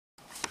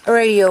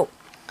Alrighty,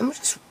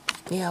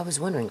 yeah, I was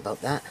wondering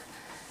about that.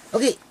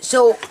 Okay,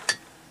 so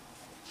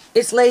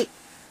it's late,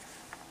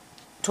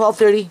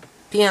 12:30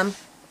 p.m.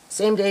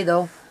 Same day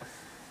though,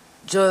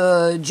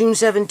 June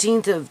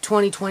 17th of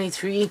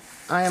 2023.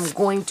 I am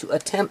going to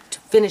attempt to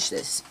finish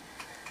this.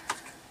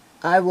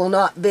 I will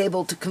not be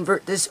able to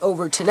convert this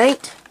over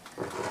tonight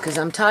because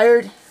I'm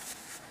tired,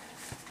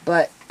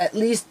 but at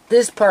least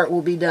this part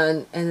will be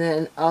done, and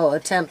then I'll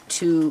attempt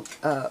to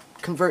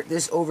convert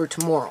this over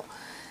tomorrow.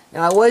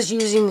 Now, I was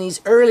using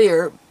these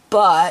earlier,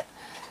 but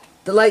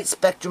the light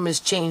spectrum has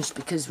changed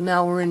because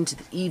now we're into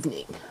the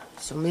evening.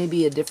 So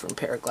maybe a different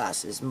pair of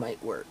glasses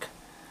might work.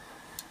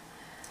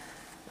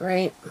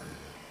 Right?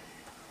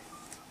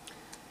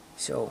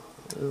 So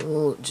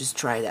we'll just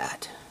try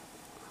that.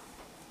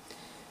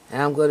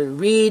 And I'm going to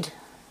read,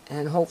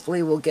 and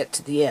hopefully we'll get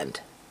to the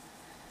end.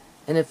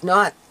 And if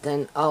not,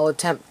 then I'll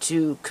attempt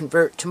to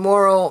convert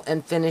tomorrow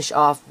and finish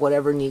off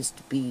whatever needs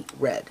to be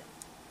read.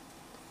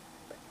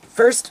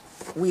 First,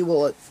 we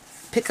will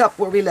pick up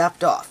where we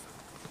left off.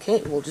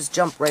 Okay, we'll just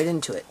jump right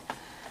into it.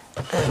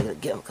 I'm going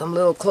to come a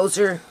little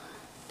closer.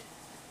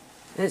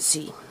 Let's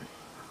see.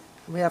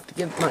 We have to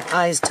give my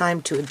eyes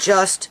time to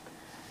adjust.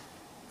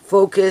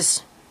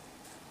 Focus.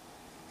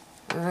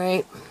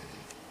 Alright.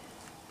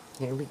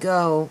 Here we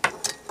go.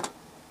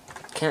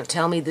 Can't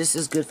tell me this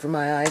is good for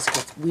my eyes,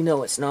 because we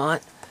know it's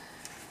not.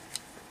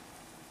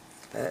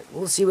 But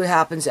we'll see what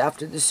happens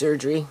after the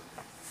surgery.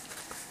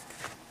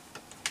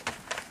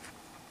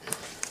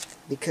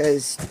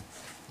 Because,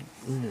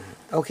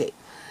 okay.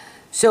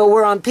 So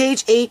we're on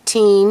page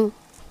 18,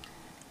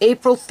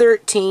 April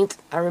 13th.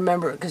 I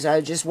remember because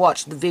I just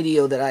watched the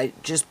video that I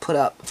just put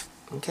up.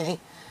 Okay.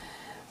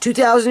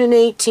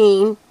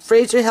 2018,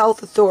 Fraser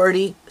Health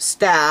Authority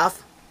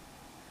staff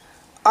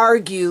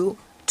argue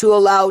to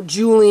allow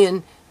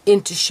Julian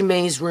into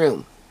Shimei's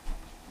room.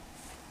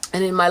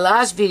 And in my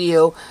last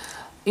video,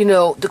 you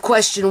know, the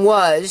question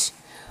was,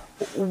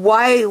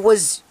 why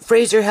was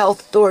Fraser Health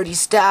Authority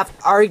staff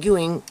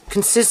arguing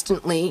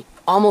consistently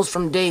almost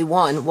from day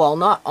one? Well,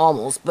 not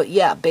almost, but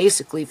yeah,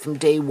 basically from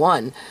day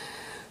one,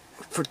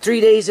 for 3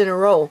 days in a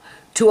row,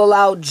 to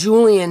allow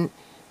Julian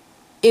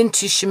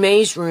into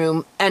Shimei's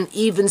room, and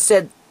even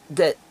said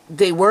that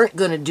they weren't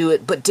going to do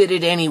it, but did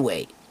it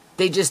anyway.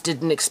 They just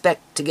didn't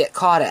expect to get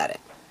caught at it.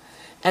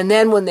 And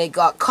then when they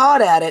got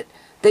caught at it,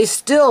 they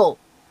still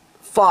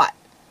fought,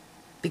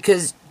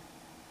 because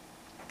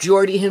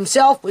Jordy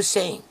himself was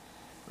saying,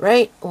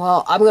 right,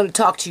 well, I'm going to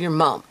talk to your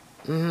mom.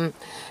 And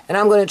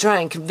I'm going to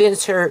try and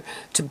convince her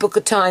to book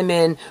a time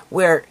in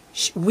where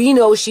we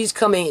know she's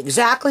coming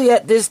exactly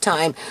at this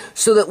time,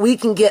 so that we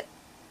can get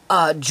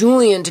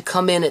Julian to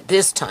come in at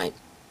this time.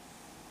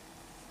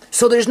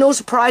 So there's no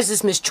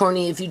surprises, Miss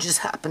Chorney, if you just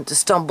happen to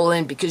stumble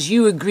in because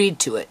you agreed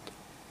to it.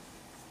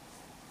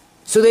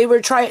 So they were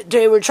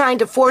trying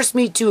to force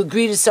me to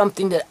agree to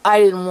something that I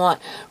didn't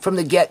want from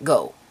the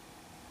get-go.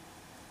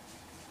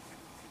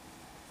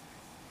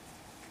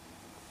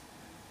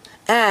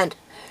 And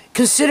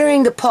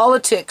considering the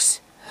politics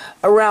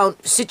around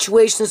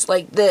situations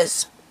like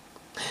this,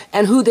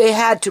 and who they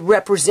had to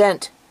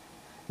represent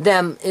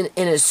them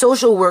in a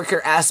social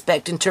worker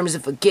aspect in terms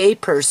of a gay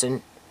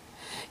person,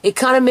 it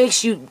kind of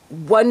makes you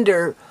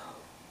wonder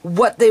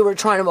what they were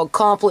trying to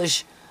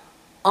accomplish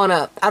on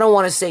a, I don't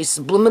want to say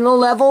subliminal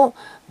level,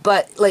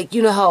 but like,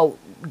 you know how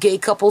gay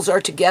couples are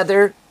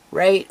together,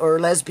 right? Or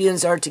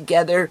lesbians are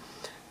together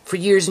for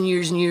years and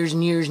years and years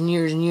and years and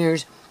years and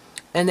years,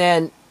 and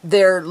then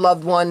their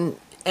loved one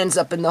ends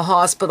up in the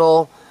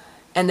hospital,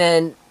 and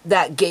then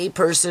that gay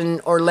person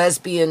or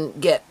lesbian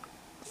get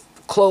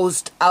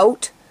closed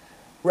out,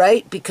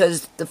 right?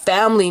 Because the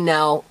family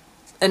now,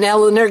 and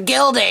Eleanor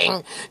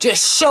Gilding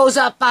just shows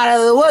up out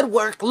of the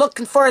woodwork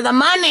looking for the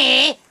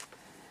money,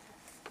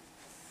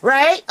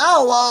 right?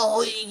 Oh,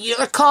 well,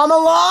 you're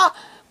common law,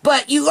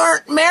 but you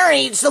aren't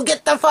married, so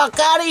get the fuck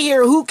out of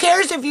here. Who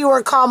cares if you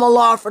were common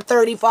law for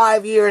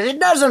 35 years? It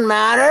doesn't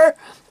matter.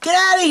 Get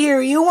out of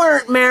here. You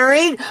weren't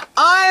married.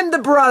 I'm the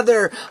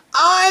brother.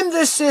 I'm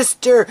the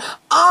sister.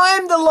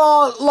 I'm the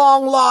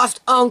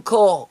long-lost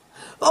uncle.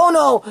 Oh,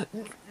 no.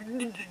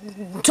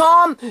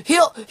 Tom,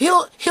 he'll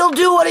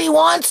do what he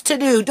wants to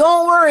do.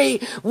 Don't worry.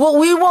 Well,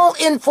 we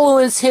won't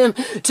influence him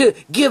to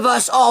give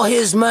us all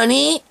his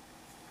money.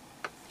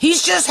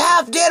 He's just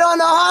half dead on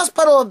the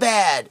hospital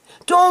bed.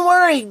 Don't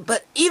worry.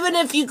 But even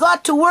if you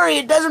got to worry,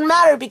 it doesn't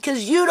matter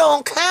because you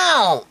don't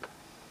count.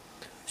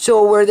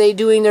 So were they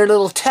doing their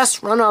little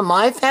test run on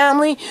my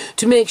family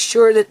to make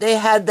sure that they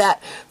had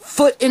that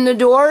foot in the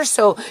door?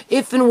 So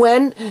if and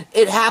when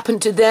it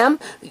happened to them,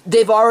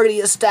 they've already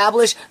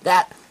established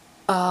that,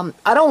 I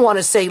don't want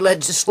to say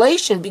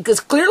legislation, because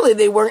clearly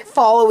they weren't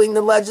following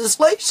the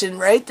legislation,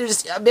 right?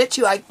 I bet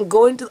you I can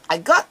go into, I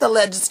got the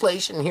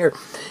legislation here.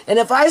 And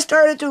if I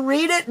started to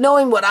read it,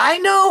 knowing what I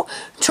know,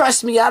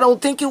 trust me, I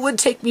don't think it would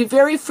take me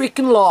very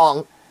freaking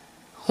long.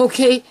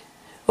 Okay?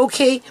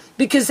 Okay?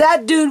 Because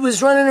that dude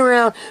was running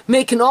around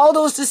making all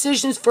those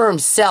decisions for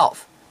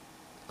himself.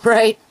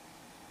 Right?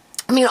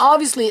 I mean,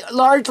 obviously,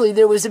 largely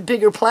there was a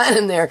bigger plan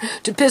in there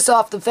to piss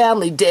off the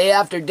family day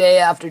after day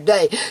after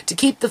day, to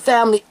keep the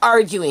family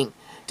arguing,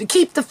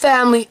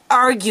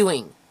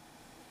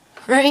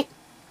 right?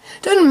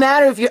 Doesn't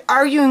matter if you're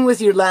arguing with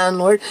your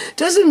landlord,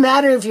 doesn't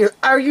matter if you're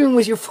arguing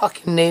with your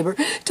fucking neighbor,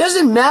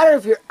 doesn't matter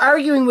if you're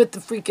arguing with the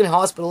freaking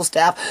hospital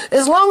staff,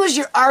 as long as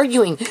you're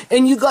arguing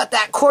and you got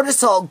that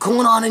cortisol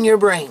going on in your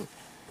brain.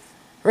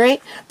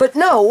 Right? But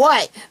no,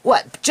 why?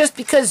 What? Just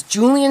because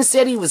Julian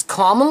said he was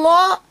common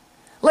law?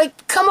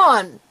 Like, come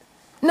on.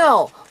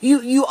 No,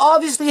 you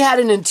obviously had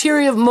an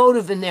interior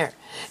motive in there.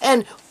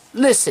 And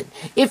listen,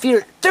 if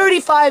you're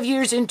 35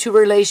 years into a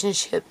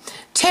relationship,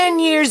 10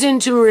 years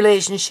into a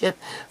relationship,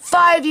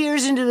 5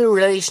 years into the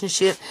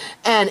relationship,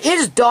 and it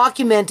is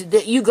documented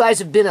that you guys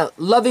have been a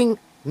loving,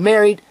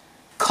 married,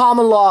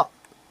 common law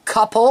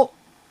couple,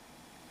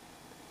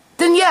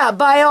 then yeah,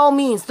 by all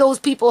means, those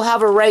people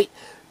have a right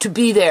to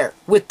be there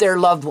with their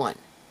loved one.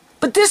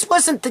 But this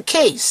wasn't the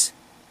case,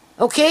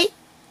 okay?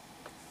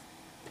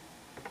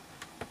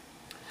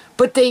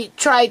 But they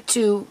tried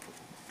to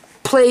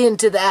play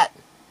into that,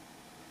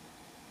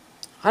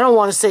 I don't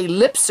want to say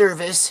lip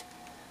service,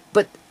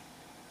 but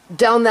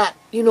down that,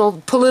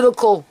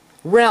 political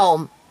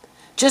realm,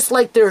 just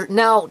like they're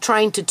now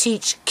trying to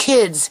teach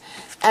kids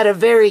at a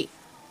very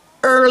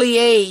early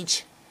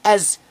age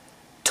as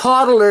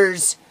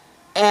toddlers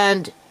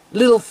and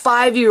little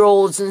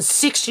 5-year-olds and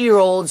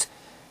 6-year-olds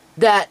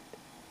that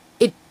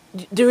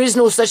there is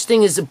no such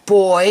thing as a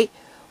boy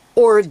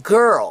or a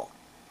girl,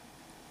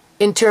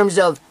 in terms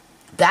of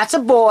that's a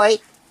boy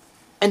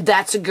and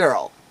that's a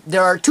girl.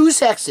 There are two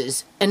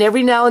sexes, and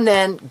every now and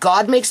then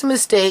God makes a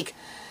mistake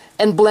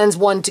and blends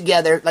one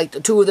together, like the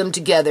two of them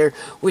together,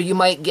 where you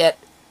might get,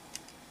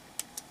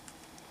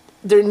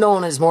 they're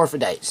known as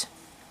morphodites,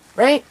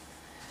 right?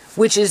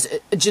 Which is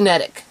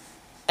genetic.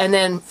 And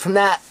then from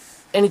that,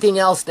 anything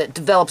else that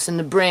develops in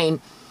the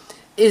brain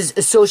is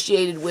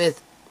associated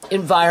with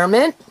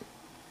environment,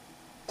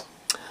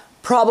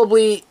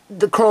 probably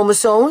the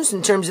chromosomes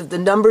in terms of the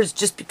numbers,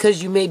 just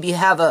because you maybe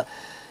have a,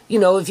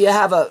 if you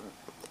have a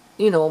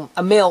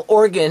male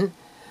organ,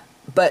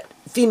 but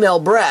female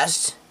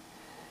breast,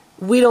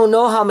 we don't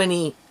know how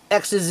many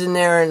X's in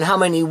there and how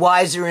many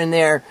Y's are in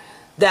there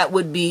that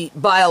would be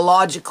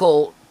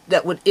biological,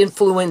 that would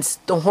influence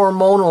the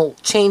hormonal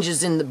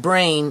changes in the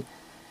brain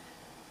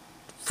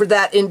for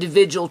that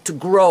individual to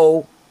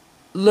grow,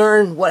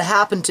 learn what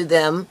happened to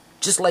them,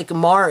 just like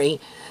Amari.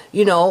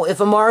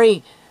 If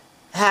Amari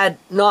had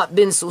not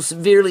been so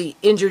severely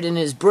injured in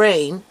his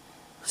brain,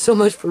 so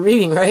much for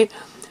reading, right?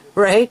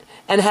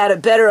 And had a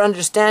better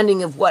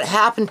understanding of what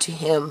happened to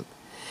him,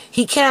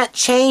 he can't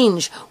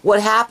change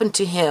what happened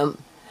to him.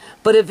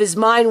 But if his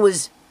mind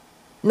was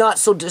not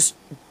so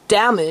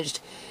damaged,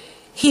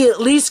 he at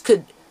least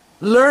could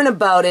learn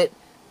about it,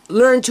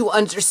 learn to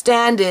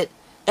understand it,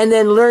 and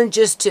then learn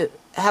just to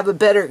have a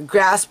better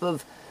grasp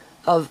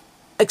of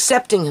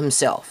accepting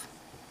himself.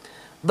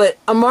 But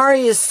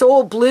Amari is so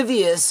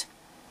oblivious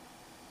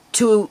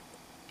to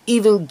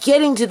even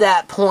getting to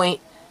that point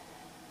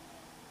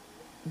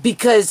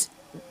because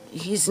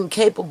he's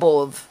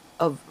incapable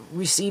of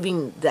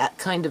receiving that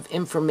kind of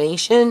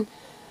information,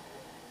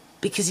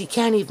 because he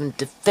can't even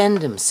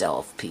defend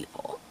himself,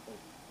 people.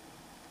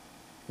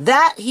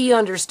 That he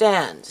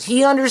understands.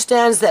 He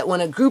understands that when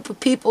a group of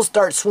people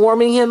start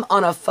swarming him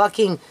on a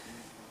fucking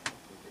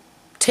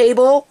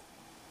table,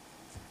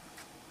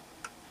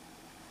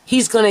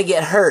 he's going to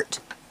get hurt.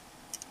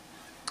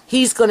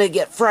 He's going to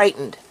get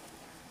frightened.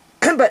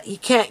 But he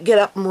can't get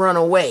up and run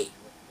away.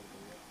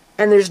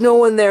 And there's no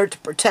one there to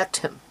protect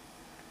him.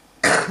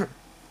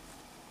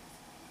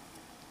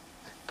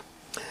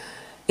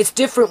 It's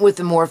different with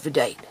the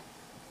morphodite.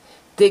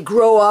 They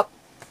grow up,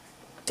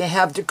 they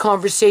have their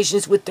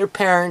conversations with their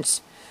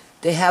parents,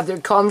 they have their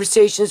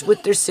conversations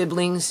with their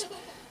siblings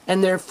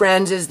and their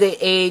friends as they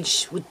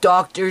age, with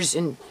doctors,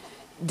 and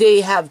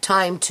they have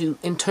time to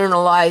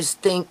internalize,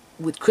 think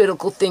with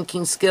critical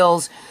thinking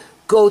skills,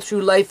 go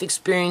through life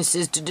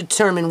experiences to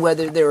determine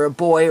whether they're a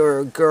boy or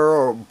a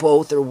girl or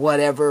both or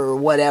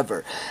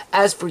whatever.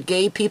 As for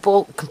gay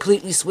people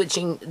completely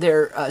switching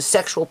their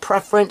sexual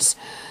preference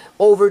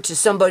over to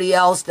somebody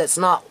else that's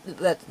not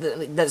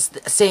that's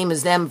the same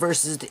as them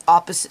versus the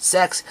opposite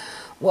sex,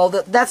 well,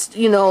 that's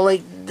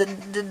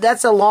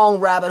that's a long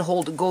rabbit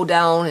hole to go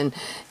down,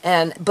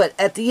 but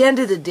at the end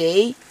of the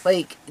day,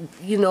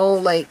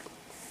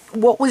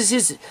 what was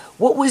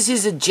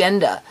his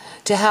agenda?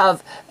 To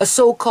have a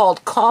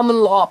so-called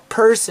common law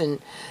person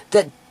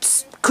that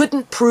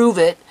couldn't prove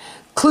it,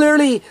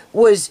 clearly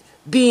was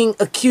being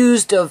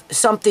accused of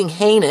something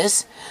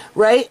heinous,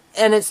 right?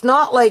 And it's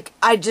not like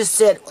I just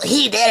said, well,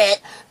 he did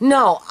it.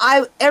 No,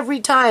 every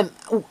time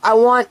I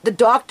want the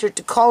doctor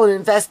to call an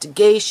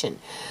investigation.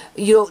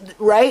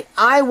 Right?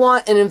 I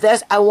want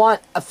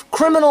a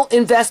criminal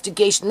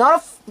investigation.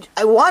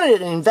 I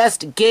wanted an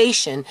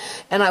investigation,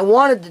 and I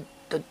wanted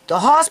the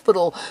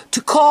hospital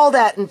to call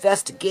that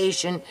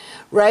investigation,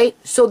 right?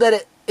 So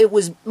that it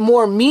was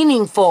more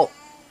meaningful,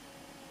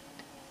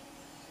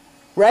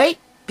 right?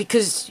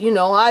 Because,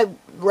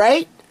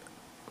 right?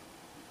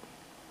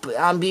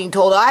 I'm being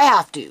told I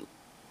have to.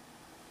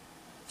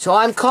 So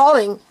I'm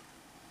calling,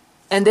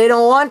 and they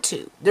don't want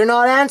to. They're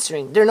not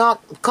answering. They're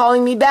not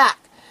calling me back.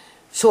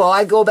 So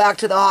I go back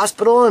to the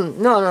hospital and,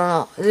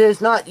 no,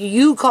 it's not,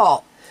 you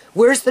call.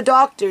 Where's the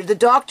doctor? The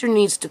doctor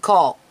needs to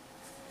call.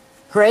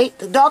 Right?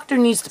 The doctor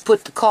needs to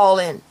put the call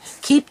in.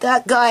 Keep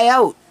that guy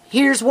out.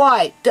 Here's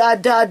why.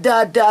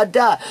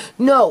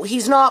 No,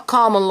 he's not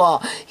common law.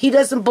 He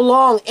doesn't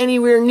belong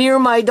anywhere near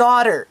my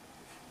daughter.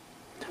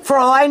 For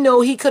all I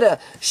know, he could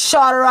have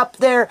shot her up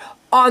there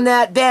on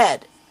that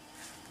bed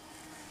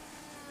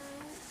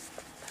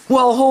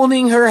while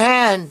holding her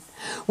hand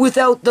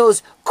without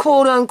those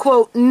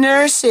quote-unquote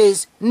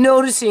nurses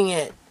noticing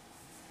it.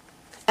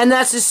 And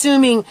that's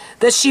assuming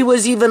that she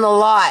was even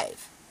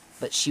alive.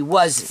 But she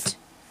wasn't.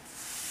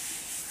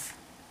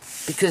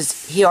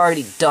 Because he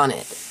already done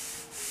it.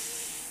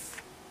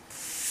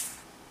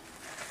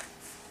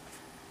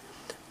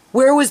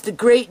 Where was the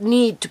great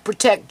need to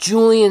protect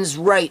Julian's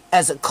right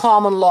as a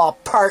common law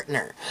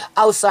partner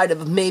outside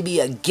of maybe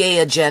a gay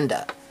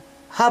agenda?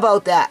 How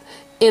about that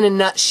in a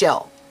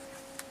nutshell?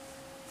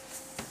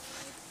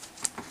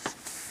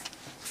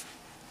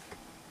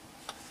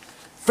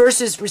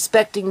 Versus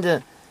respecting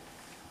the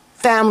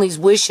family's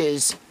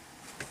wishes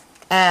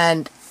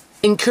and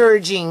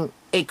encouraging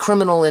a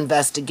criminal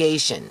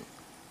investigation.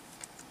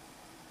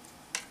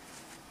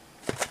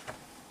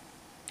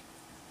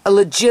 A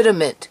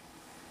legitimate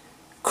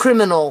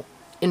criminal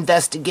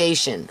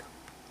investigation.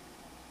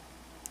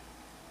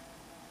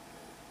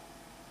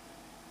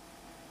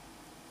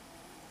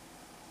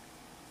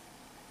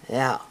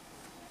 Yeah.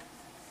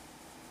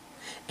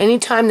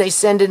 Anytime they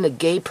send in a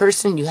gay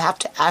person, you have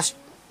to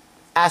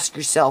ask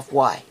yourself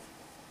why.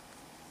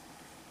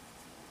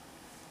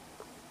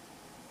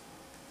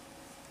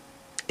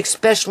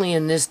 Especially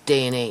in this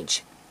day and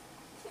age.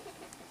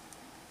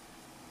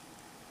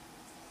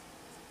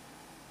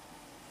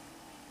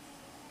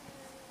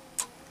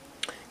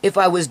 If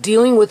I was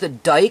dealing with a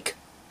dyke,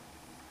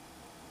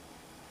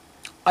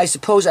 I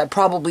suppose I'd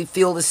probably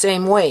feel the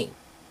same way.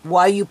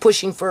 Why are you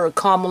pushing for a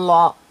common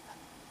law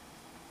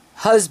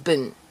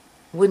husband?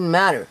 Wouldn't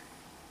matter.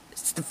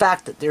 It's the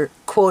fact that they're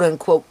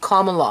quote-unquote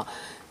common law.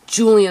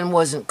 Julian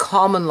wasn't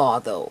common law,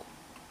 though.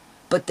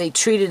 But they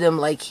treated him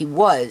like he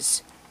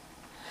was.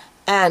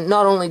 And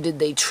not only did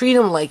they treat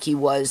him like he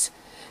was,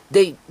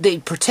 they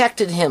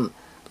protected him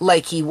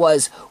like he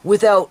was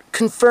without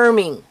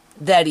confirming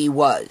that he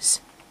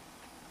was.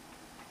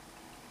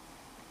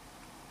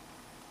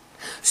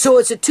 So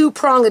it's a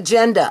two-prong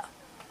agenda.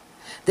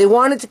 They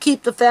wanted to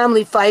keep the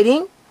family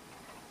fighting,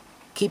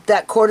 keep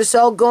that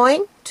cortisol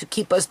going, to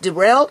keep us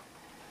derailed,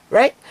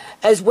 right?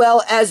 As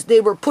well as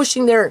they were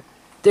pushing their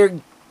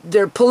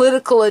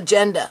political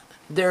agenda,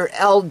 their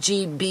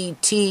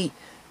LGBT,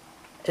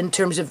 in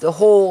terms of the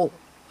whole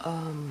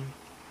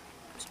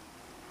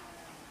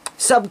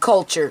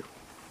subculture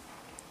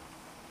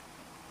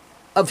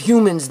of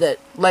humans that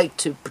like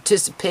to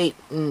participate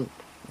in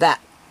that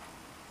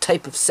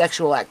type of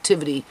sexual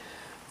activity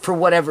for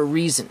whatever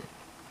reason.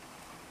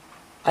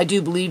 I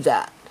do believe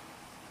that.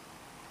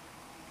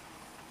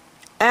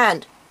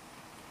 And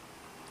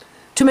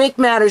to make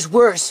matters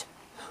worse,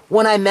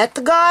 when I met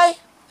the guy,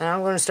 and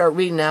I'm going to start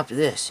reading after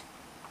this,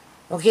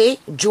 okay,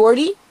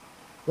 Jordy,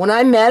 when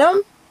I met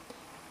him,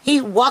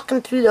 he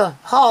walking through the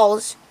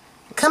halls,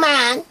 come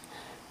on,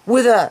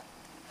 with a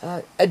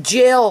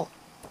jail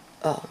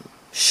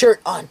shirt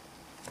on,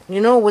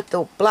 you know, with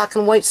the black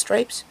and white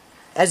stripes,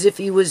 as if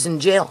he was in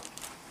jail.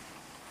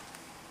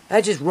 I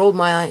just rolled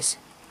my eyes.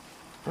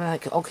 I'm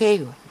like,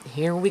 okay,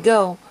 here we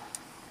go.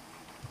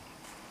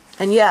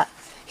 And yeah,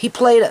 he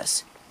played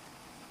us.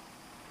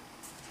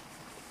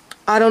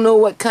 I don't know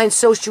what kind of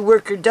social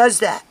worker does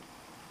that,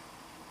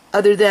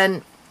 other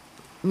than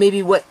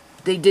maybe what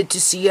they did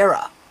to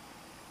Sierra.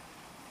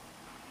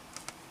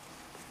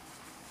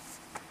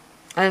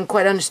 I don't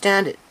quite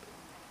understand it.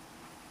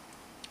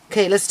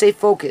 Okay, let's stay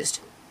focused.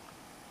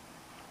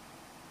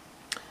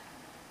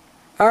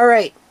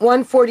 Alright,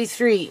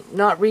 143.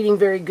 Not reading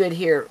very good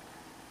here.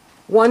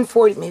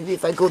 140, maybe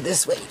if I go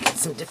this way, get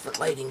some different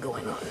lighting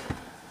going on.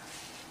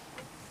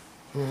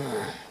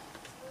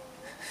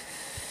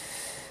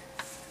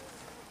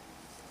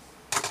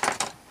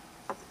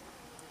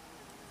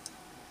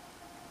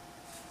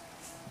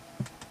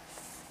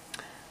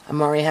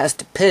 Amari has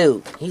to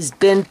poo. He's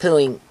been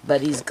pooing,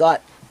 but he's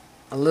got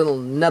a little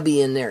nubby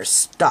in there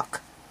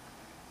stuck.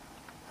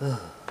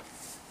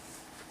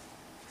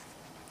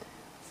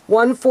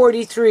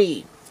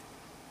 143.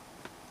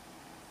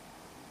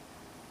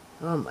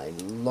 Oh my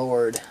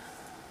lord.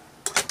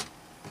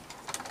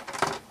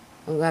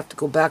 I'm gonna have to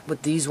go back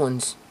with these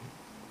ones.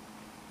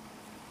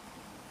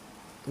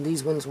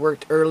 These ones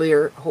worked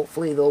earlier.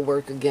 Hopefully they'll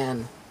work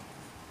again.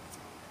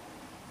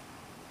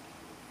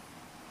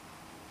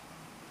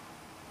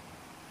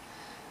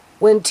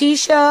 When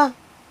Tisha...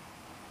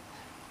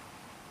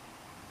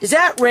 Is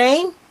that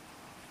rain?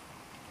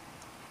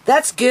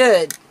 That's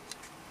good.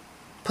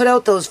 Put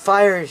out those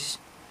fires.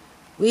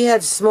 We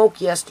had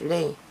smoke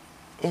yesterday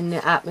in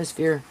the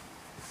atmosphere.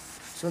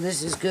 So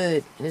this is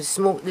good. There's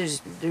smoke.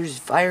 There's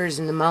fires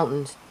in the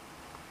mountains.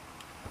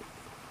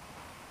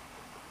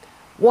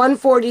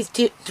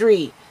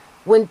 143.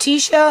 When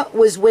Tisha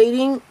was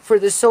waiting for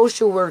the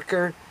social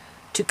worker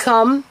to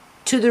come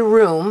to the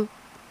room,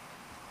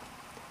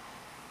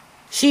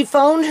 she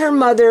phoned her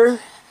mother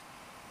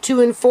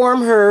to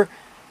inform her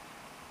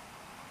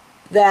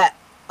that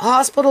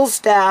hospital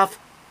staff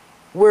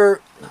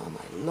were... Oh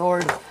my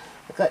Lord.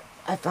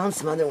 I found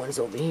some other ones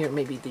over here.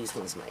 Maybe these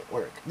ones might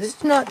work. This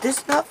is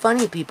not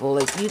funny, people.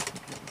 Like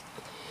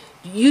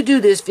you do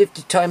this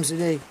 50 times a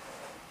day.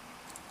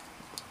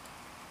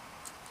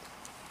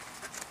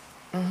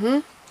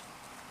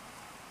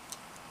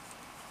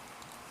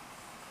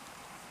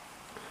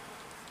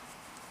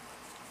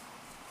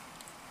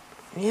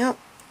 Yep.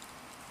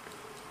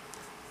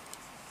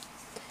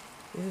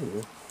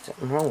 Ooh,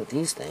 something wrong with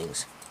these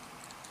things.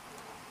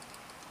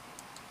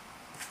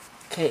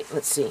 Okay,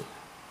 let's see.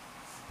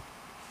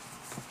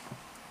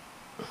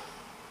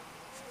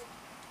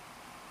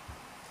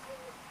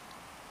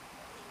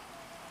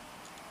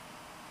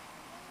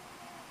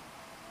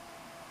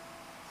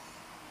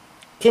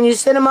 Can you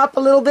sit him up a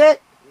little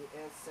bit? He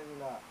is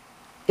sitting up.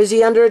 Is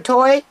he under a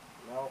toy?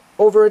 No.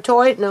 Over a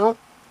toy? No.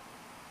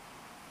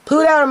 Pull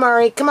it out,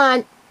 Amari. Come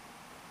on.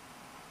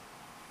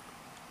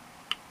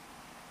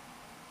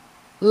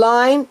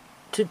 Line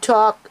to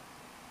talk.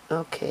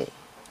 Okay.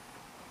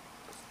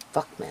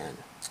 Fuck, man.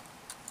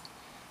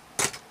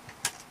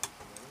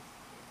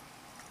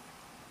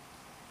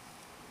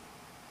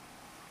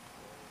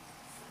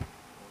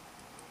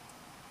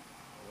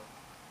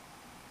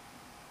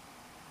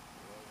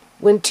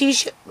 When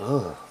Tisha...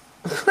 Oh,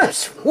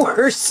 that's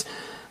worse.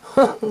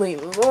 Holy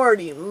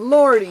lordy,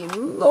 lordy,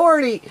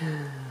 lordy.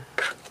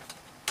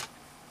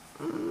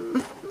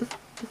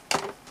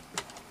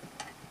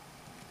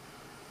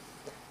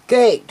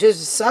 Okay,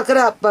 just suck it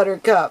up,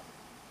 Buttercup.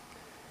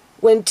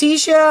 When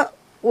Tisha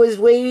was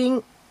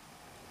waiting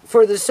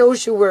for the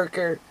social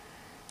worker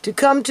to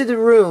come to the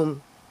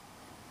room,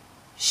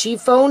 she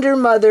phoned her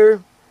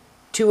mother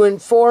to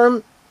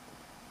inform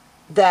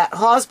that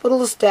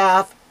hospital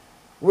staff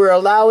were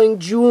allowing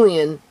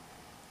Julian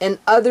and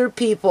other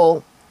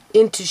people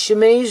into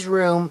Shimei's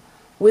room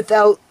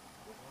without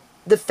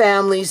the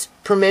family's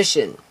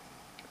permission.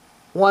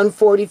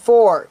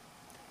 144.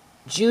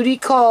 Judy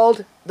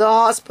called the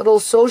hospital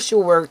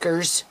social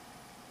workers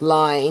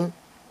line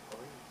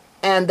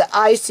and the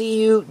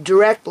ICU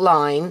direct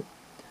line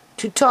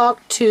to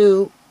talk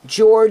to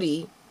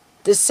Jordy,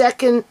 the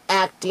second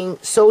acting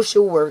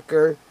social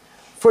worker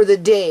for the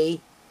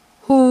day,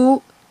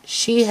 who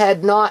she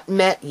had not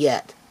met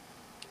yet,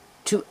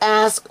 to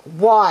ask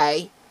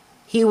why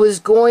he was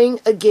going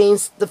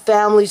against the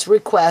family's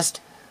request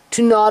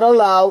to not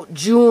allow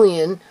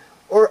Julian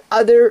or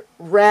other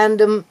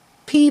random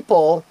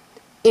people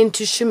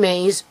into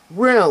Shimei's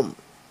room.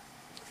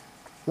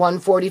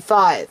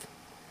 145.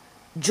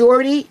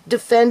 Jordy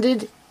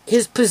defended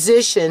his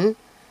position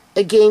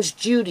against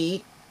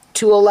Judy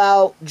to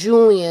allow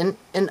Julian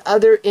and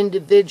other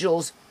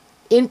individuals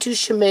into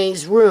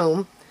Shimei's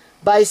room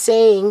by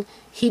saying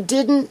he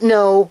didn't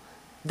know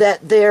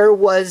that there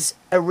was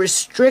a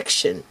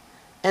restriction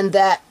and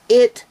that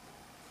it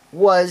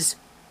was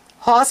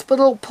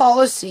hospital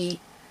policy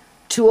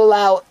to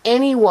allow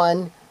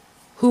anyone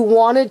who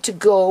wanted to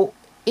go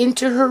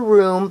into her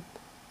room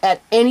at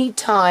any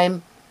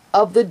time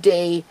of the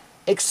day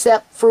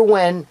except for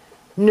when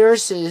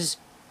nurses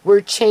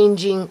were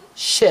changing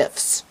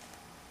shifts.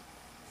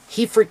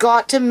 He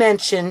forgot to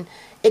mention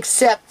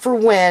except for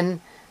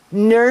when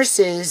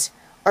nurses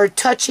are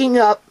touching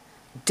up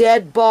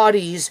dead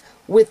bodies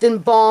with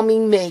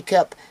embalming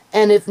makeup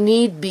and if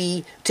need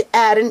be to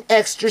add an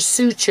extra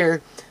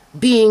suture,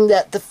 being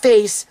that the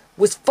face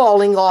was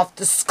falling off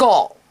the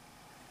skull.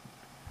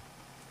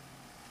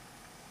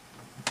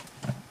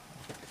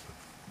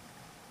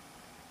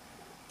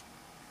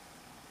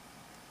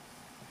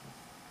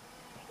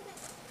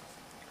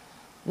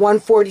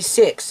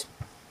 (146)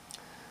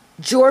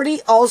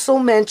 Jordy also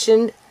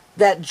mentioned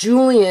that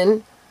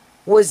Julian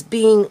was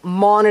being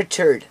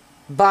monitored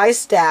by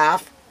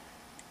staff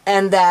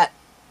and that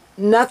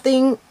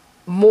nothing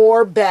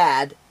more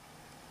bad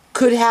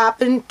could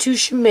happen to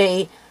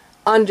Shimei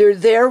under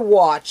their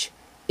watch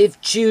if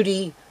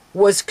Judy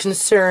was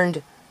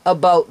concerned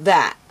about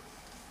that.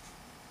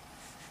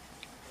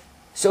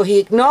 So he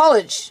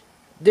acknowledged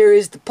there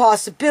is the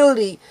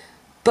possibility,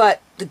 but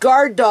the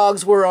guard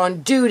dogs were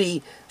on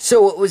duty,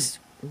 so it was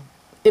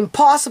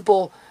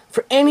impossible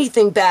for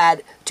anything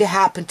bad to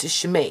happen to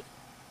Shimei.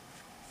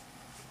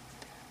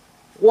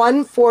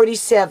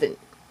 147.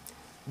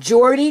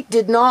 Jordy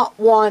did not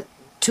want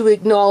to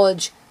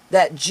acknowledge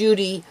that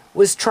Judy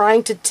was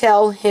trying to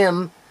tell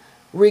him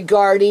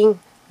regarding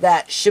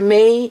that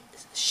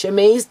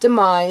Shimei's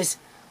demise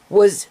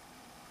was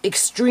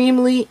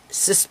extremely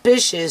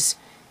suspicious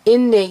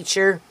in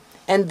nature,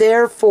 and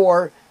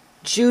therefore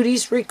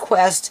Judy's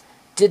request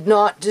did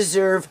not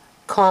deserve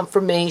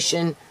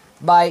confirmation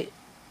by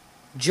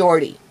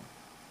Jordy.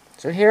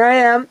 So here I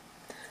am.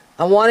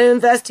 I want an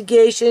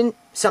investigation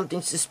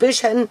something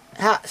suspicious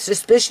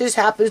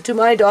happens to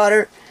my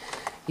daughter,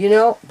 you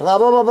know, blah,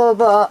 blah, blah, blah,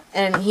 blah,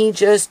 and he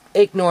just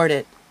ignored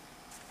it.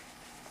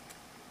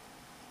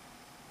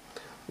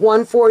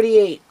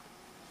 148.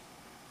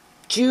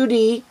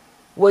 Judy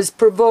was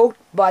provoked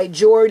by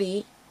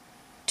Jordy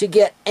to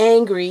get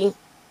angry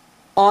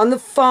on the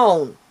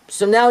phone.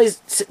 So now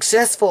he's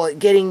successful at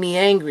getting me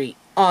angry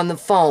on the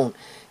phone.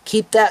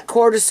 Keep that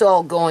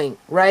cortisol going,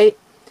 right?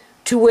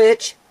 To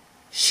which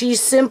she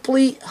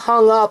simply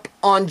hung up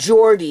on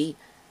Jordy,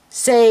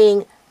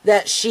 saying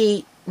that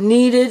she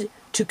needed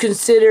to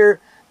consider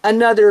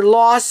another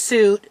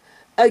lawsuit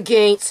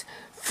against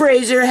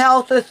Fraser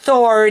Health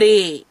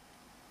Authority.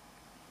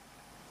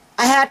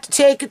 I had to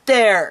take it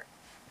there.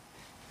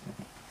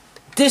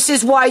 This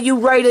is why you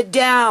write it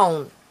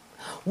down.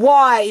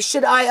 Why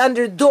should I,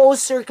 under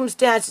those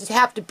circumstances,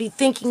 have to be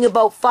thinking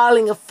about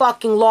filing a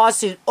fucking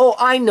lawsuit? Oh,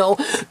 I know.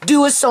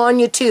 Do a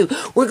Sonia too.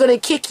 We're going to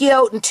kick you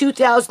out in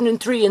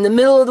 2003 in the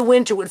middle of the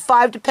winter with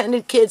 5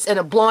 dependent kids and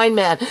a blind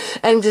man.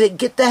 And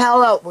get the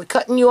hell out. We're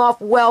cutting you off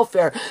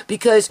welfare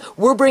because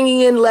we're bringing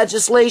in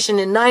legislation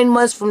in 9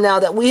 months from now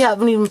that we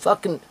haven't even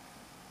fucking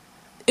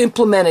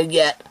implemented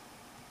yet.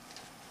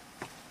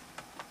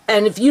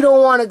 And if you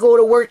don't want to go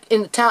to work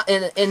in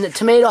the in the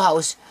tomato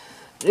house,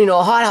 you know,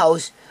 a hot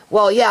house,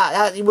 well,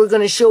 yeah, we're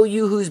going to show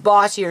you who's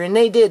boss here. And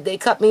they did. They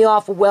cut me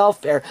off of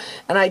welfare.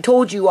 And I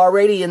told you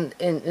already in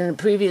the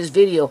previous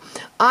video,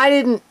 I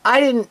didn't,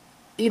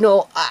 you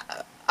know,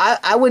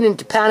 I went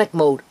into panic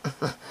mode,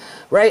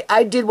 right?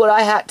 I did what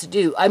I had to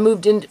do. I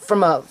moved in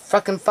from a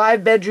fucking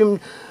 5-bedroom,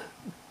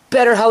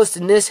 better house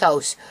than this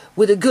house,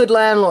 with a good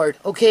landlord,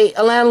 okay?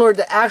 A landlord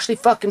that actually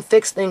fucking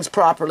fixed things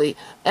properly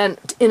and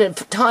in a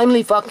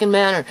timely fucking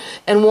manner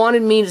and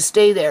wanted me to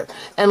stay there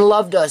and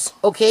loved us,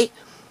 okay?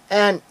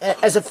 And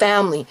as a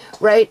family,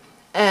 right?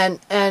 And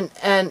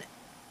I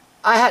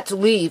had to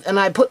leave, and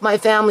I put my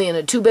family in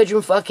a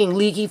 2-bedroom fucking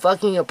leaky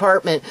fucking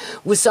apartment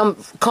with some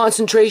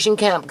concentration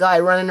camp guy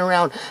running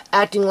around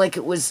acting like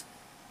it was,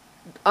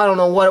 I don't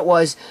know what it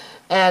was,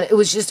 and it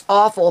was just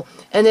awful.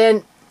 And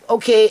then,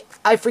 okay,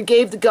 I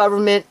forgave the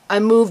government. I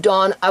moved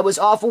on. I was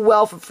off of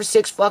welfare for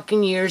 6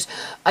 fucking years.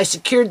 I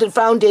secured the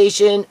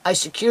foundation. I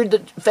secured the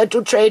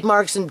federal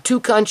trademarks in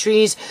 2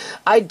 countries.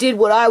 I did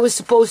what I was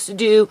supposed to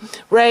do,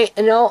 right?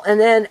 You know,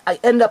 and then I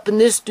end up in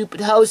this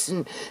stupid house,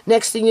 and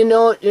next thing you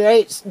know,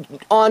 right,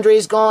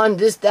 Andre's gone,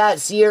 this, that,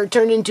 Sierra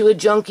turned into a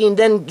junkie, and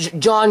then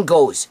John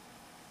goes,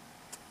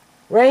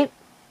 right?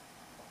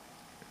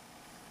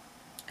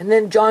 And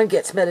then John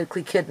gets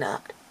medically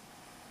kidnapped.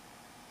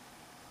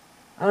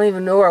 I don't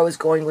even know where I was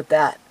going with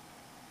that.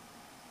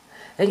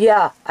 And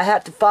yeah, I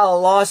had to file a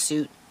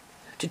lawsuit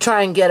to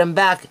try and get him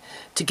back,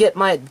 to get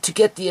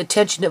the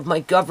attention of my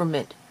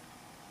government,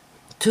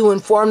 to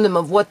inform them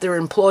of what their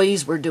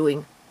employees were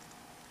doing.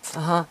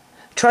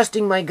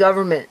 Trusting my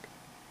government.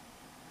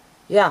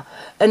 Yeah,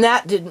 and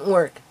that didn't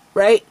work,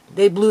 right?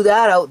 They blew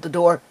that out the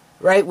door,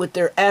 right, with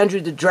their Andrew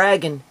the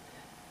Dragon.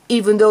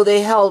 Even though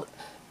they held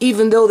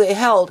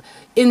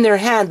in their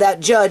hand, that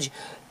judge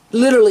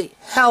literally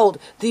held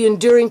the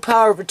enduring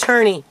power of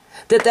attorney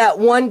that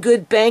one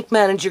good bank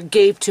manager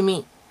gave to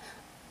me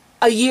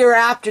a year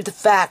after the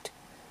fact,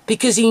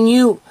 because he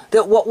knew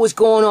that what was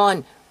going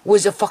on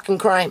was a fucking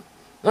crime.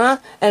 And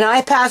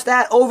I passed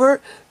that over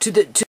to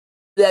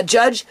that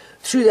judge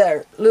through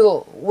their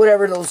little,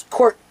 whatever those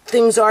court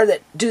things are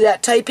that do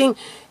that typing,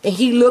 and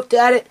he looked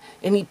at it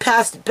and he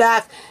passed it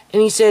back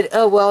and he said,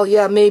 oh well,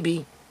 yeah,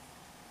 maybe.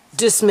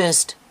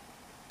 Dismissed.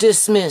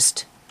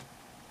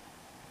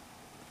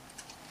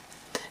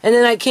 And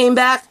then I came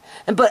back,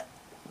 but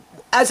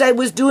as I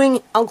was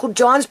doing Uncle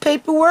John's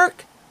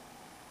paperwork,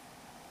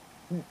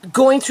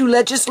 going through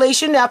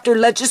legislation after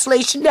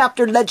legislation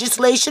after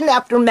legislation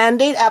after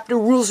mandate after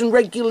rules and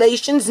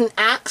regulations and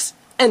acts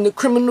and the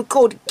Criminal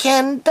Code of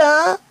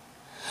Canada,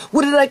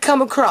 what did I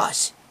come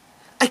across?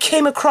 I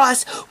came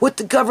across what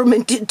the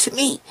government did to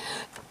me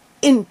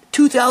in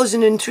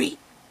 2003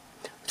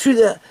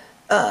 through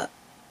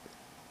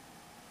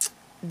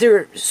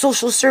their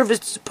social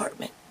service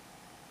department.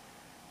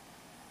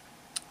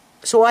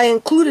 So I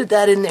included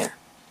that in there,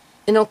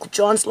 in Uncle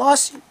John's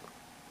lawsuit.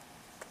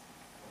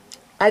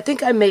 I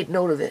think I made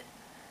note of it.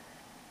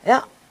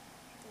 Yeah.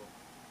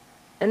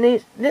 And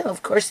they,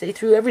 of course, they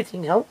threw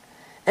everything out.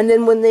 And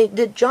then when they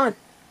did John,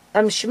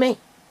 Shimei,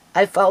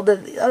 I filed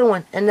the other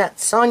one. And that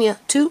Sonia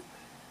too,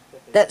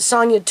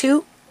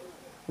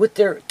 with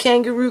their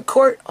kangaroo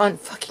court on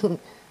fucking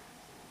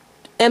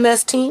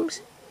MS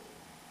Teams,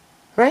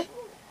 right?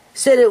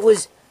 Said it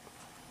was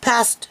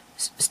past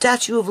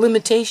statute of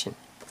limitation.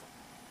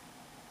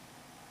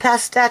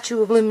 Past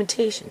statute of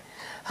limitation.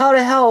 How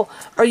the hell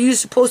are you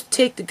supposed to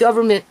take the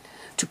government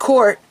to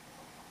court,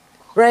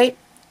 right,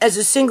 as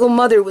a single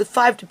mother with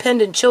 5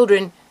 dependent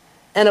children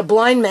and a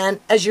blind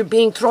man, as you're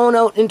being thrown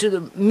out into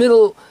the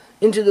middle,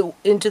 into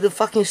the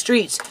fucking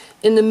streets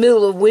in the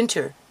middle of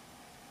winter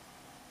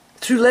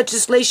through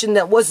legislation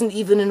that wasn't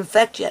even in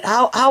effect yet?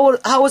 How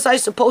was I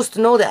supposed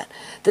to know that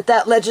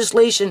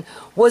legislation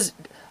was?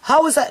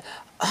 How was I?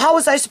 how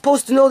was I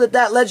supposed to know that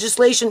that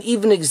legislation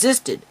even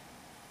existed?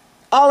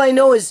 All I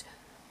know is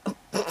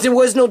there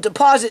was no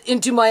deposit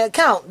into my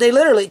account. They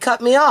literally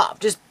cut me off.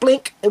 Just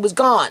blink, it was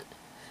gone.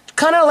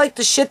 Kind of like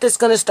the shit that's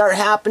going to start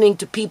happening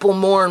to people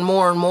more and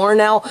more and more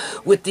now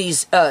with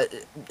these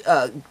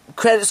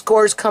credit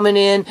scores coming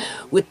in,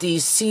 with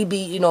these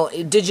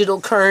CB,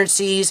 digital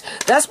currencies.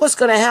 That's what's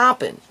going to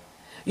happen.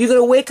 You're going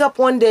to wake up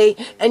one day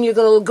and you're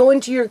going to go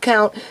into your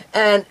account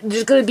and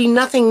there's going to be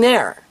nothing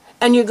there.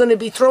 And you're going to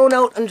be thrown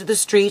out onto the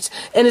streets,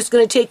 and it's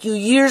going to take you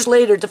years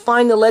later to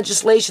find the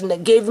legislation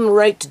that gave them the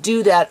right to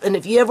do that. And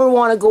if you ever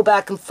want to go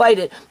back and fight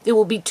it, it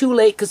will be too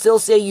late because they'll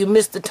say you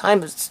missed the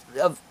time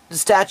of the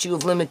statute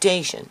of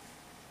limitation.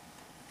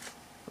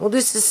 Well,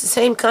 this is the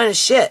same kind of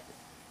shit.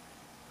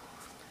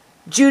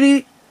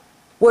 Judy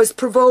was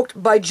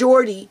provoked by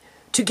Jordy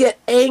to get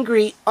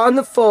angry on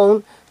the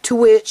phone, to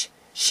which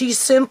she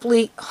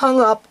simply hung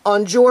up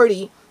on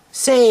Jordy,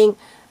 saying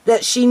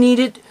that she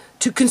needed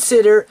to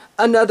consider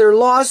another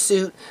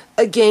lawsuit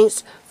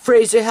against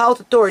Fraser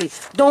Health Authority.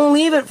 Don't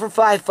leave it for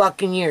 5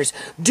 fucking years.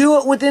 Do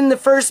it within the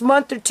first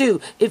month or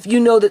 2 if you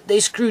know that they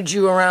screwed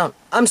you around.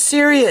 I'm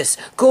serious.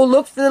 Go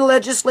look for the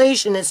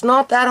legislation. It's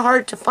not that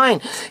hard to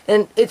find.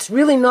 And it's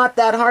really not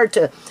that hard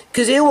to,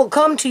 because it will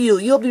come to you.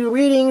 You'll be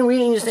reading and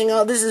reading and saying,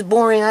 oh, this is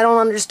boring. I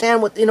don't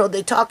understand what,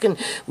 they talking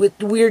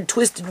with weird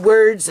twisted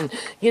words and,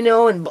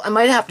 and I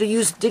might have to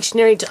use a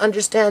dictionary to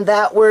understand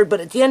that word. But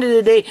at the end of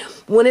the day,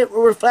 when it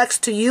reflects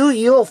to you,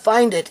 you'll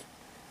find it.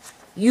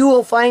 You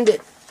will find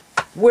it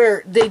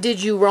where they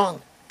did you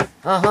wrong.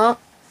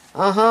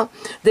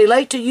 They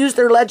like to use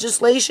their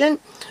legislation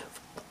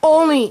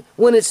only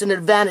when it's an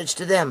advantage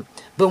to them.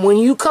 But when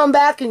you come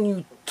back and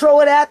you throw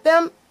it at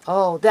them,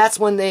 oh, that's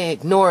when they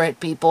ignore it,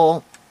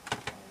 people.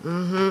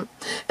 And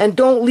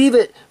don't leave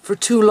it for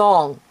too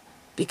long,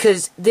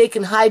 because they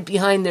can hide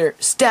behind their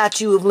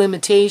statute of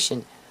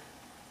limitation.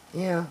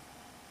 Yeah.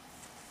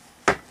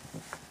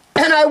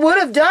 And I would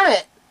have done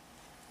it.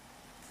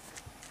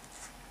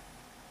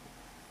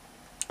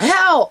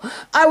 Hell,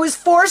 I was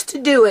forced to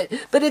do it.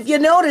 But if you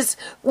notice,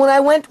 when I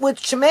went with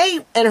Shimei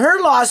and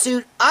her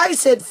lawsuit, I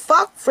said,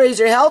 fuck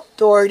Fraser Health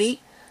Authority.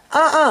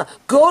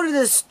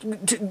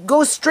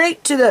 Go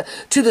straight to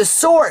the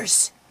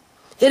source.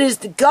 It is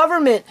the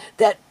government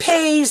that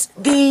pays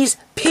these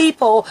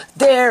people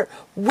their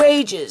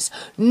wages,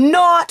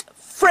 not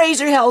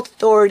Fraser Health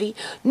Authority,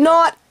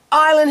 not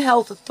Island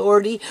Health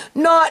Authority,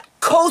 not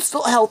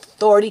Coastal Health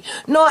Authority,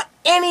 not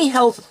any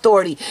health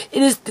authority.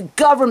 It is the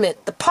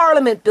government, the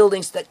parliament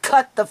buildings that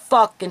cut the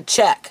fucking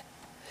check.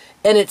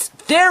 And it's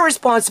their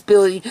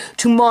responsibility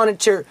to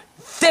monitor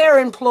their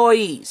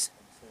employees.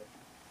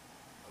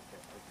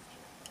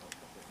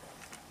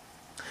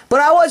 But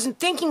I wasn't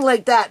thinking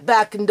like that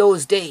back in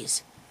those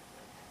days.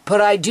 But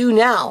I do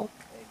now.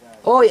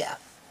 Oh yeah.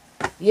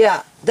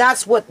 Yeah,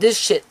 that's what this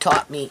shit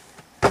taught me.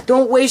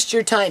 Don't waste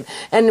your time.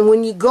 And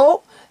when you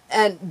go,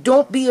 and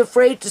don't be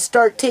afraid to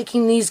start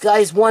taking these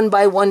guys one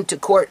by one to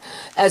court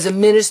as a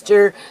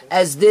minister,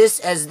 as this,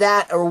 as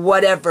that, or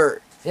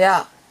whatever.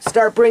 Yeah,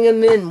 start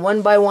bringing them in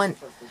one by one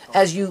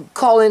as you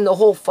call in the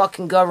whole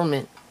fucking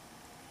government.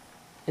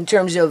 In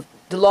terms of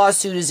the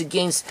lawsuit is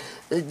against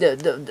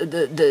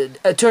the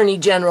Attorney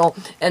General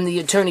and the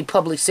Attorney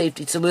Public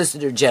Safety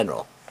Solicitor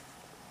General.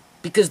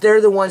 Because they're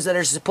the ones that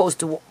are supposed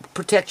to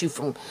protect you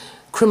from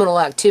criminal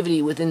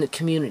activity within the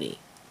community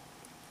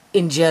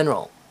in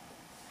general.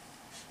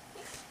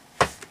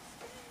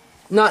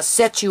 Not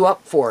set you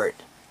up for it.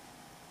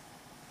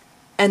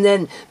 And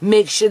then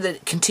make sure that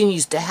it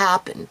continues to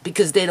happen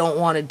because they don't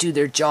want to do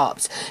their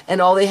jobs.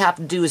 And all they have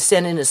to do is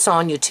send in a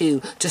Sonya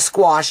 2 to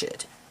squash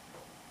it.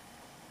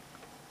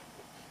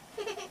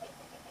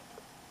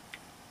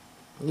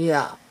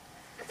 Yeah.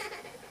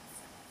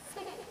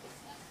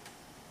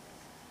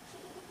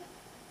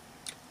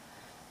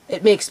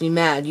 It makes me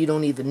mad, you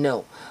don't even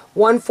know.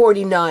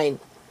 149.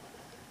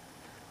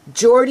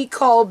 Jordy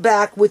called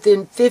back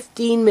within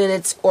 15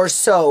 minutes or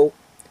so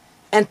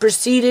and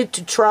proceeded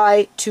to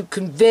try to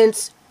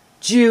convince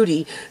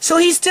Judy. So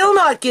he's still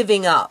not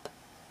giving up.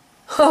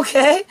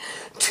 Okay?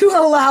 To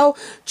allow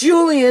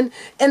Julian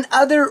and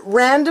other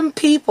random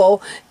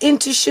people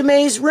into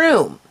Shimei's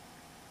room.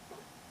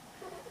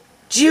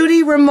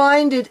 Judy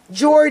reminded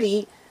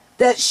Jordy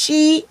that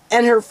she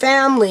and her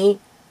family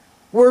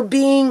were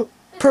being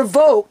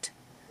provoked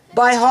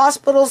by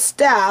hospital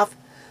staff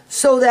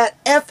so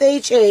that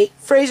FHA,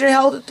 Fraser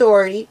Health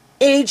Authority,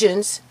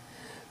 agents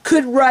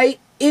could write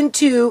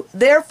into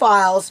their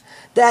files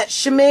that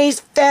Shimei's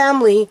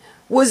family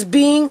was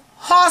being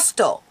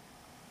hostile.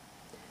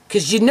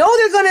 Because you know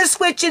they're going to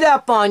switch it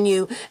up on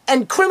you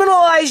and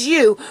criminalize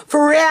you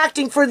for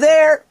reacting for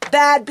their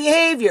bad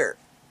behavior.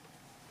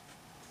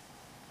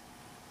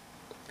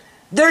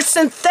 They're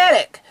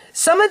synthetic.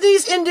 Some of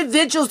these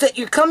individuals that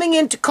you're coming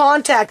into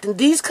contact in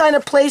these kind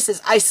of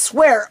places, I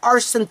swear,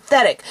 are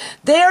synthetic.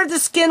 They are the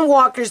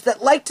skinwalkers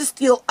that like to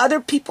steal other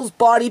people's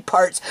body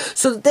parts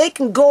so that they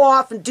can go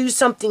off and do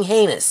something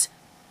heinous.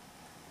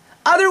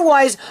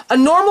 Otherwise, a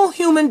normal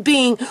human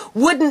being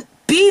wouldn't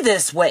be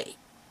this way.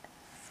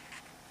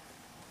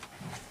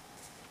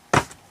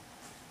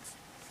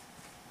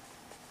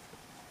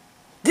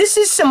 This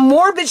is some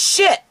morbid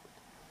shit.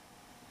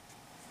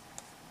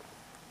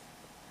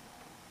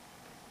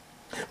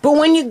 But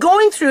when you're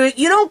going through it,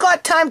 you don't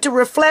got time to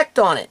reflect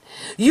on it.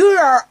 You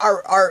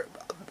are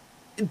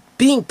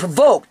being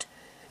provoked.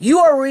 You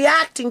are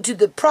reacting to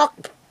the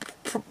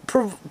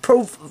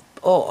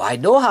I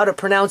know how to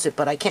pronounce it,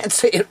 but I can't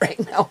say it right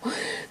now.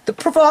 The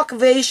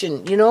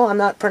provocation, you know, I'm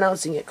not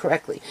pronouncing it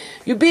correctly.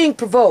 You're being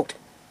provoked.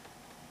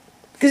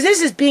 Because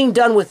this is being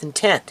done with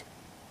intent.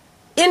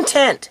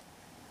 Intent.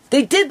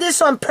 They did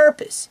this on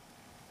purpose.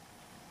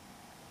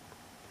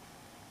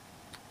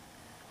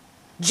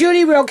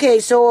 Judy, okay,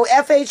 so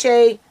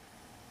FHA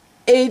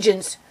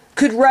agents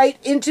could write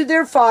into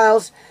their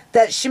files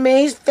that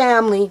Shimei's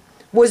family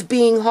was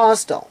being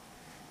hostile.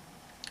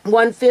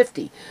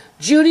 150.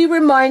 Judy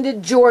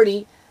reminded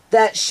Jordy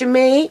that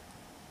Shimei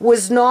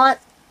was not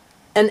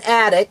an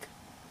addict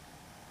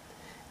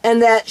and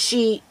that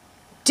she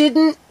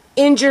didn't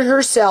injure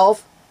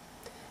herself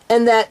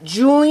and that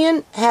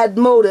Julian had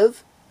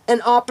motive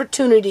and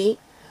opportunity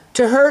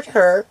to hurt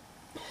her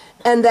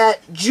and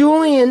that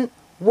Julian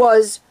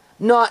was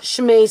not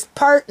Shimei's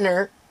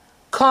partner,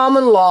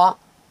 common law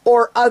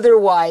or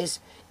otherwise,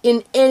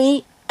 in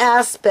any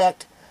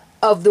aspect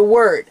of the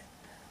word.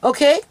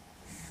 Okay?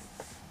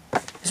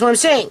 That's what I'm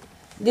saying.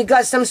 They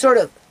got some sort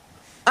of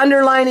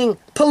underlining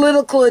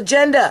political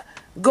agenda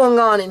going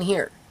on in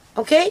here.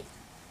 Okay?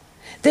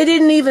 They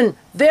didn't even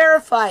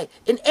verify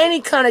in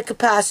any kind of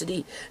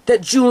capacity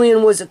that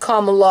Julian was a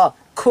common law,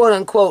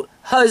 quote-unquote,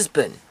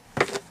 husband.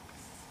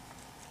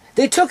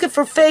 They took it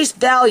for face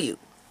value.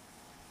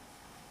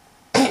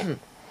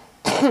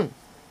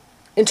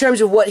 In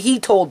terms of what he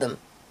told them.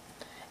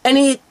 And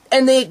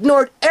they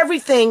ignored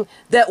everything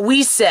that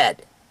we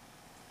said.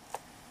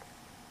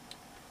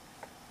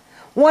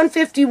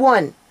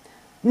 151.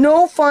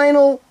 No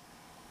final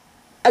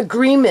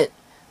agreement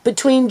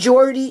between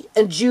Jordy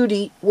and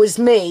Judy was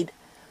made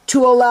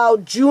to allow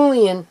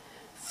Julian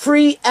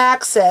free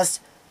access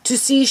to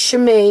see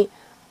Shimei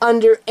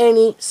under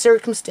any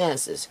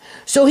circumstances.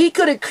 So he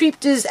could have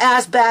creeped his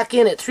ass back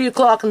in at 3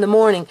 o'clock in the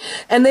morning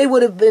and they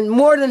would have been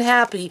more than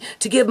happy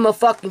to give him a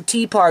fucking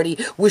tea party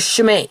with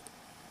Shimei.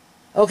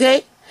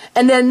 Okay?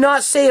 And then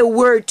not say a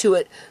word to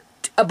it,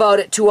 about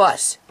it to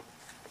us.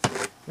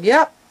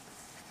 Yep.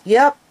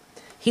 Yep.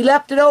 He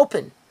left it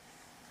open.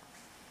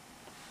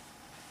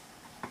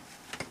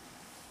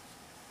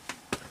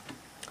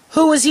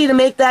 Who was he to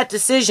make that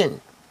decision?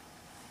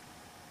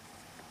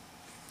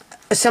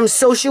 Some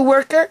social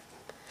worker?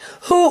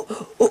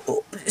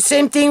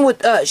 Same thing with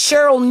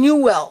Cheryl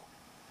Newell.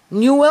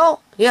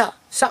 Newell? Yeah,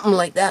 something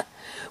like that.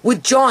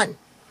 With John.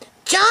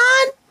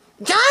 John's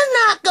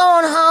not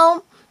going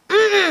home.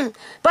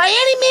 By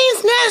any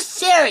means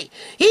necessary.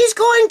 He's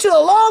going to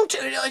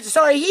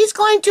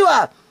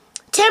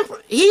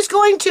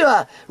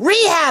a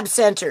rehab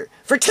center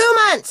for 2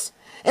 months.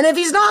 And if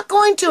he's not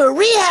going to a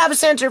rehab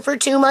center for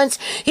 2 months,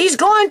 he's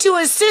going to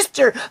his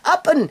sister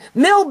up in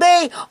Mill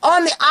Bay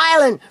on the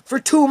island for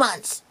 2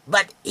 months.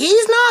 But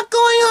he's not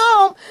going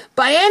home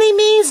by any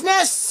means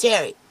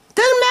necessary.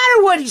 Doesn't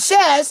matter what he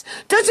says.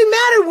 Doesn't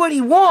matter what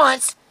he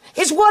wants.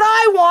 It's what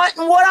I want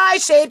and what I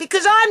say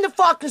because I'm the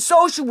fucking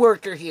social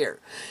worker here.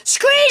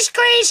 Screech,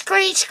 screech,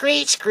 screech,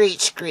 screech, screech,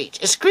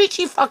 screech. A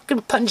screechy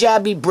fucking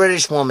Punjabi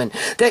British woman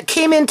that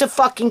came into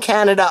fucking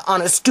Canada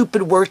on a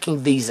stupid working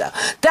visa.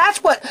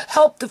 That's what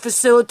helped to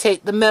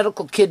facilitate the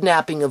medical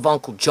kidnapping of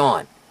Uncle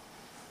John.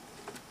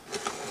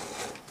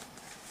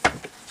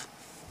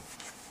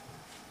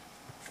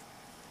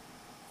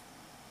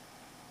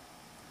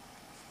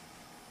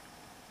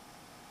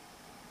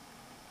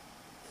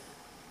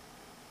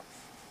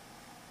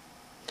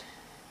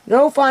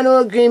 No final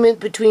agreement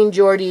between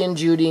Jordy and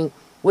Judy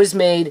was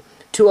made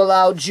to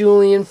allow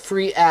Julian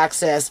free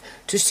access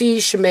to see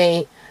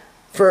Shimei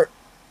for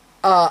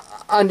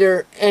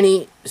under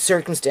any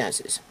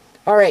circumstances.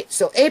 Alright,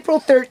 so April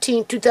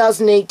 13,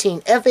 2018,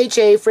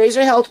 FHA,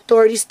 Fraser Health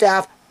Authority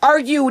staff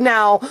argue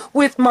now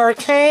with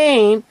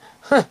Marcane,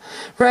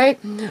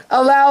 right? To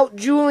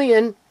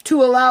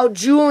allow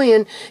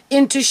Julian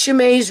into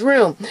Shimei's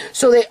room.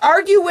 So they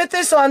argue with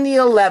us on the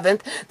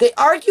 11th. They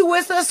argue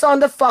with us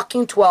on the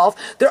fucking 12th.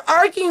 They're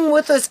arguing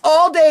with us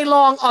all day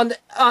long on the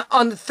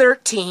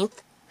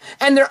 13th.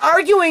 And they're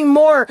arguing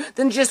more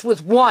than just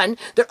with one.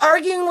 They're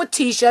arguing with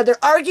Tisha.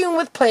 They're arguing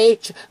with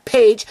Paige.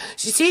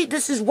 You see,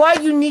 this is why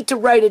you need to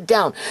write it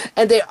down.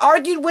 And they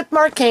argued with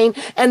Marcane,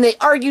 and they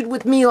argued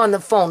with me on the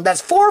phone. That's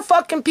 4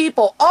 fucking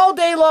people all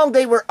day long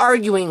they were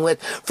arguing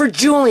with for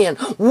Julian.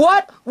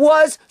 What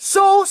was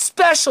so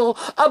special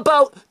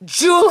about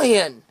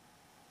Julian?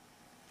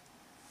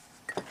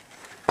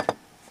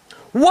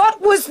 What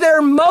was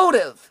their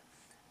motive?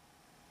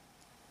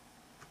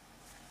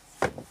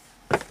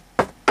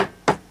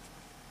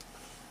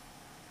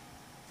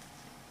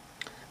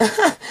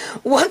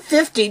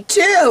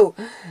 152.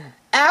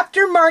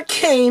 After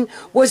Marcane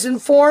was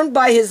informed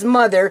by his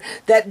mother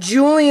that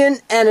Julian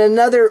and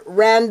other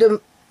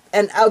random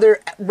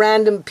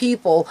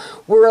people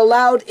were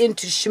allowed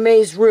into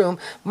Shimei's room,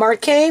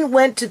 Marcane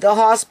went to the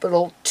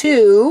hospital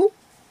to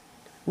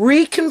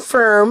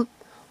reconfirm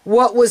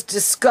what was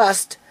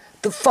discussed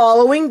the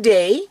following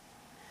day.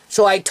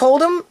 So I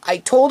told him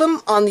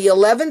on the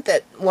 11th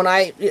that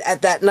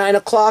at that 9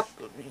 o'clock,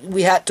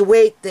 we had to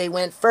wait. They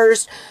went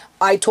first.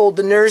 I told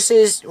the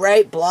nurses,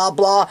 right, blah,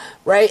 blah,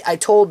 right? I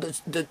told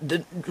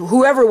the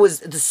whoever was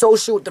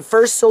the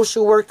first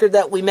social worker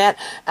that we met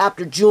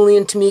after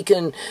Julian,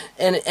 Tamika,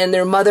 and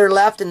their mother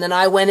left. And then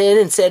I went in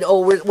and said,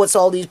 oh, what's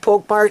all these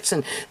poke marks?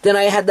 And then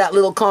I had that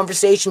little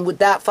conversation with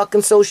that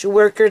fucking social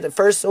worker, the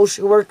first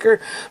social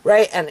worker,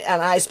 right? And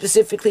I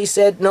specifically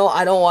said, no,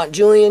 I don't want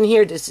Julian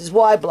here. This is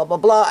why, blah, blah,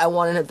 blah. I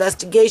want an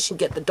investigation.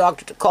 Get the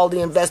doctor to call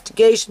the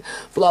investigation,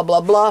 blah, blah,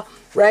 blah,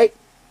 right?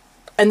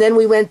 And then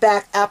we went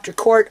back after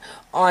court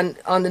on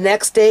the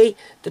next day,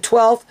 the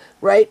 12th,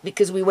 right?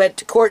 Because we went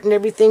to court and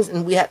everything,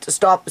 and we had to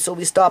stop. So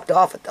we stopped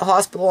off at the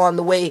hospital on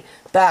the way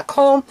back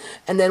home.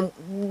 And then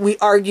we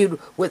argued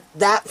with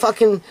that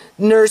fucking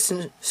nurse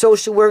and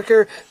social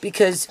worker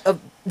because of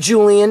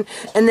Julian.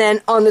 And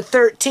then on the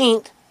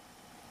 13th,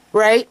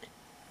 right,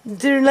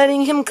 they're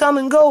letting him come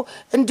and go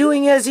and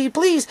doing as he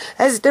please,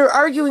 as they're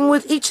arguing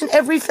with each and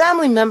every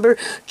family member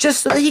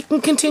just so that he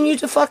can continue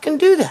to fucking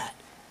do that.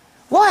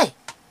 Why?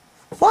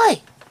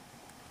 Why?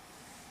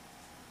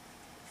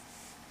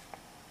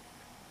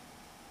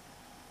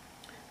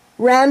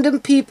 Random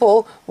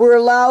people were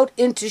allowed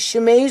into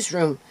Shimei's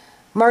room.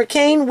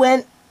 Marcaine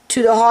went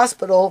to the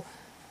hospital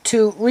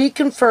to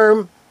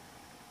reconfirm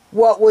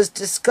what was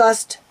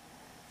discussed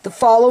the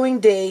following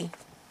day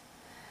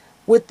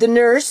with the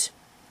nurse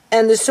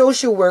and the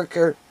social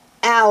worker,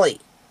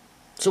 Allie.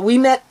 So we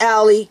met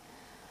Allie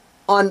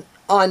on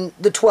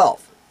the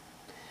 12th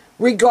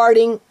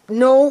regarding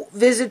no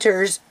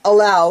visitors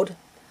allowed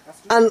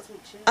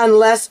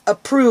unless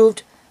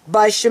approved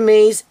by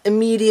Shimei's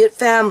immediate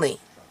family.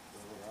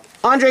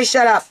 Andre,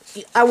 shut up.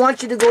 I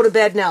want you to go to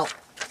bed now.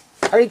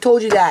 I already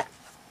told you that.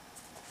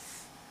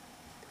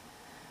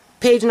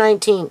 Page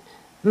 19.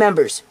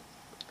 Members.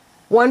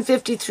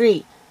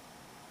 153.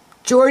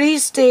 Jordy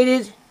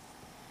stated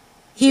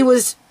he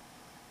was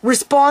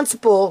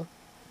responsible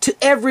to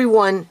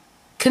everyone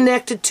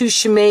connected to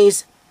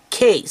Shimei's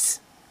case,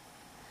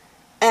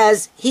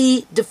 as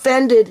he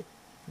defended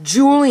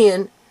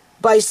Julian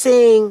by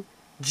saying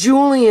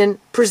Julian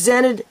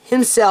presented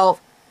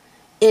himself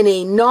in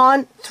a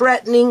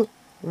non-threatening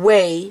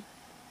way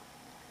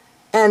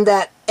and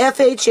that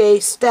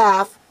FHA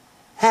staff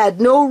had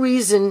no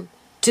reason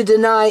to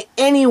deny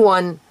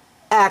anyone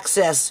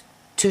access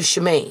to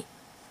Shimei.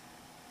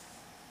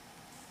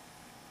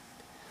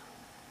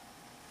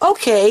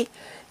 Okay,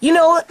 you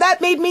know what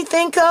that made me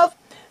think of?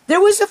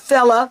 There was a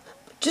fella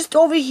just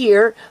over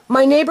here,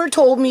 my neighbor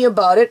told me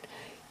about it.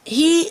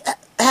 He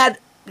had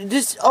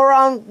this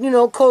around, you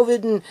know,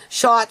 COVID and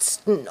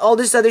shots and all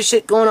this other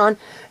shit going on.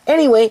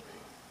 Anyway,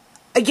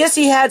 I guess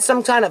he had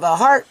some kind of a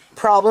heart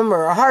problem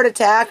or a heart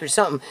attack or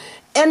something.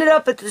 Ended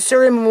up at the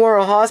Surrey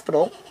Memorial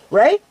Hospital,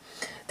 right?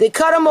 They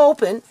cut him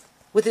open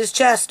with his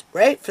chest,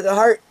 right, for the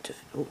heart to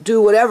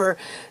do whatever.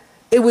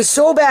 It was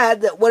so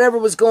bad that whatever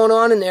was going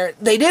on in there,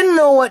 they didn't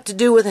know what to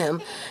do with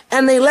him,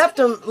 and they left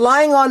him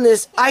lying on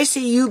this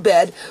ICU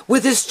bed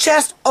with his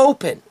chest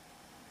open,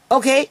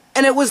 okay?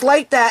 And it was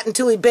like that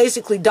until he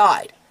basically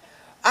died.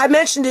 I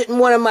mentioned it in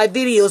one of my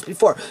videos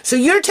before. So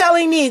you're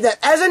telling me that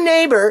as a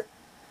neighbor,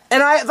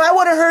 and if I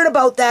would have heard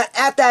about that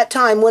at that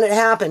time when it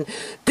happened,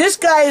 this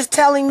guy is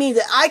telling me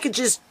that I could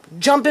just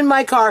jump in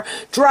my car,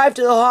 drive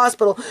to the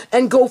hospital,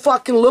 and go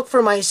fucking look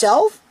for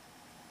myself?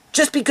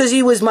 Just because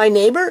he was my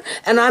neighbor,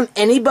 and I'm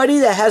anybody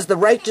that has the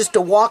right just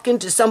to walk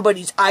into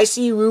somebody's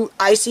ICU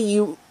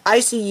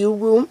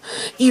room,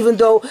 even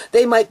though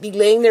they might be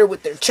laying there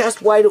with their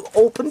chest wide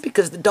open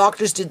because the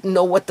doctors didn't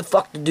know what the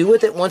fuck to do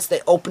with it once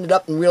they opened it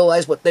up and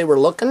realized what they were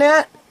looking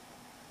at?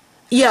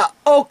 Yeah,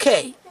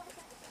 okay.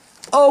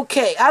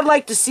 Okay, I'd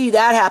like to see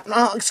that happen.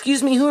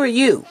 Excuse me, who are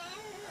you?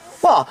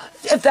 Well,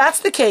 if that's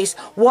the case,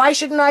 why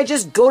shouldn't I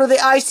just go to the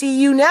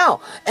ICU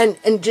now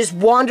and just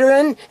wander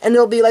in, and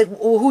they'll be like,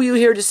 well, who are you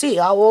here to see?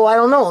 Well, I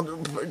don't know.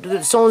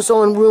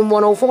 So-and-so in room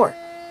 104.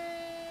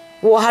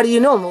 Well, how do you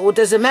know? What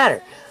does it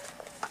matter?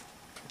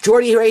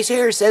 Jordy right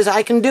here says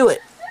I can do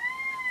it.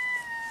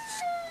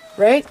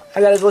 Right? I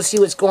gotta go see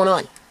what's going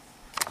on.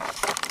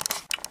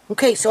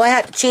 Okay, so I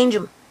had to change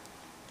him.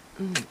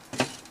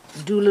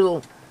 Do a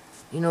little,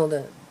 you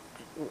know,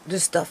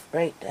 this stuff,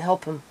 right, to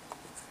help him.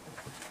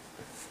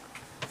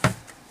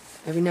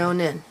 Every now and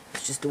then.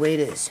 It's just the way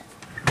it is.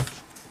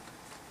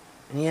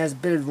 And he has a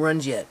bit of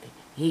runs yet.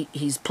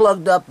 He's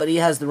plugged up, but he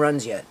has the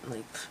runs yet.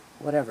 Like,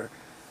 whatever.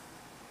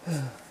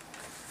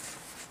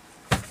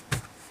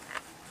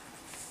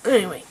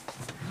 Anyway.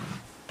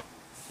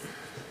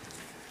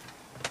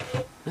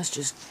 Let's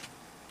just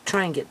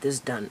try and get this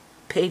done.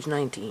 Page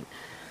 19.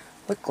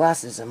 What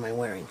glasses am I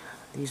wearing?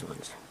 These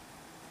ones.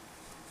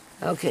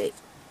 Okay.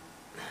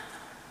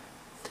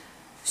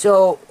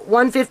 So,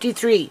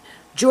 153.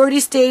 Jordy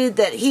stated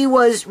that he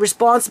was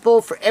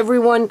responsible for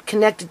everyone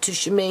connected to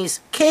Shimei's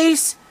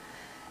case,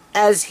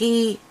 as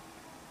he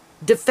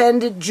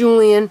defended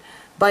Julian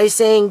by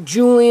saying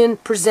Julian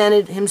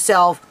presented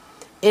himself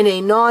in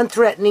a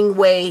non-threatening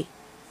way,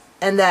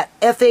 and that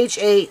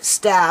FHA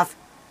staff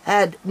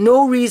had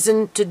no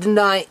reason to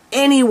deny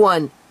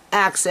anyone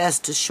access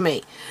to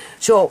Shmay.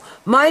 So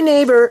my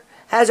neighbor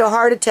has a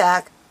heart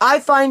attack. I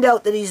find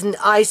out that he's in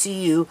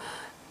ICU,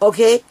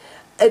 okay?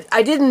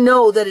 I didn't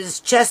know that his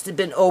chest had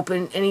been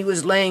open and he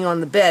was laying on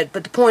the bed,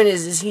 but the point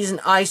is he's in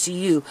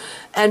ICU.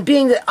 And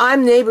being that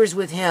I'm neighbors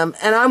with him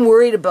and I'm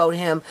worried about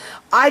him,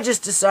 I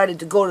just decided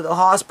to go to the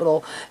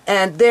hospital,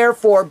 and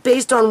therefore,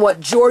 based on what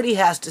Jordy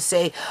has to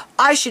say,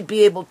 I should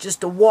be able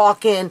just to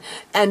walk in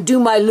and do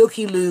my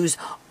looky-loos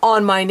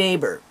on my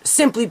neighbor,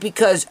 simply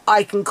because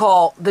I can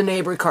call the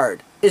neighbor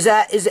card. Is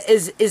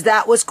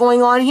that what's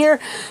going on here?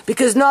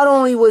 Because not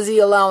only was he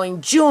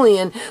allowing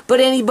Julian, but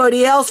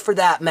anybody else for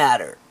that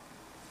matter.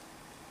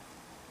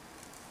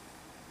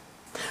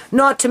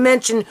 Not to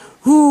mention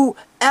who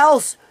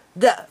else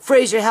the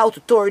Fraser Health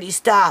Authority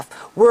staff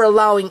were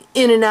allowing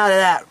in and out of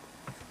that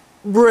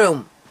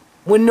room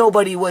when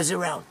nobody was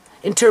around,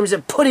 in terms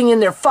of putting in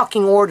their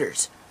fucking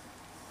orders.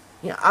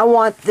 Yeah, I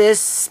want this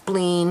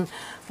spleen.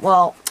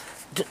 Well,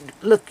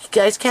 look, you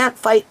guys can't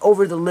fight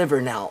over the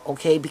liver now,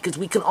 okay? Because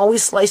we can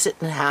always slice it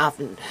in half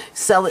and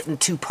sell it in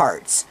 2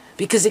 parts,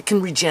 because it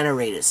can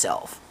regenerate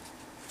itself.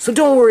 So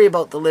don't worry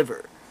about the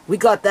liver. We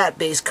got that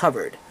base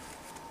covered.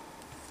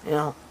 You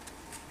know?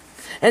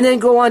 And then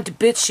go on to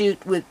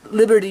BitChute with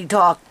Liberty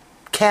Talk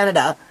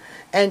Canada,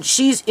 and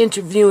she's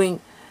interviewing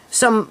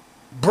some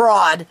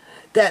broad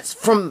that's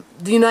from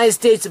the United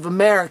States of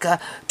America,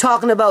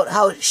 talking about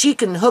how she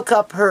can hook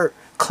up her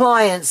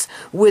clients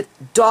with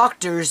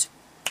doctors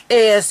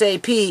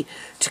ASAP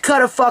to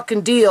cut a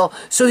fucking deal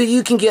so that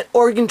you can get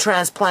organ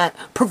transplant,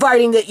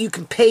 providing that you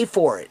can pay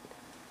for it.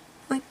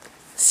 Like,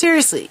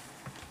 seriously.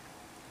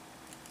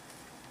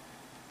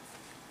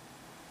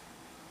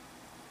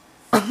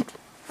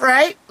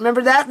 Right?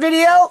 Remember that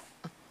video?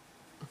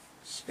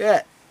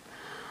 Shit.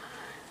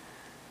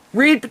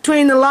 Read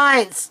between the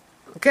lines,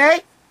 okay?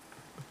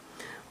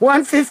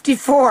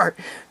 154.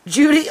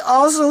 Judy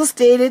also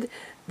stated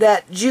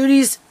that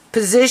Judy's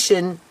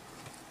position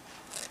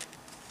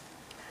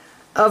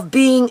of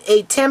being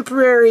a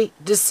temporary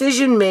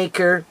decision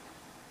maker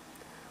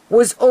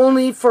was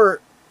only for...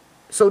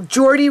 So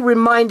Jordy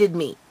reminded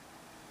me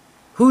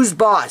who's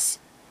boss.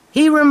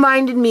 He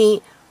reminded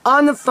me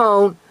on the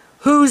phone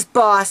who's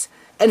boss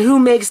and who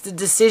makes the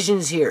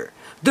decisions here.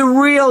 The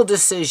real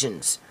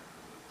decisions,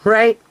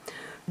 right?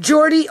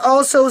 Jordy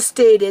also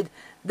stated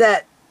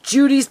that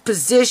Judy's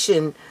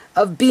position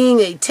of being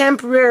a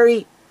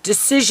temporary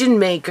decision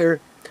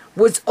maker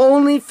was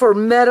only for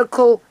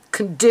medical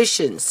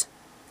conditions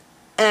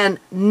and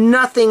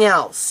nothing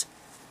else.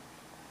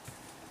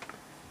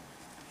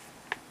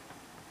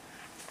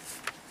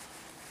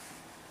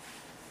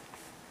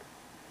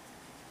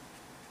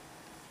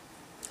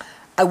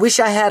 I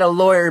wish I had a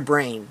lawyer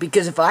brain,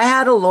 because if I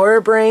had a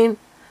lawyer brain,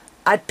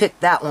 I'd pick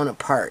that one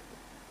apart,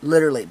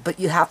 literally. But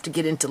you have to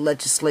get into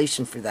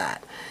legislation for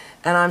that.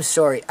 And I'm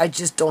sorry, I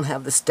just don't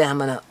have the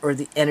stamina or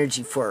the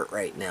energy for it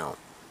right now.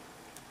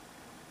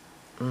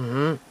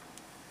 You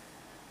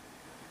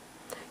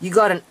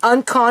got an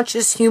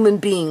unconscious human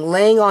being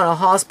laying on a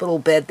hospital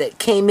bed that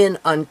came in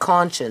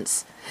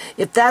unconscious.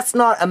 If that's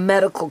not a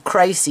medical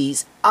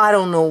crisis, I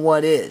don't know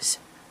what is.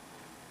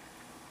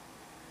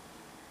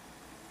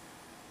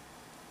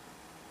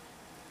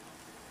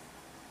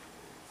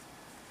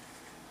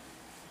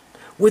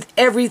 With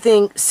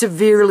everything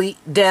severely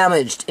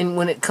damaged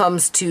when it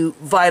comes to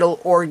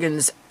vital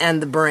organs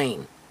and the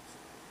brain.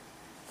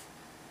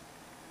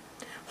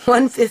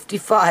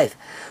 155.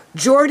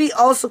 Jordy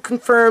also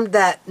confirmed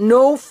that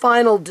no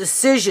final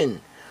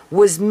decision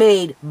was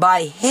made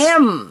by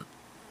him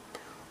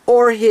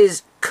or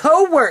his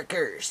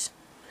co-workers.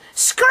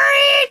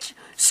 Screech!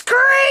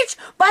 Screech!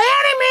 By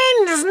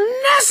any means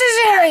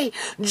necessary!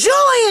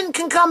 Julian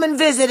can come and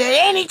visit at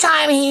any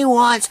time he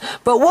wants,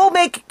 but we'll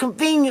make it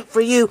convenient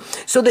for you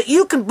so that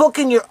you can book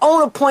in your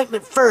own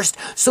appointment first,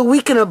 so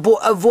we can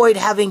avoid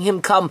having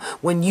him come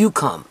when you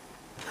come.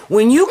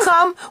 When you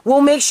come,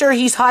 we'll make sure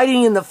he's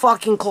hiding in the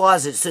fucking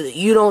closet so that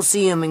you don't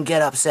see him and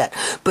get upset.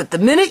 But the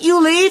minute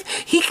you leave,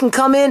 he can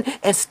come in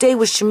and stay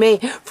with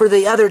Shmay for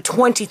the other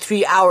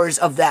 23 hours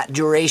of that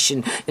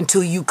duration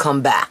until you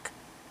come back.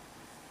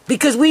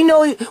 Because we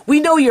know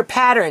your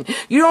pattern.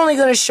 You're only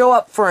going to show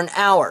up for an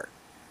hour.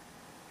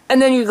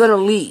 And then you're going to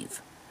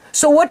leave.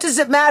 So what does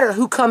it matter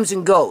who comes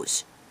and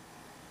goes?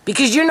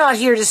 Because you're not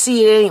here to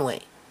see it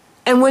anyway.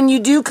 And when you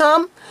do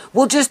come,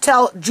 we'll just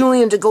tell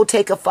Julian to go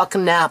take a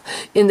fucking nap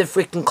in the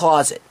freaking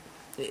closet.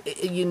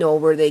 You know,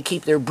 where they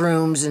keep their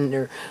brooms and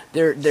their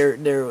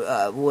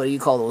what do you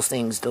call those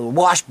things? The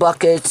wash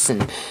buckets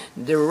and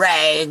their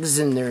rags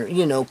and their,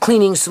 you know,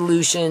 cleaning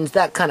solutions.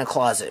 That kind of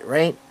closet,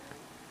 right?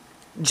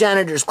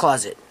 Janitor's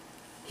closet.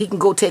 He can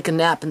go take a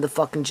nap in the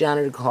fucking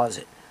janitor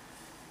closet.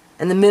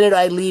 And the minute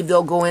I leave,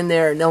 they'll go in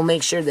there and they'll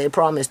make sure they'll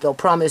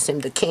promise him,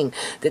 the king,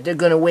 that they're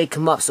going to wake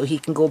him up so he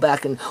can go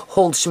back and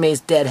hold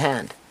Shmay's dead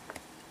hand.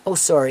 Oh,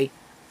 sorry.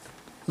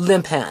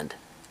 Limp hand.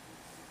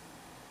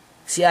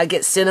 See, I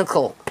get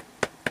cynical.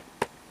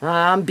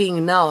 I'm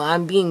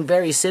being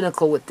very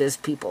cynical with this,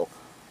 people.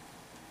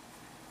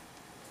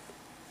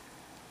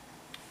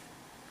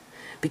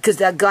 Because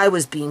that guy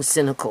was being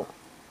cynical.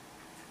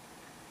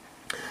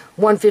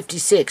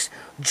 156.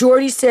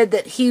 Jordy said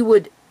that he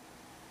would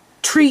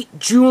treat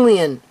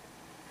Julian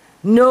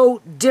no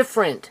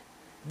different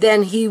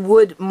than he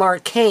would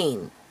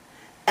Marcaine,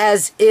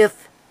 as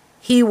if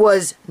he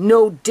was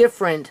no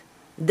different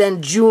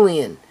than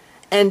Julian.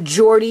 And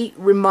Jordy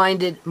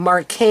reminded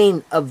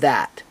Marcaine of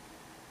that.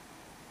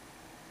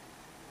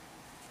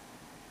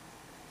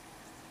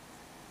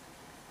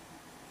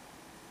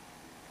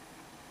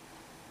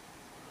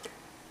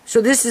 So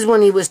this is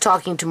when he was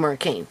talking to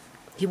Marcaine.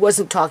 He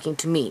wasn't talking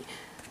to me.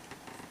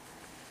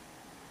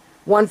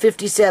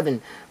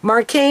 157.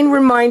 Marcaine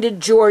reminded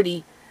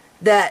Jordy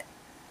that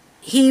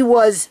he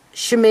was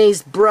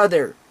Shimei's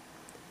brother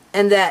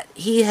and that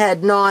he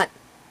had not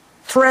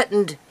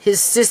threatened his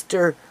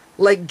sister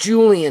like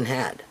Julian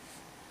had.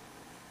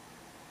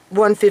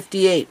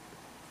 158.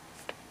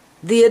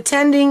 The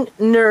attending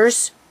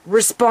nurse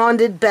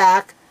responded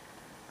back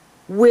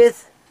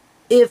with,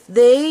 if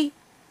they,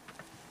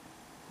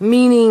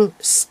 meaning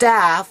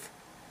staff,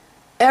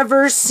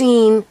 ever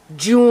seen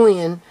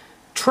Julian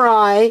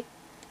try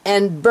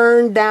and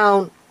burn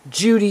down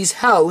Judy's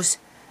house,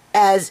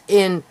 as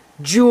in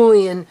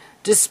Julian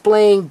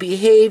displaying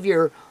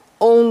behavior,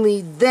 only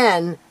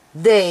then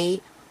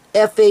they,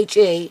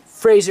 FHA,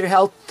 Fraser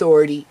Health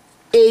Authority,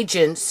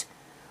 agents,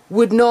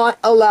 would not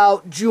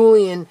allow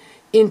Julian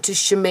into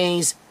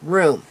Shimei's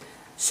room.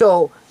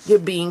 So, they're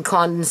being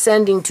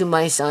condescending to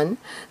my son.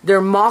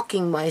 They're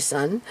mocking my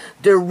son.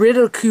 They're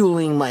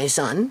ridiculing my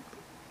son.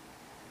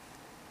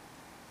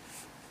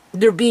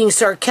 They're being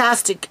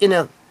sarcastic in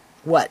a,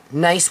 what,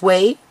 nice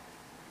way?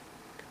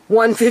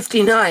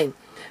 159.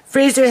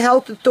 Fraser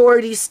Health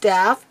Authority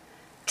staff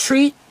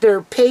treat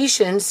their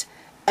patients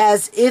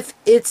as if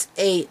it's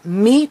a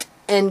meet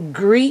and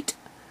greet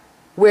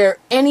where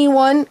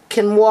anyone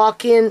can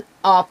walk in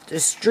off the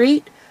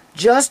street,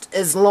 just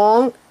as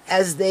long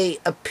as they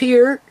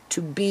appear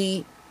to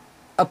be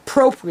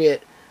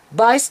appropriate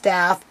by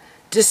staff,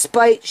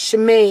 despite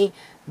Shimei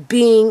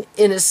being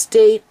in a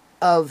state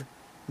of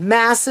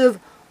massive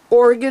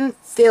organ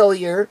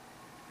failure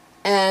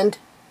and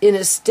in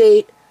a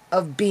state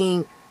of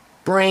being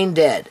brain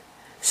dead.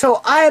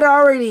 So I had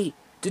already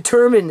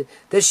determined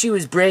that she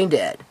was brain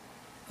dead.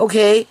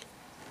 Okay?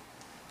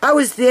 I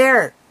was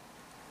there,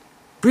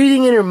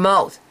 breathing in her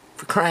mouth,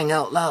 for crying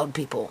out loud,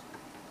 people.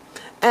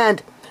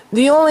 And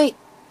the only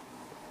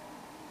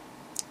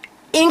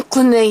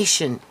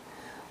inclination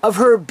of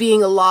her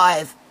being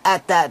alive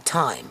at that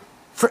time,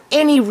 for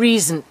any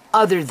reason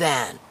other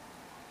than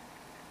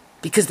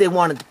because they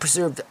wanted to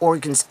preserve the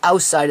organs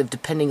outside of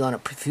depending on a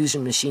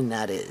perfusion machine,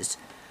 that is,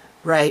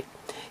 right?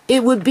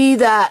 It would be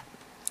that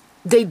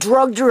they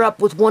drugged her up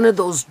with one of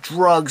those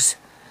drugs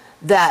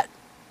that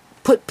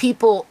put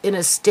people in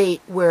a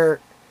state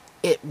where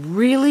it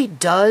really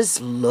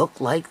does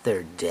look like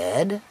they're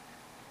dead.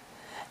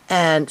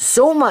 And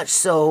so much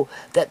so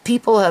that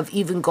people have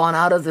even gone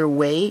out of their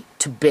way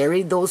to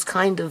bury those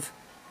kind of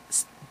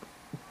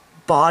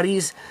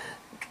bodies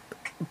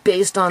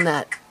based on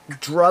that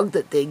drug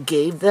that they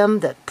gave them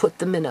that put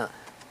them in a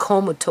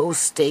comatose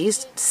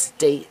state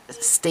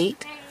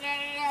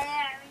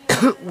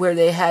where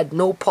they had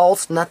no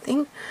pulse,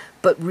 nothing,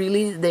 but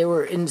really they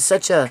were in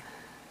such a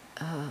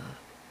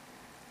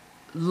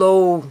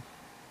low,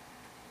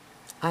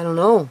 I don't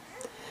know.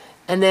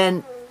 And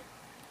then,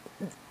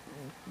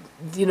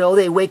 you know,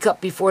 they wake up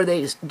before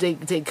they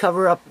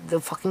cover up the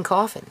fucking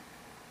coffin.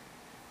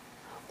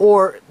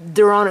 Or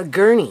they're on a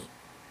gurney.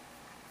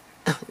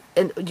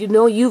 And you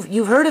know,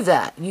 you've heard of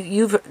that.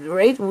 You've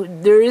right?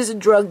 There is a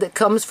drug that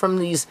comes from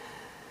these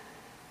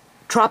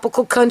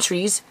tropical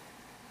countries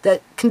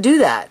that can do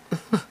that.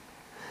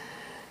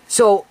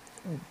 So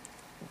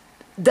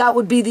that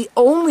would be the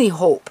only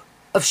hope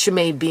of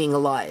Shimei being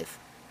alive,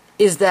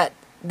 is that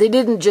they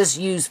didn't just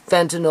use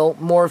fentanyl,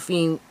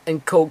 morphine,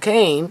 and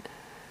cocaine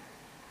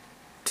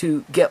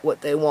to get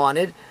what they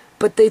wanted,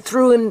 but they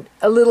threw in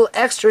a little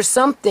extra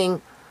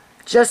something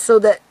just so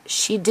that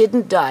she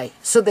didn't die,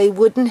 so they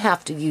wouldn't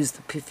have to use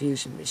the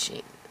perfusion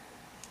machine.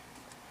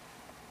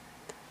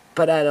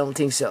 But I don't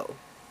think so.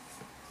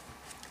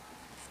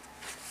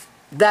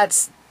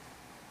 That's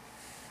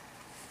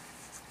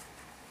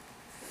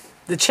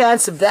the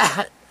chance of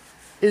that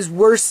is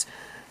worse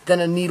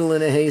than a needle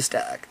in a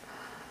haystack,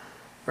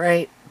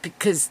 right?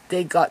 Because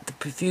they got the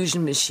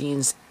perfusion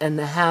machines and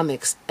the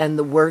hammocks and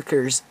the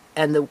workers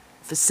and the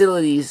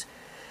facilities,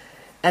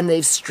 and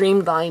they've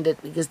streamlined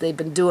it because they've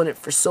been doing it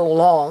for so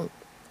long,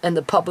 and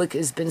the public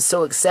has been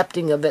so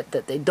accepting of it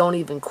that they don't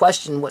even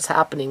question what's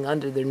happening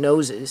under their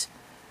noses.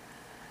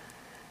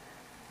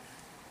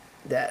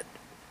 That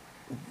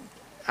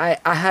I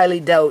highly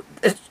doubt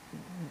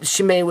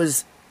Shimei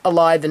was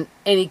alive in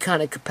any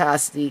kind of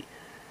capacity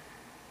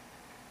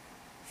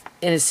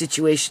in a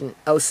situation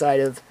outside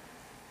of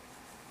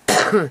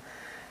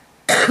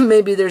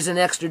maybe there's an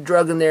extra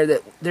drug in there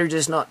that they're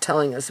just not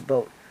telling us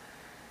about.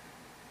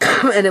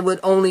 And it would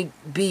only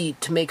be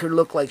to make her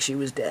look like she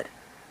was dead.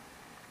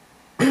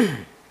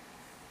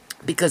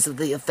 Because of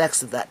the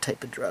effects of that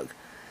type of drug.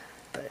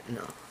 But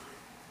no.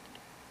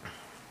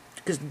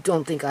 Because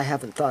don't think I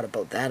haven't thought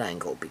about that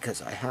angle,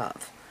 because I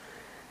have.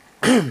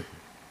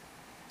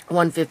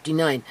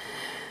 159.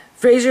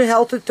 Fraser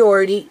Health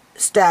Authority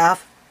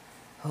staff,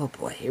 oh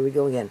boy, here we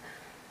go again,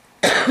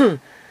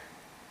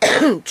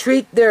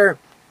 treat their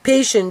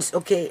patients,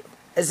 okay,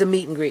 as a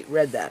meet and greet,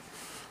 read that.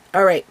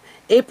 All right,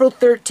 April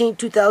 13,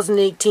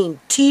 2018,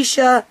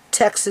 Tisha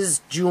texts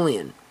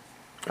Julian.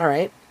 All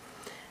right,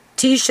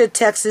 Tisha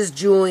texts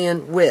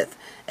Julian with,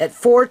 at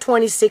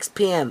 4:26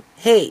 p.m.,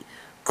 hey,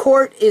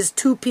 court is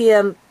 2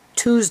 p.m.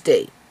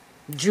 Tuesday,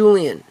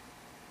 Julian,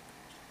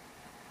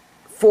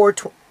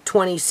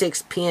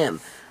 4:26 p.m.,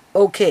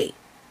 okay.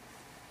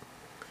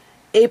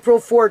 April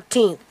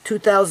 14th,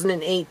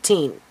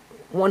 2018,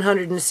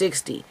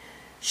 160.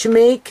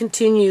 Shimei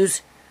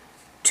continues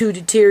to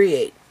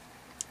deteriorate.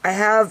 I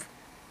have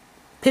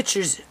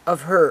pictures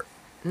of her.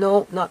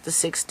 No, not the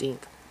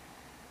 16th.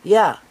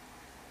 Yeah.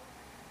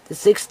 The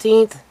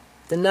 16th,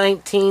 the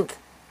 19th,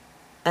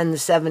 and the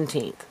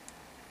 17th.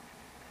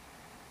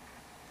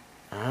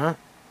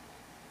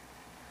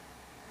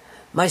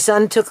 My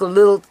son took a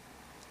little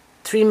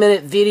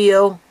 3-minute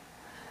video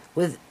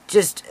with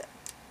just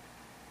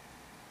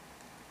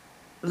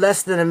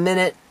less than a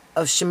minute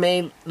of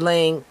Shimei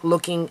laying,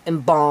 looking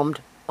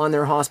embalmed on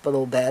their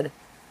hospital bed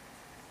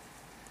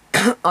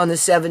on the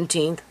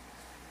 17th.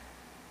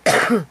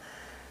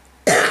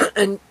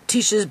 And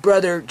Tisha's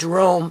brother,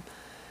 Jerome,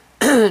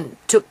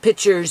 took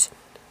pictures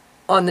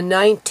on the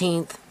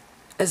 19th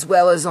as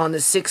well as on the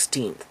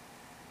 16th.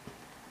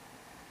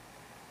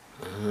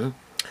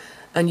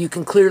 And you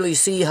can clearly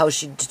see how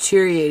she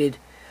deteriorated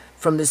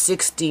from the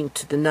 16th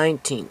to the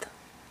 19th.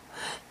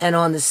 And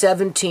on the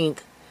 17th,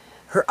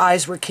 her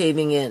eyes were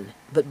caving in.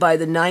 But by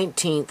the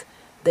 19th,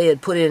 they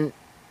had put in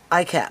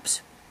eye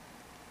caps.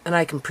 And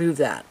I can prove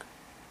that.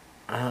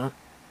 Yeah.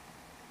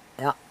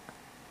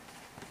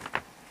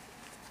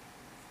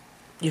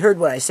 You heard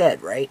what I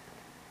said, right?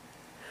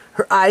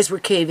 Her eyes were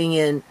caving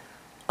in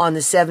on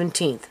the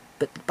 17th.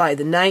 But by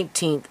the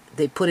 19th,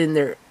 they put in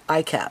their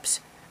eye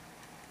caps.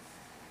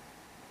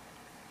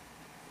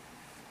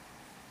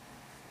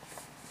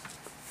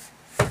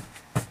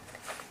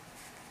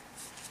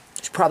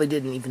 Probably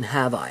didn't even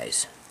have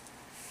eyes.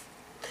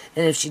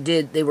 And if she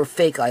did, they were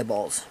fake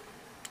eyeballs.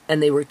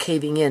 And they were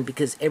caving in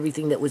because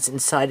everything that was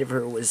inside of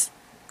her was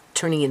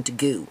turning into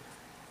goo.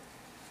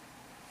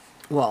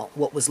 Well,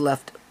 what was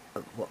left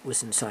of what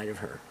was inside of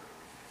her.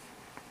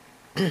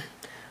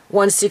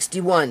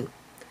 161.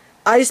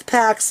 Ice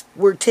packs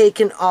were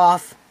taken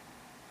off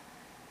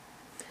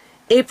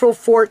April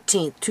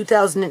 14th,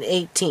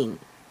 2018.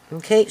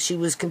 Okay, she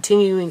was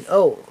continuing.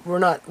 Oh,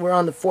 we're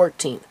on the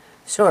 14th.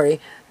 Sorry.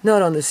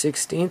 Not on the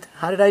 16th.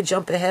 How did I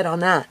jump ahead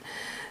on that?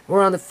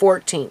 We're on the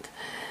 14th.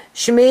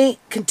 Shimei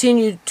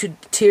continued to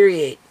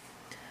deteriorate.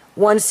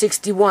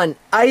 161.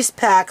 Ice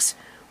packs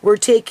were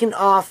taken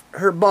off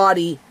her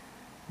body,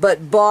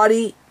 but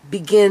body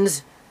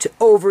begins to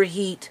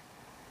overheat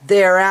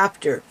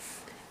thereafter.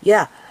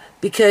 Yeah,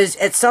 because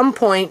at some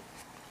point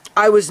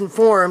I was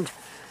informed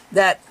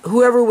that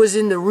whoever was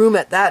in the room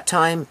at that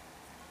time,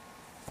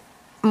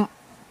 you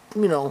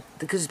know,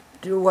 because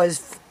there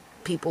was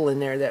people in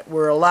there that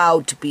were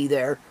allowed to be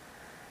there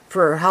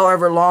for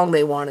however long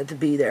they wanted to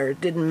be there. It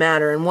didn't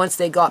matter. And once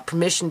they got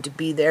permission to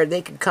be there,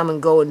 they could come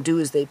and go and do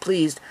as they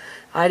pleased.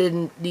 I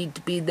didn't need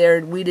to be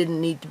there. We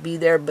didn't need to be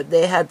there, but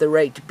they had the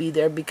right to be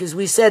there because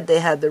we said they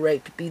had the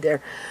right to be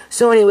there.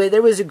 So anyway,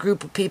 there was a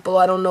group of people.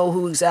 I don't know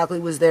who exactly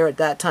was there at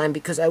that time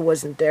because I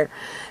wasn't there.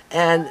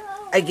 And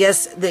I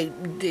guess they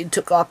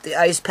took off the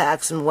ice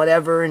packs and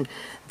whatever, and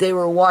they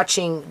were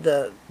watching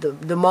the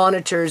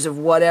monitors of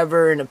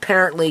whatever, and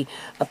apparently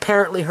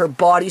her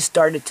body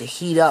started to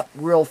heat up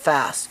real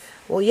fast.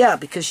 Well, yeah,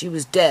 because she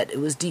was dead. It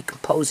was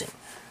decomposing.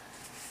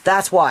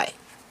 That's why.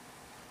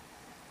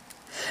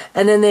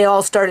 And then they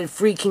all started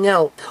freaking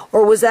out.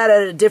 Or was that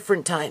at a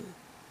different time?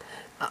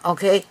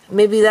 Okay,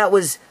 maybe that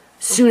was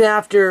soon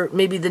after,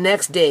 maybe the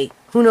next day.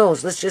 Who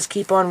knows? Let's just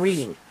keep on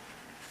reading.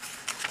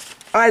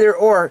 Either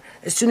or,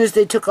 as soon as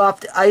they took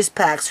off the ice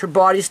packs, her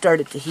body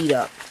started to heat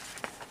up.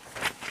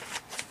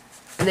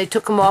 And they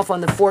took them off on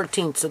the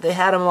 14th, so they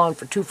had them on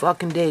for 2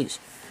 fucking days.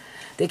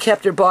 They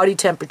kept her body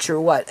temperature,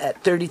 what,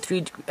 at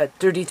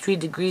 33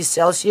 degrees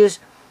Celsius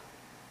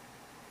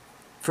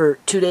for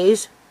 2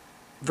 days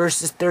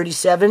versus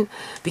 37?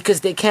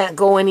 Because they can't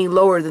go any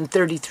lower than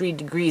 33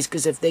 degrees,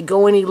 because if they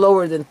go any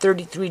lower than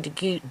 33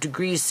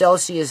 degrees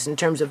Celsius in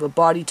terms of a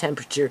body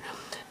temperature,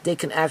 they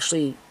can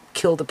actually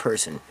kill the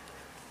person.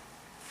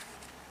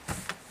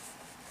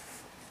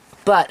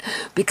 But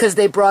because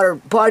they brought her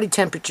body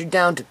temperature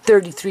down to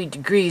 33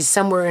 degrees,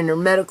 somewhere in her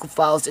medical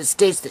files it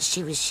states that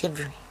she was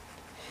shivering.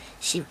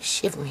 She was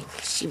shivering.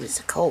 She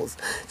was cold.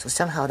 So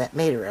somehow that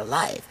made her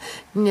alive.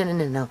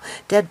 No.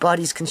 Dead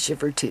bodies can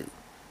shiver too.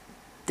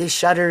 They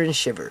shudder and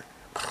shiver.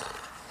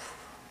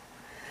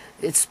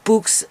 It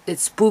spooks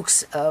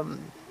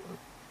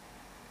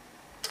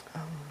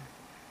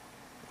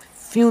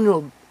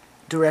funeral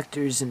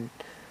directors and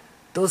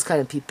those kind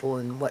of people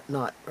and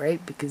whatnot,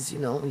 right? Because, you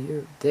know,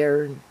 you're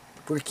there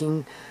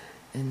working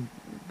and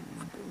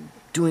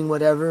doing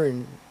whatever,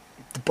 and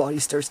the body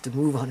starts to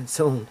move on its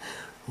own.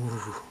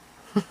 Ooh.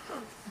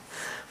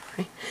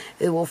 Right?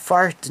 It will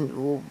fart and it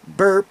will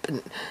burp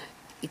and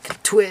it can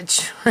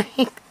twitch,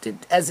 right?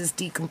 As it's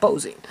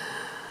decomposing.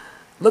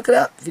 Look it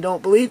up if you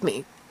don't believe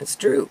me. It's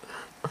true.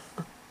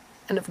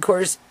 And of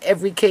course,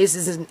 every case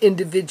is an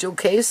individual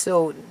case,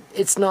 so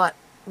it's not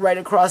right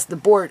across the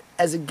board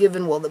as a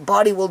given, well, the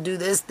body will do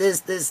this, this,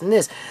 this, and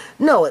this.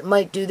 No, it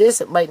might do this,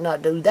 it might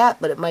not do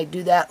that, but it might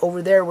do that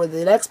over there, where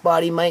the next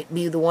body might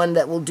be the one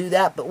that will do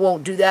that, but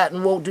won't do that,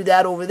 and won't do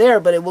that over there,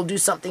 but it will do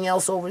something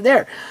else over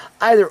there.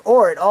 Either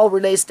or, it all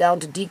relates down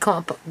to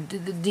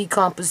the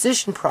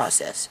decomposition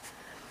process,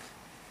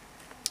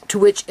 to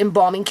which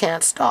embalming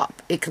can't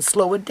stop. It can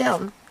slow it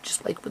down,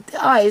 just like with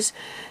the eyes,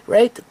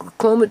 right? The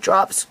glaucoma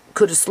drops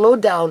could have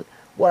slowed down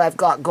what I've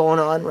got going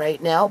on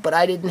right now, but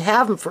I didn't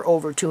have them for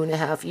over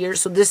 2.5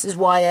 years, so this is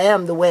why I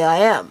am the way I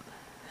am.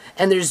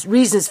 And there's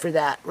reasons for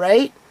that,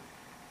 right?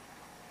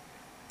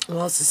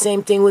 Well, it's the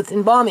same thing with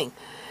embalming,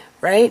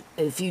 right?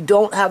 If you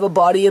don't have a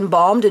body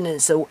embalmed and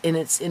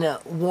it's in a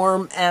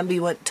warm,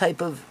 ambient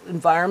type of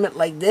environment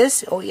like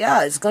this, oh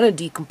yeah, it's going to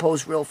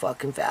decompose real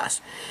fucking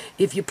fast.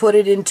 If you put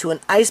it into an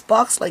ice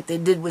box like they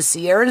did with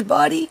Sierra's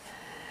body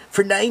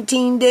for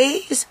 19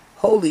 days,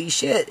 holy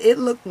shit, it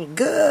looking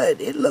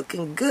good. It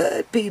looking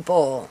good,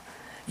 people.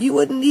 You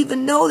wouldn't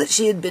even know that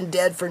she had been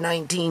dead for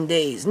 19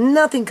 days.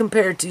 Nothing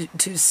compared to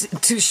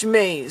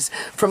Shimei's.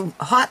 From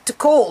hot to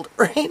cold,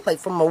 right? Like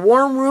from a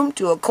warm room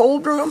to a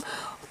cold room.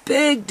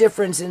 Big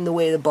difference in the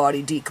way the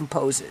body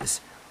decomposes.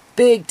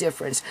 Big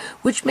difference.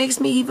 Which makes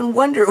me even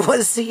wonder,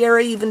 was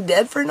Sierra even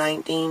dead for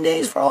 19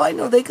 days? For all I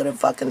know, they could have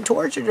fucking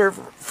tortured her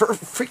for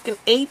freaking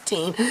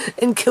 18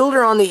 and killed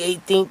her on the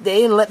 18th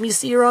day and let me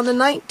see her on the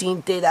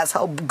 19th day. That's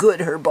how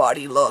good her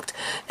body looked.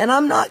 And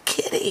I'm not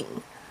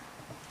kidding.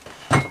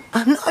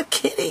 I'm not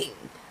kidding.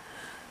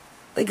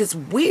 Like, it's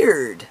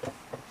weird.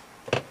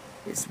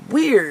 It's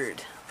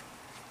weird.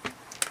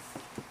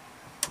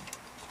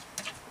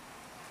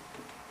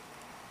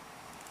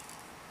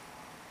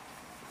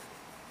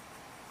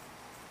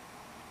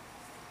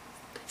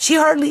 She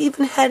hardly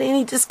even had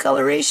any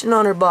discoloration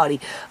on her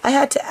body. I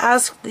had to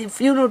ask the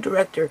funeral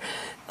director,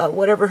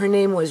 whatever her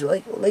name was,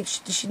 like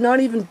she's not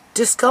even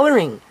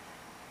discoloring,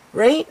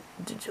 right?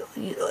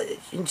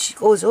 And she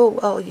goes, oh,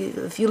 well,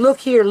 if you look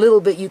here a little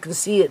bit, you can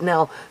see it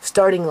now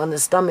starting on the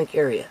stomach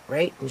area,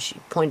 right? And she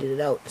pointed it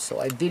out, so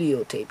I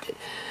videotaped it.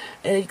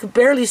 And you could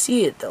barely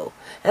see it, though.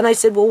 And I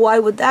said, well, why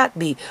would that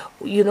be?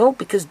 You know,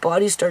 because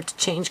bodies start to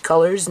change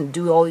colors and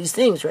do all these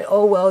things, right?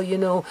 Oh, well, you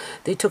know,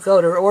 they took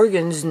out her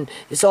organs and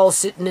it's all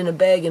sitting in a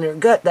bag in her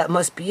gut. That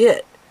must be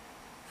it.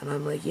 And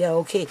I'm like, yeah,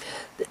 okay.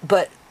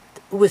 But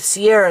with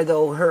Sierra,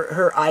 though,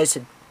 her eyes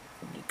had,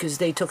 because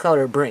they took out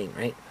her brain,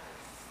 right?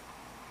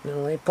 You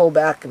know, they pull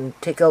back and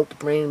take out the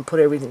brain and put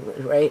everything,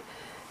 right?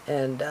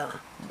 And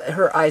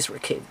her eyes were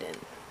caved in.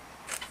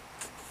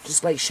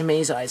 Just like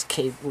Shimei's eyes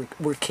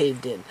were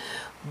caved in.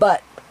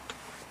 But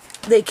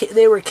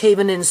they were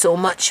caving in so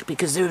much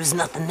because there was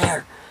nothing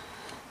there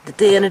that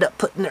they ended up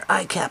putting their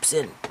eye caps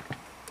in.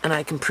 And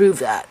I can prove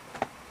that.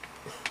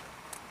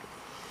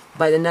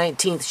 By the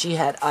 19th, she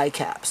had eye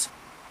caps.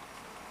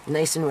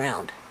 Nice and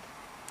round.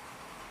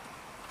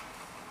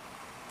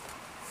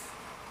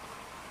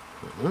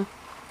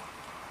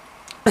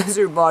 As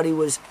her body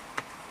was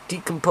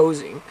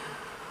decomposing.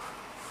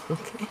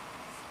 Okay.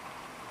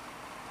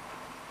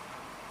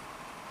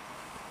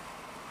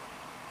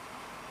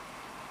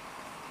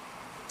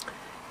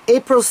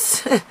 April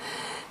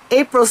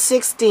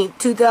 16th,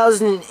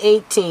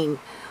 2018,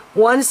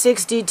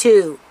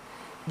 1:62.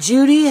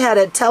 Judy had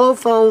a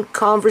telephone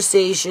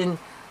conversation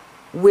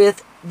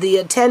with the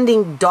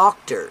attending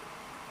doctor,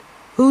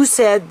 who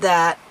said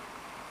that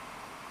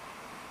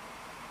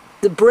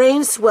the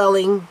brain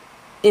swelling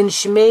in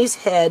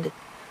Shimei's head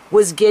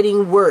was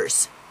getting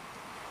worse,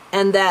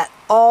 and that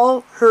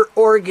all her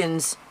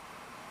organs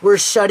were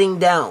shutting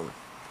down.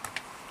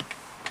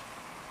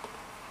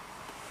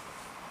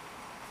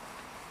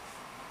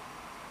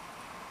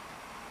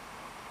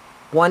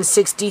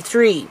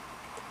 $163.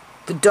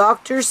 The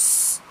doctor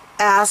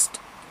asked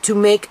to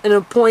make an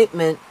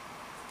appointment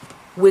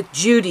with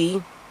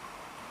Judy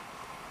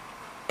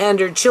and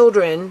her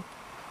children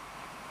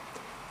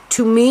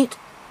to meet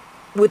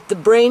with the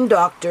brain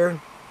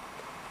doctor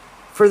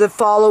for the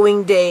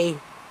following day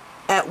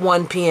at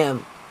 1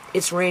 p.m.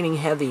 It's raining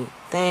heavy.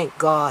 Thank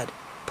God.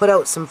 Put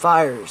out some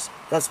fires.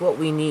 That's what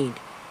we need.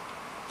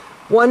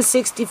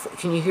 164.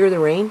 Can you hear the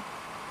rain?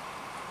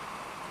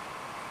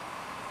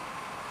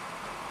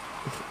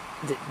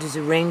 There's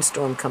a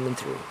rainstorm coming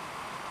through.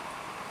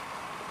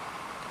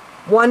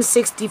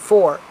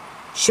 164.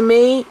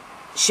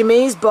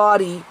 Shimei's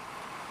body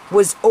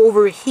was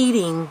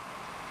overheating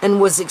and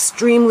was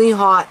extremely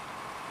hot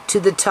to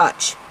the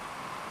touch.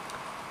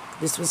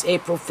 This was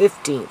April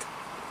 15th.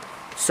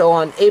 So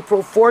on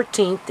April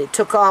 14th, they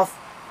took off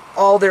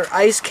all their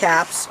ice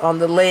caps on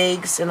the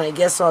legs and I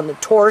guess on the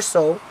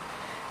torso.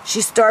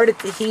 She started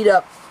to heat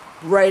up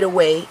right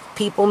away.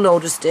 People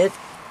noticed it,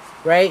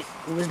 right?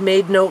 It was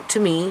made note to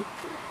me.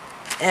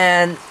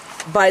 And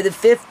by the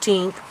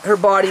 15th, her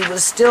body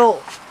was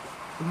still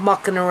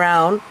mucking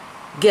around,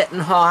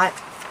 getting hot,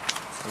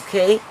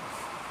 okay?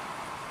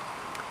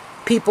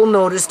 People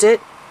noticed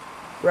it,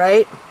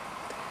 right?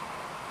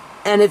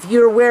 And if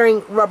you're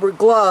wearing rubber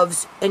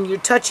gloves and you're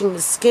touching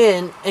the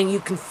skin and you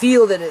can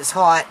feel that it's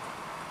hot,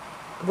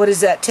 what does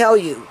that tell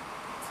you?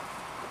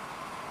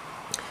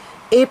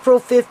 April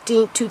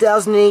 15,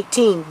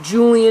 2018,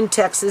 Julian,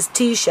 Texas,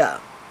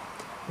 Tisha.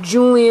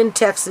 Julian,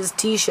 Texas,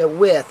 Tisha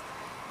with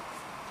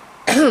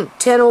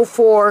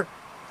 10:04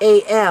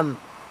 a.m.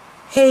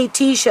 Hey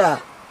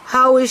Tisha,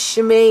 how is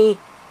Shimei?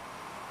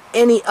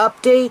 Any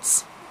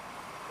updates?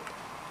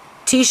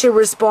 Tisha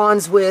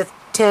responds with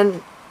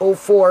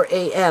 10:04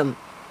 a.m.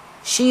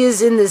 She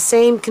is in the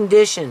same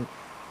condition.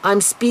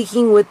 I'm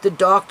speaking with the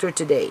doctor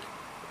today.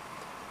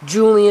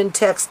 Julian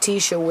texts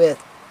Tisha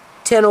with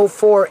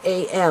 10:04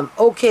 a.m.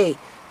 Okay,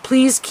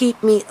 please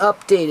keep me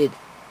updated.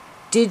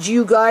 Did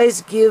you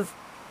guys give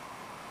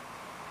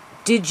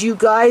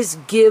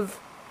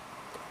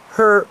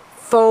her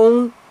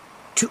phone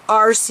to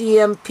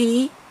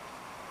RCMP?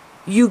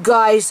 You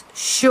guys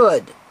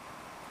should.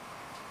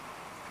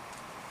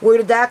 Where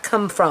did that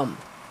come from?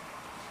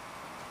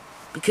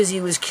 Because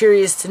he was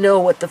curious to know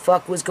what the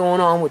fuck was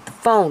going on with the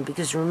phone.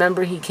 Because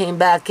remember, he came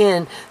back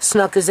in,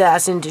 snuck his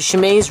ass into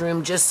Shimei's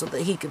room just so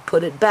that he could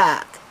put it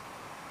back.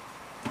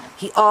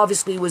 He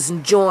obviously was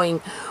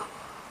enjoying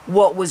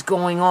what was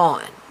going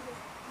on.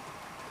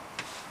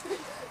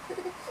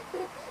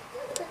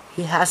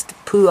 He has to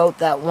poo out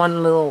that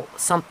one little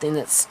something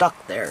that's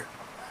stuck there.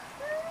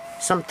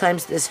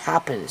 Sometimes this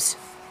happens.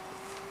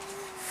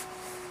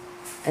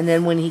 And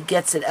then when he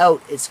gets it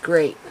out, it's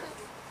great.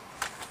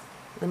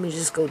 Let me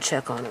just go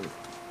check on him.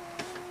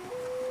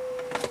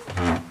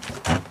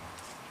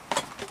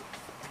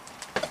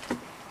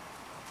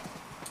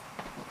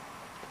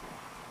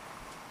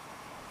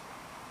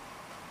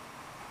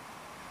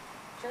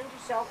 Turn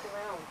yourself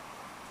around.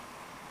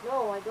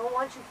 No, I don't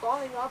want you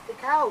falling off the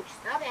couch.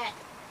 Stop it.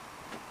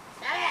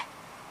 Stop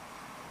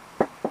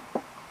it.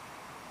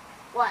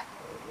 What?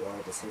 You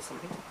wanted to say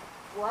something?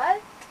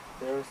 What?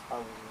 There's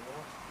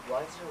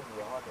why is there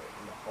water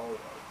in the hallway?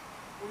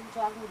 What are you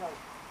talking about?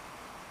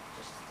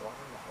 Just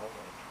water in the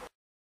hallway.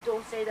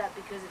 Don't say that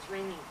because it's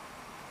raining.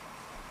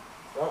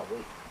 No,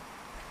 wait.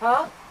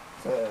 Huh?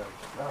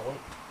 No,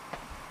 wait.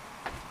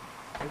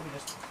 Maybe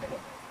just a minute.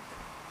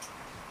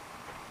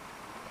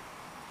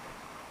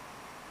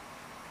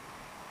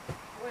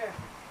 Where?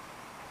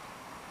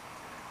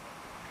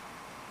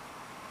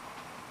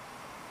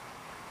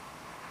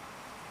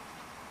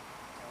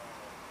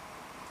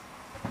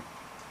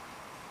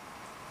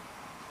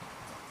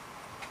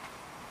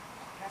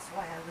 That's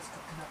why I was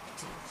cooking up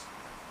potatoes.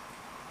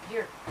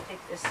 Here,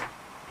 take this. I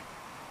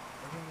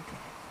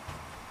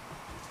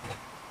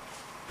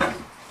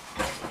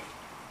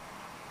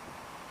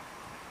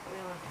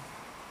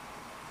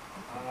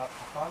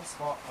found a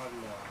spot on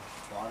the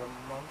bottom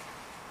one.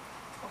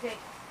 Okay.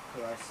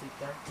 Could I sleep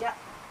there? Yeah.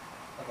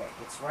 Okay,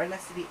 it's right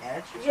next to the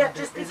edge. Yeah,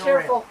 just be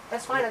careful.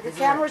 That's fine. The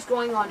camera's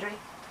going, Andre.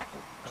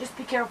 Just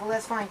be careful.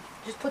 That's fine.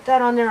 Just put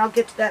that on there. I'll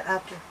get to that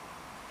after.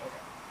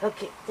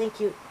 Okay. Okay. Thank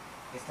you.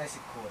 It's nice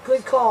and cool.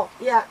 Good call.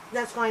 Yeah,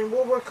 that's fine.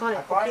 We'll work on it.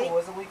 I thought Okay. it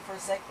was a week for a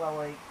sec, but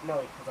like no,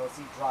 because I was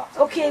seeing drops.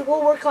 Okay,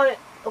 we'll work on it.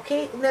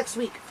 Okay, next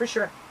week for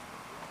sure.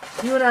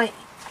 You and I.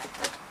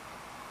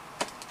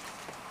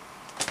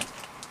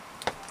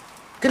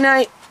 Good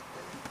night.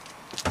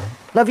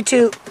 Love you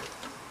too.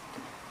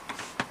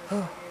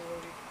 Oh.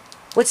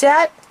 What's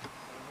that?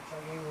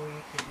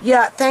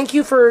 Yeah, thank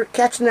you for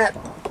catching that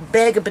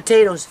bag of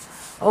potatoes.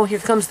 Oh, here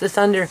comes the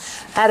thunder.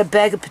 I had a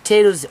bag of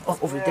potatoes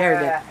over there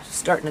that's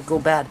starting to go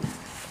bad.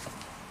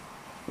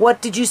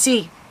 What did you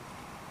see?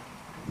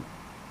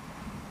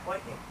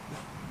 Lightning.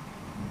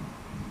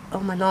 Oh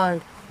my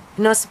lord.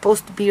 You're not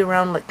supposed to be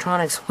around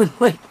electronics when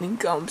lightning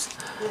comes.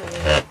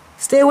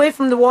 Stay away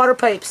from the water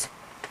pipes.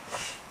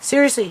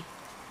 Seriously.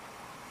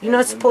 You're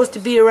not supposed to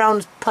be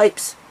around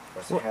pipes.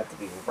 Of course, it had to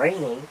be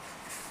raining.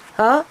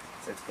 Huh?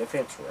 So it's if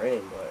it's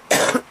raining,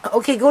 but...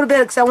 Okay, go to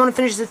bed because I want to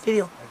finish this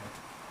video.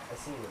 I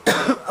see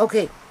you.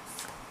 Okay.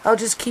 I'll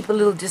just keep a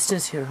little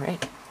distance here,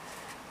 right?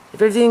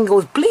 If everything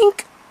goes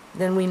blink,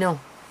 then we know.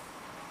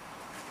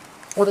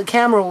 Well, the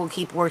camera will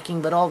keep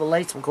working, but all the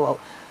lights will go out.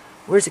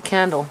 Where's the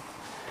candle?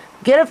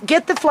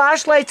 Get the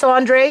flashlights,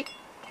 Andre.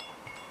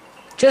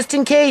 Just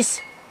in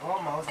case.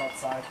 Oh, Mom's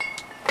outside.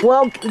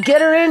 Well, get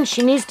her in.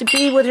 She needs to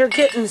be with her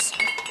kittens.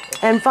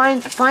 And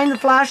find the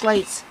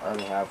flashlights. I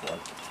only have one.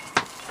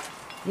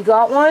 You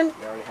got one?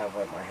 I only have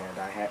one in my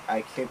hand.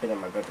 I keep it in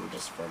my bedroom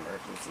just for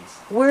emergencies.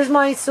 Where's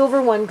my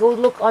silver one? Go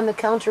look on the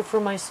counter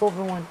for my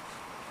silver one.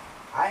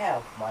 I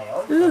have my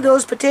own. Ooh,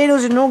 those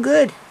potatoes are no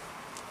good.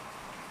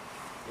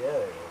 Yeah,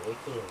 they're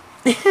waking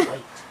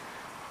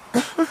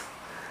white.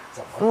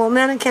 Well,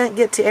 man, I can't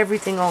get to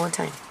everything all the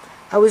time.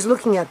 I was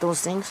looking at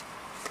those things.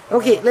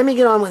 Okay, let me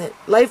get on with it.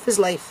 Life is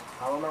life.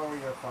 I don't know where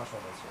your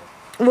flashlight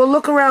is here. We'll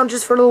look around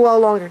just for a little while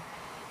longer.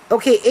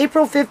 Okay,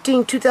 April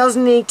 15,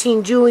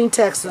 2018, Julian,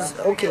 Texas.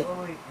 Okay.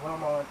 All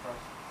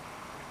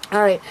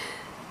right.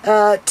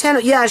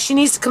 10. Yeah, she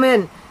needs to come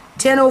in.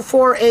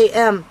 10:04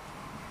 a.m.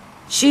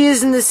 She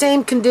is in the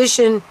same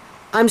condition.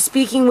 I'm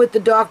speaking with the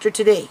doctor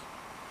today.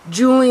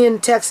 Julian,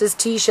 Texas,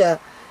 Tisha.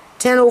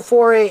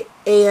 10:04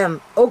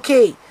 a.m.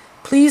 Okay,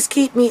 please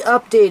keep me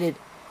updated.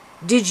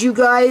 Did you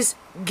guys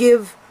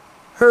give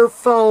her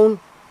phone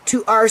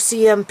to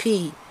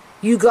RCMP?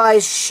 You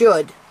guys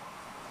should.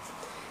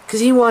 Because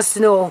he wants to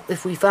know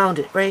if we found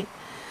it, right?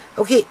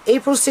 Okay,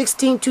 April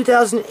 16,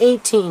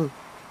 2018.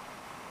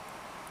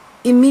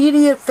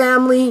 Immediate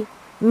family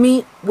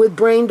meet with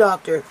brain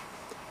doctor.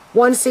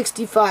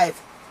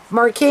 165.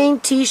 Marcaine,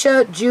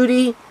 Tisha,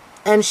 Judy,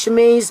 and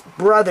Shemai's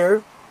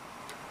brother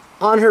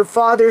on her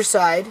father's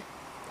side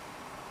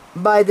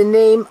by the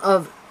name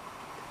of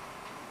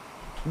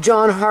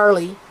John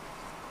Harley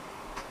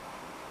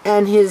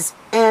and his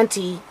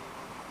auntie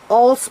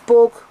all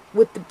spoke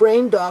with the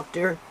brain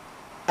doctor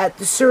at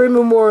the Surrey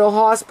Memorial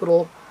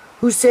Hospital,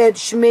 who said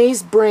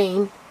Shemai's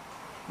brain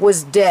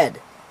was dead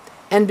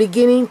and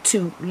beginning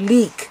to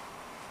leak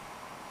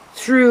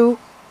through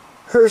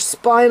her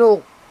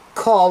spinal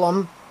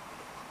column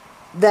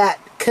that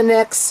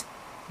connects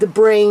the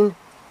brain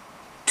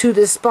to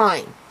the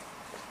spine.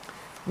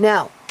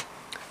 Now,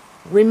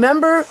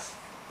 remember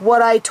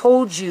what I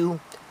told you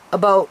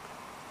about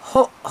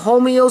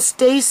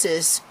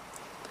homeostasis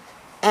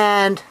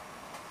and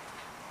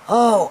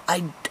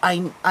I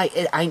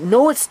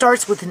know it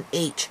starts with an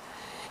H.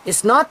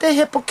 It's not the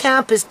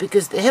hippocampus,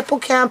 because the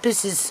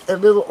hippocampus is a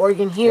little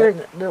organ here.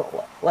 Hip?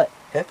 Little, what?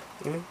 Hip,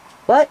 you mean?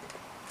 What?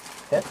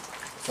 Hip?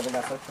 Something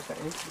that starts with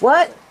the H?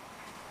 What?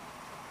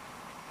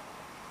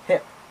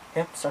 Hip.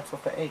 Hip starts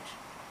with the H.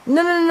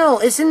 No.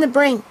 It's in the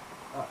brain.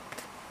 Oh.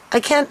 I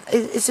can't.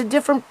 It's a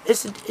different.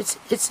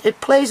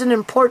 It plays an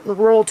important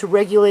role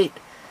to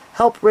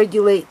help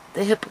regulate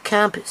the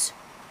hippocampus.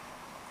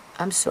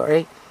 I'm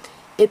sorry.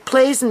 It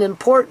plays an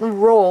important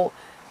role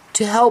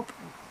to help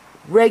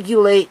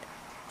regulate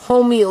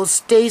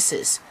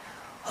homeostasis.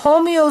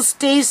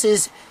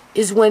 Homeostasis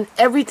is when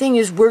everything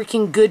is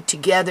working good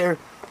together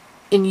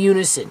in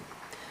unison.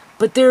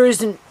 But there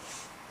is a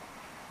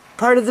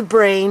part of the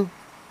brain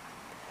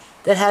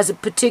that has a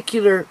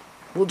particular,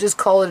 we'll just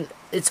call it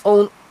its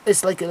own,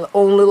 it's like an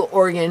own little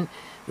organ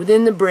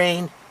within the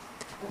brain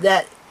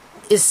that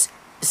is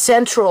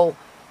central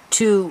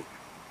to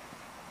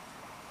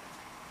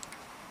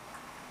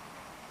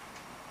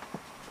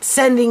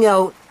sending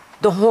out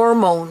the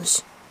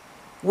hormones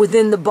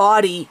within the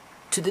body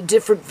to the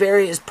different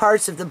various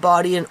parts of the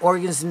body and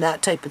organs and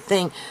that type of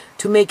thing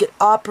to make it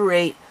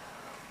operate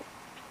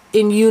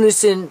in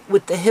unison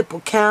with the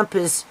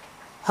hippocampus,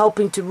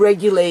 helping to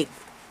regulate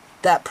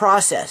that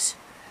process.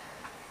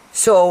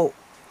 So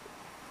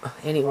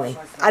anyway,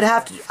 I'd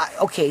have to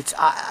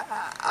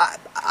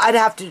I'd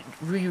have to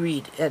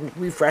reread and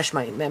refresh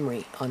my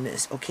memory on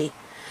this. Okay,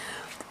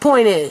 the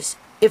point is,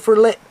 if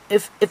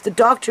the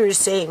doctor is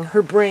saying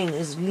her brain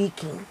is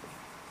leaking,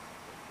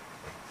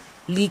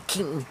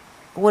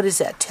 what does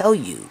that tell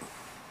you?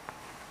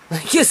 I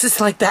guess it's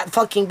like that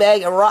fucking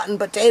bag of rotten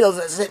potatoes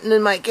that's sitting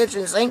in my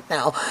kitchen sink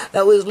now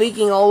that was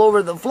leaking all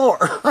over the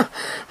floor.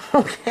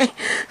 Okay?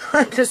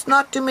 There's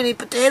not too many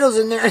potatoes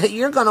in there that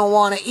you're going to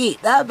want to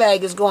eat. That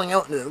bag is going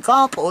out into the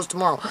compost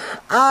tomorrow.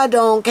 I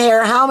don't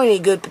care how many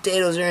good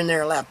potatoes are in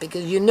there left,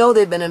 because you know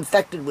they've been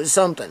infected with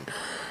something.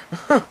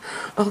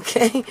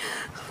 Okay?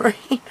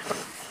 Right?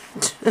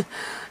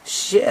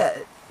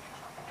 Shit.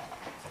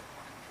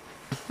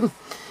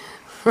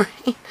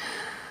 Right?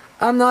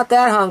 I'm not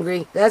that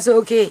hungry. That's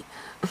okay.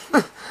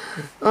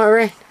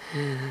 Alright.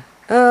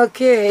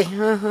 Okay.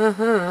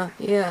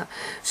 Yeah.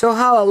 So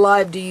how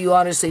alive do you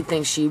honestly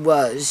think she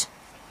was?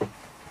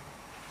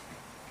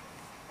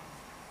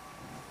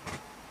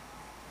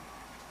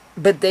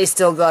 But they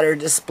still got her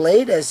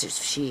displayed as if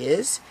she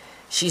is.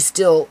 She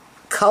still,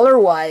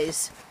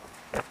 color-wise,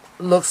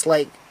 looks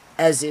like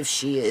as if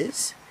she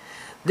is.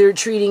 They're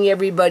treating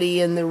everybody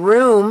in the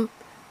room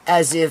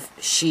as if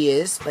she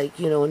is, like,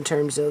 you know, in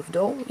terms of,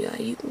 oh, yeah,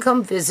 you can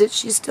come visit,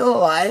 she's still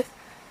alive.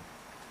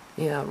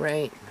 Yeah,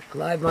 right.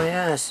 Alive my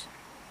ass.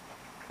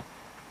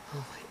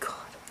 Oh my God.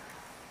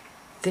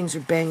 Things are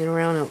banging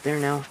around out there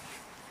now.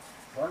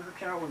 Wonder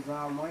Cat was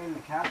laying the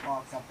cat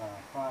box up there,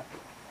 but...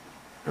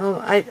 Oh,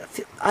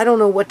 I don't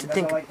know what to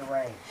think. Like the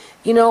rain.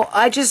 You know,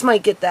 I just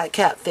might get that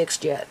cat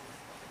fixed yet.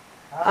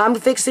 I'm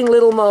fixing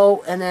Little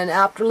Mo, and then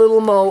after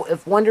Little Mo,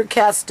 if Wonder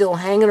Cat's still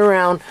hanging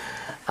around,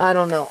 I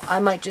don't know. I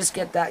might just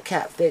get that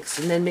cat fixed,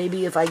 and then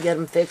maybe if I get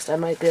him fixed, I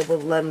might be able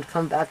to let him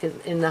come back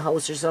in the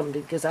house or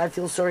something, because I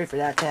feel sorry for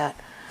that cat.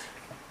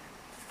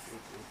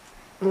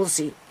 We'll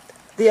see.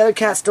 The other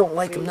cats don't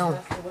like him, no.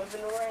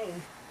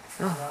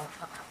 Oh.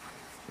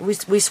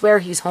 We swear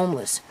he's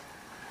homeless,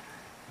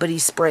 but he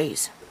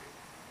sprays,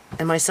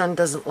 and my son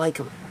doesn't like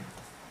him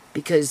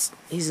because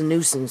he's a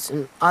nuisance,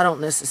 and I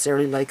don't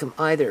necessarily like him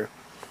either.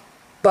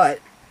 But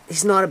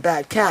he's not a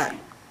bad cat.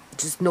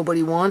 just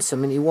nobody wants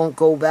him, and he won't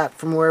go back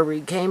from wherever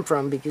he came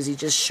from because he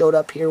just showed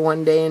up here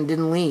one day and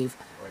didn't leave.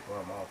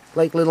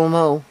 Like Little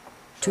Mo.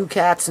 2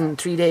 cats in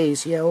 3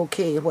 days. Yeah,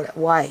 okay.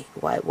 Why?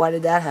 Why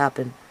did that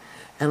happen?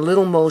 And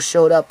Little Mo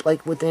showed up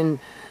like within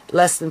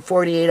less than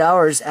 48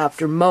 hours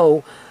after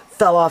Mo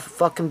fell off a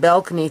fucking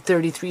balcony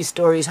 33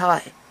 stories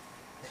high.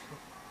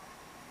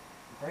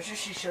 I'm sure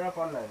she showed up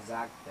on the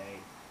exact day.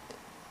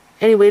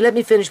 Anyway, let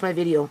me finish my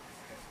video.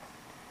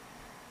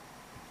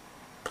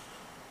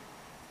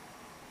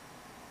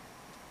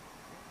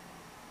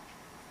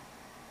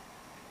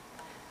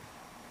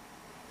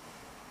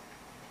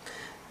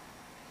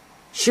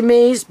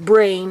 Shimei's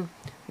brain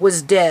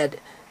was dead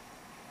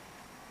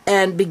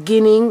and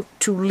beginning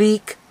to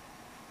leak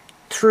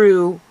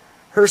through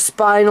her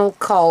spinal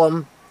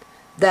column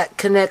that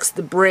connects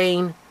the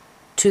brain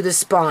to the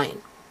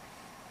spine.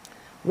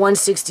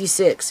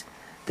 166.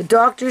 The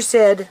doctor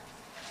said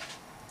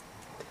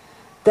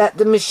that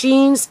the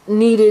machines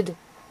needed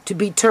to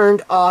be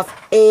turned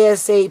off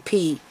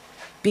ASAP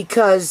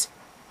because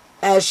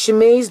as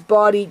Shimei's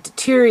body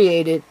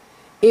deteriorated,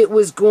 it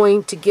was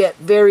going to get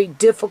very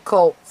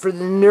difficult for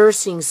the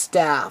nursing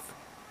staff,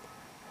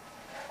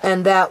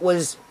 and that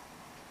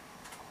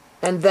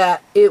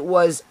it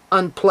was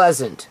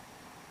unpleasant.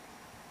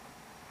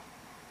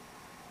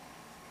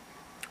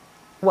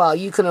 Well,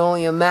 you can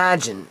only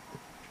imagine.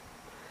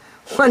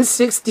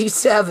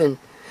 167.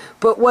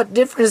 But what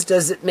difference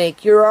does it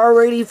make? You're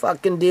already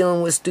fucking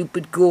dealing with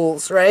stupid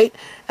ghouls, right?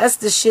 That's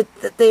the shit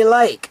that they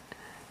like.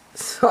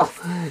 So,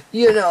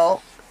 you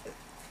know,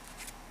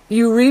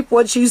 you reap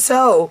what you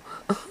sow.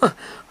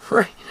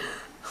 Right?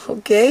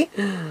 Okay?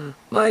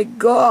 My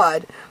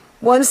God.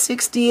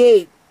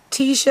 168.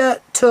 Tisha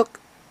took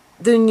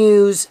the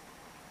news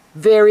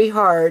very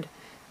hard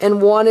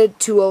and wanted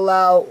to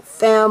allow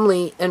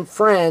family and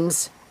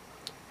friends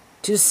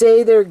to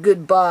say their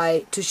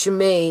goodbye to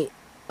Shimei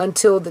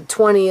until the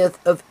 20th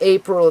of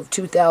April of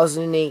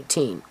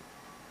 2018.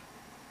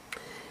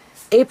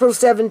 April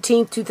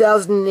 17th,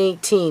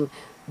 2018,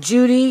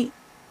 Judy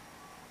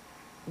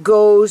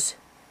goes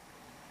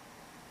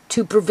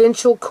to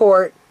provincial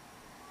court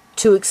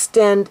to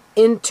extend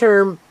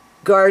interim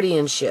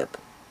guardianship.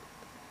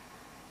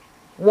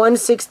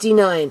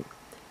 169.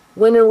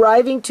 When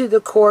arriving to the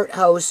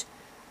courthouse,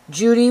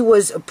 Judy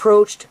was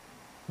approached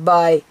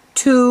by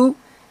 2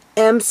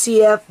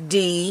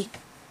 MCFD,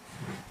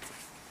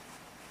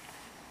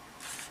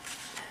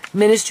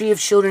 Ministry of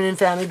Children and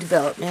Family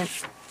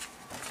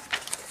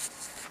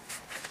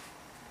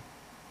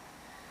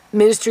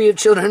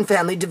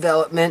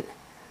Development,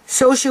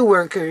 social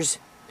workers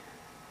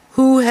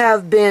who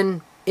have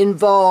been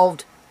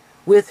involved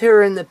with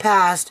her in the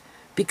past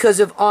because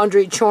of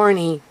Andre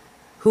Chorney,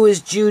 who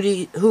is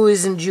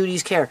in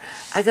Judy's care.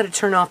 I got to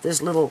turn off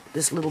this little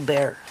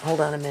bear.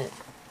 Hold on a minute.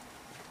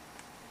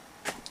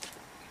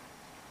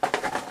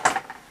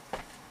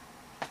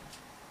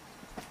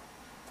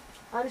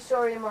 I'm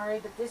sorry, Amari,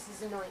 but this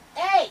is annoying.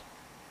 Hey!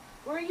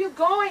 Where are you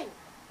going?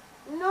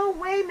 No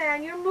way,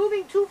 man. You're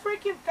moving too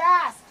freaking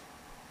fast.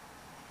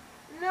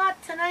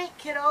 Not tonight,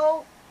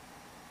 kiddo.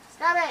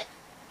 Stop it.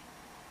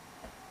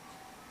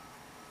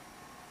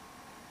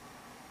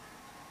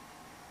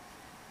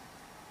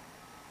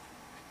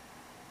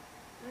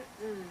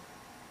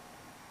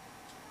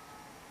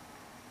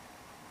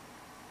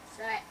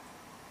 Stop it.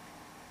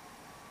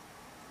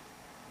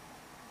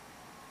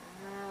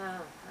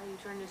 How do you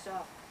turn this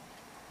off?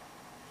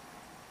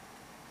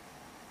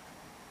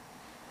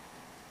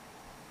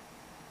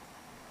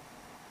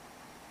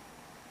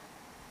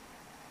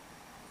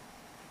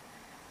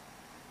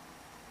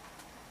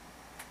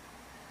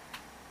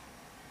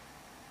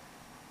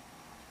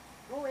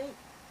 Oh, wait.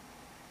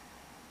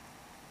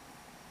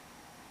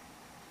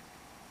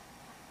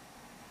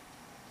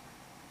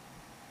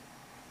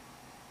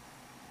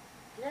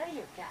 Get out of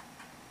here, cat.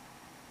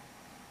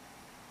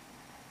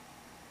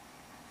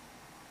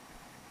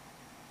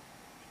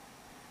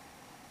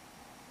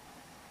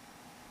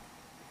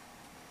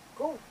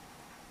 Go.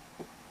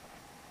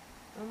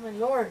 Oh, my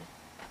Lord.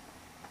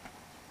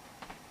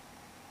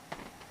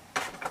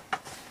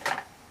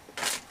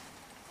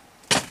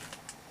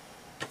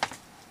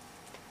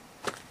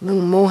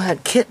 Little Mo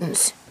had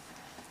kittens.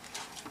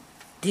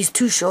 These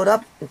 2 showed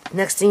up.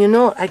 Next thing you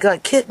know, I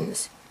got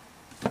kittens.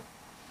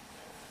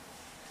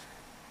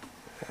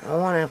 I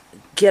want to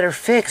get her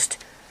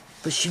fixed,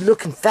 but she's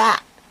looking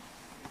fat.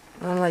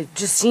 I'm like,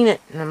 just seen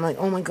it. And I'm like,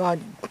 oh my God,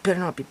 you better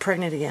not be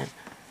pregnant again.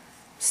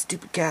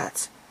 Stupid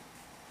cats.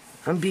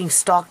 I'm being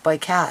stalked by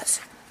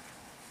cats.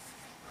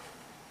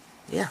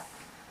 Yeah.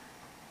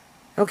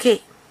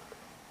 Okay.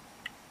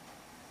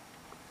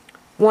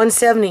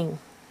 170.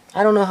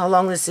 I don't know how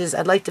long this is.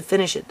 I'd like to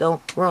finish it, though.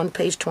 We're on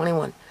page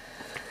 21.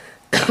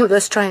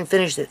 Let's try and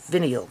finish this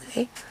video,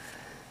 okay?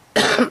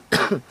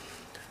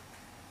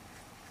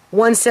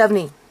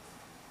 170.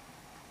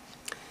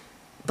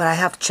 But I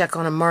have to check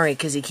on Amari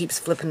because he keeps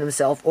flipping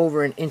himself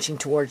over and inching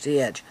towards the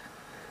edge.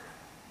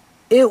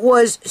 It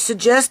was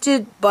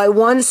suggested by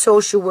one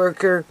social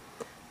worker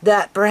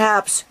that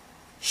perhaps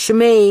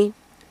Shimei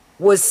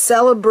was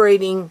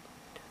celebrating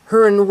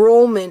her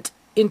enrollment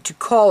into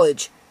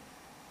college,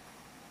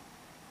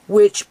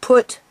 which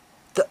put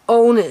the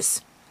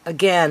onus,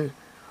 again,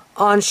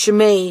 on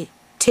Shimei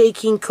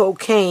taking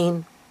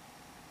cocaine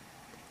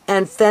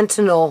and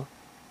fentanyl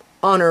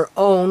on her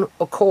own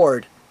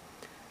accord.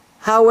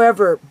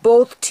 However,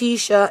 both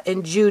Tisha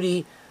and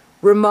Judy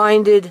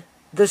reminded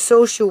the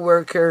social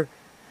worker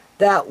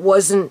that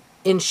wasn't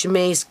in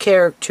Shimei's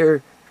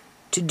character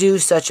to do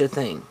such a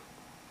thing.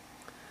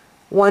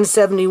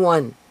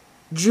 171.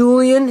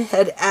 Julian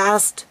had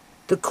asked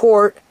the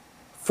court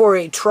for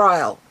a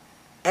trial,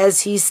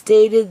 as he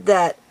stated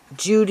that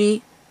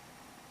Judy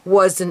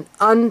was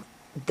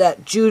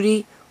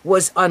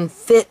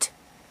unfit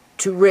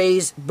to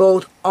raise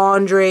both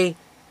Andre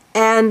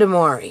and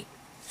Amari.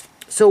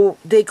 So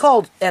they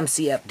called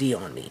MCFD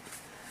on me.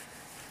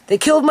 They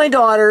killed my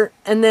daughter,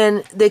 and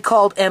then they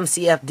called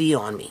MCFD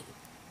on me.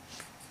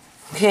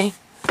 Okay?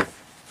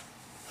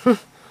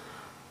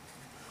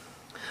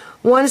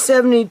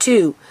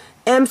 172.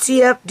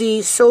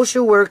 MCFD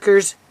social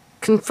workers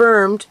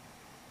confirmed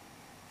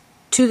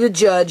to the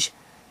judge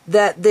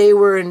that they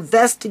were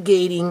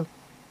investigating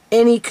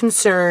any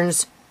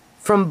concerns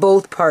from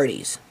both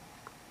parties.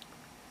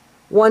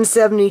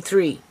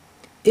 173.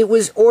 It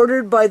was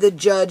ordered by the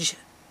judge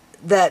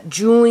that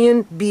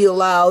Julian be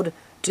allowed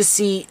to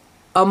see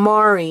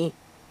Amari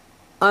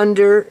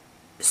under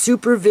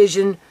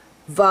supervision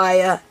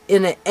via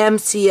in an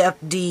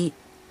MCFD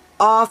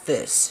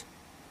office.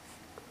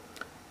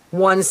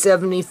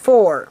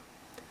 174.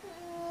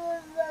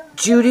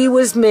 Judy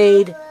was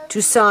made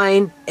to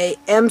sign a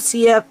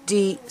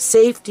MCFD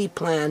safety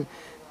plan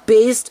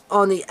based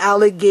on the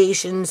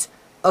allegations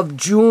of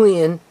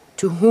Julian,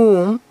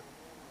 who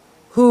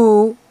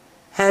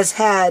has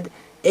had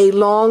a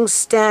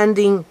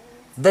long-standing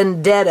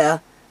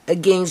vendetta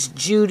against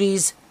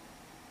Judy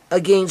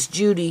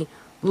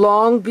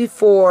long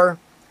before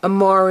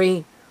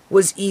Amari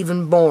was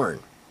even born.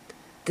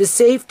 The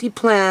safety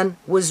plan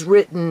was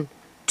written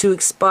to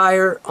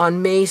expire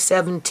on May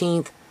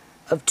 17th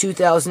of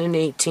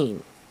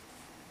 2018.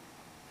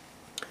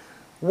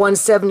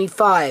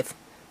 175.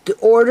 The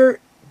order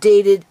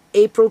dated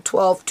April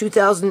 12,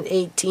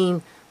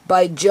 2018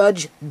 by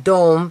Judge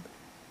Dome,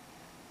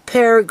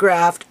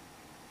 paragraph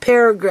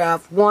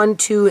 1,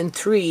 2, and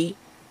 3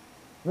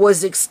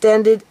 was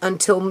extended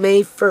until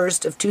May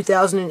 1st of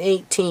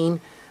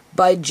 2018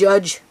 by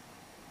Judge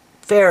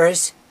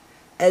Ferris,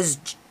 as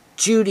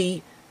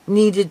Judy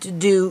needed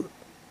to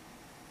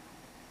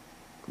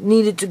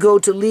go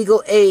to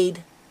legal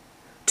aid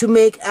to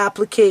make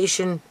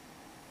application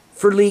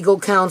for legal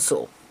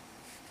counsel.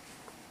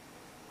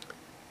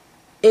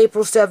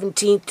 April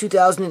 17,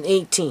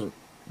 2018.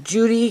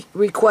 Judy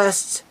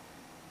requests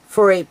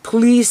for a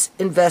police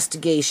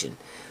investigation.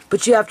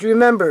 But you have to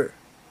remember,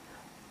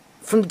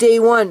 from day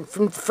one,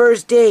 from the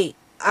first day,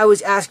 I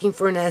was asking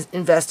for an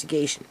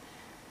investigation.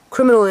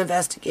 Criminal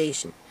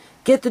investigation.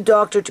 Get the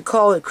doctor to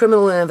call it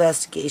criminal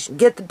investigation.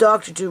 Get the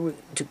doctor to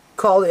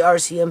call the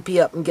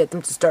RCMP up and get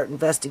them to start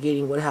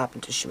investigating what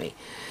happened to Shimei.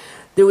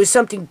 There was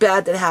something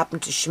bad that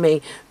happened to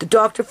Shimei. The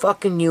doctor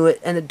fucking knew it,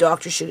 and the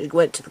doctor should have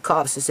went to the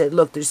cops and said,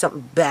 look, there's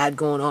something bad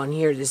going on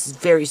here. This is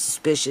very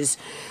suspicious,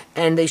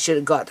 and they should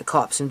have got the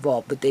cops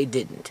involved, but they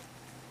didn't.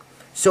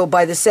 So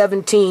by the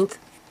 17th,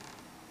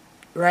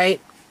 right,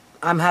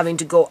 I'm having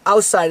to go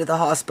outside of the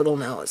hospital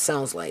now, it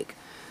sounds like.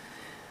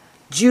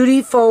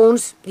 Judy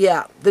phones,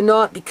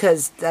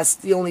 because that's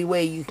the only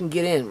way you can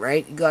get in,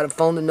 right? You gotta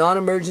phone the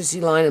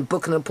non-emergency line and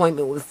book an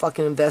appointment with a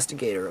fucking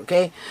investigator,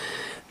 okay?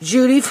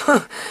 Judy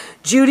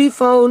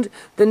phoned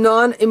the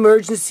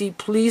non-emergency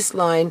police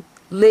line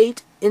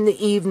late in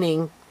the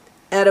evening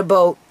at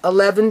about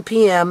 11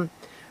 p.m.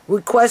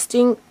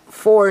 requesting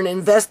for an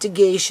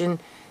investigation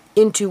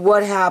into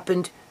what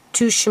happened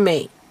to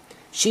Shimei.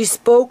 She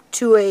spoke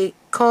to a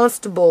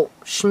constable,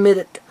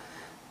 Schmidt,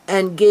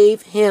 and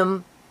gave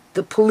him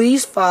the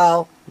police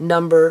file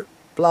number,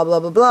 blah,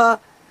 blah, blah, blah,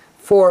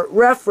 for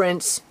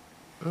reference,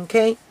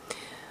 okay?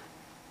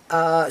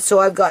 So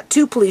I've got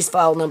two police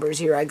file numbers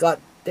here.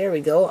 There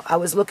we go. I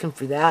was looking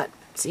for that.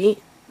 See?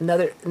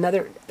 Another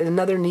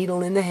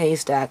needle in the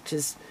haystack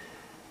just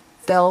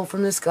fell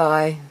from the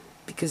sky,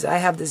 because I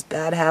have this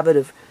bad habit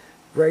of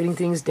writing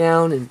things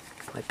down and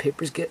my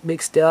papers get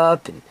mixed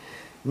up, and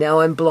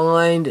now I'm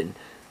blind.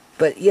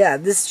 But yeah,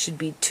 this should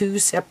be two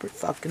separate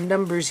fucking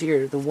numbers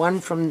here. The one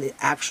from the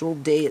actual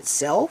day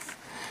itself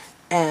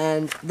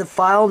and the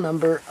file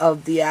number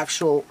of the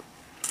actual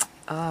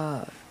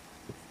other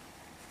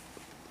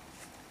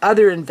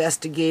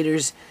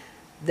investigators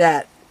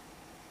that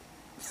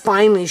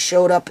finally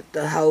showed up at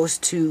the house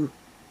to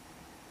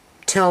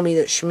tell me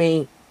that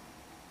Shimei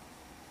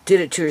did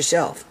it to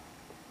herself.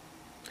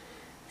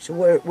 So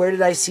where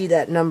did I see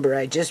that number?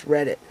 I just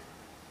read it.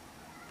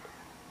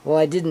 Well,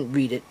 I didn't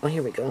read it. Oh,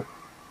 here we go.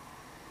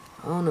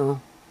 Oh,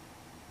 no.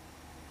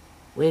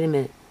 Wait a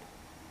minute.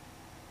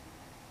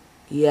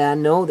 Yeah,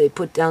 no, they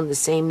put down the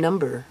same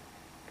number.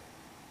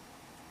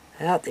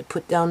 Yeah, they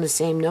put down the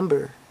same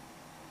number.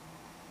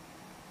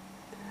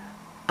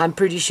 I'm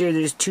pretty sure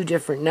there's two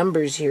different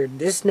numbers here.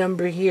 This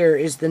number here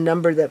is the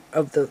number that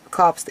of the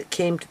cops that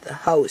came to the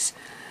house,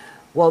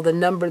 while the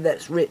number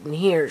that's written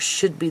here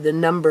should be the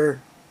number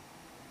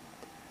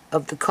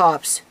of the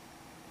cops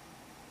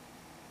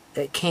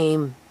that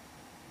came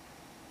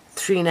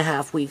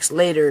 3.5 weeks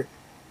later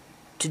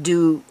to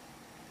do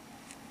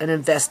an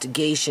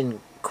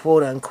investigation,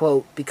 quote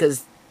unquote,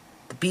 because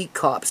the beat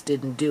cops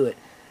didn't do it.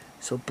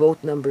 So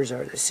both numbers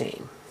are the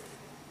same.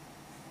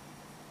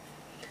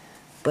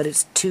 But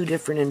it's two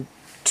different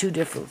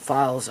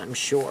files, I'm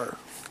sure,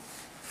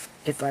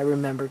 if I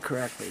remember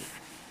correctly.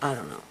 I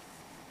don't know.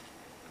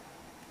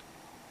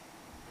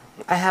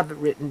 I have it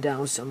written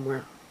down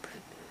somewhere. But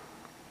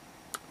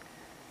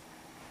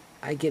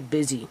I get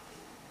busy.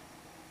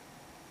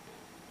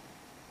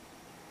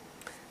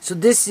 So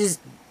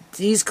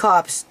these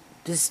cops,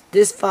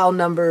 this file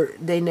number,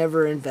 they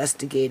never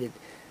investigated.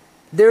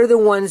 They're the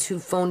ones who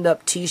phoned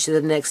up Tisha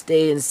the next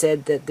day and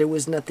said that there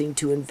was nothing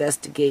to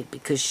investigate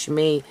because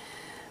Shmei,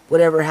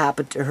 whatever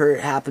happened to her,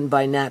 it happened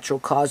by natural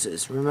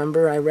causes.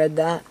 Remember I read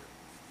that?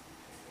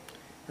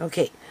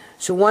 Okay,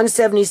 so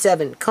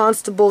 177.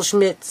 Constable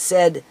Schmidt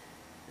said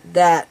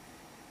that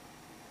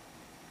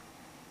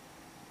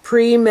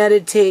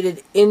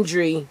premeditated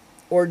injury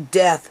or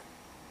death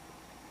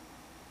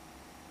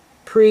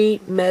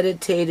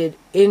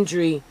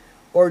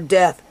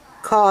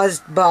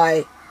caused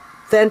by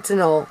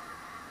fentanyl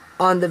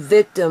on the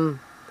victim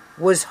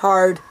was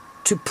hard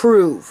to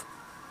prove,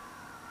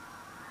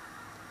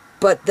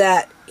 but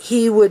that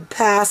he would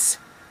pass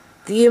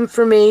the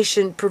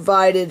information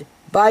provided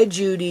by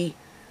Judy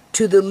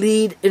to the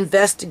lead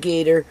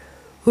investigator,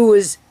 who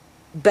was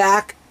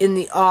back in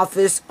the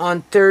office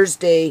on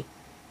Thursday,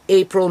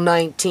 April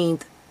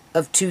 19th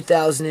of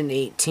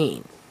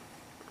 2018.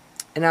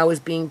 And I was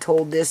being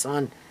told this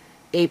on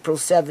April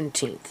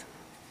 17th.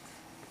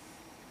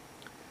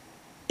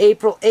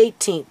 April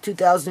 18th,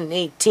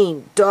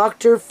 2018,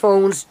 doctor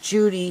phones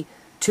Judy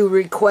to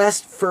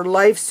request for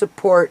life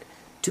support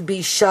to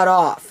be shut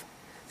off.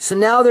 So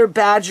now they're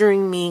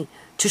badgering me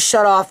to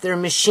shut off their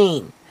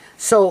machine.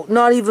 So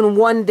not even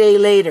 1 day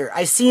later,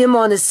 I see him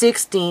on the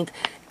 16th,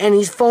 and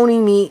he's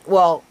phoning me,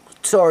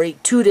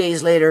 2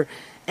 days later,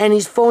 and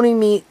he's phoning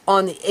me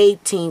on the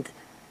 18th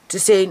to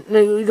say,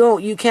 no,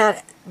 you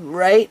can't,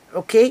 right?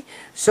 Okay,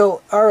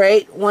 so, all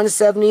right,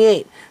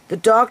 178. The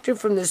doctor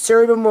from the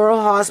Surrey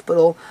Memorial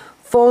Hospital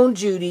phoned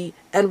Judy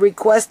and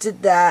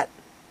requested that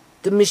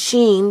the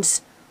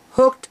machines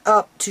hooked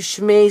up to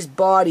Shmei's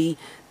body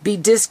be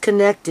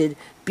disconnected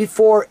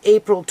before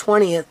April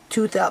 20th,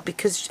 2000,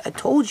 because I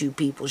told you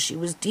people, she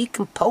was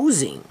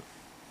decomposing.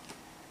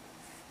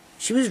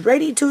 She was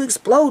ready to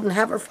explode and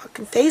have her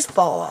fucking face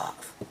fall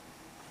off.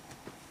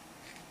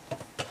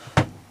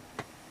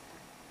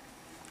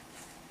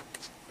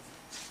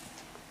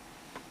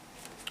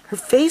 Her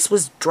face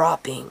was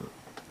dropping.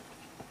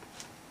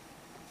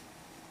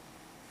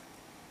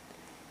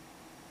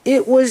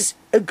 It was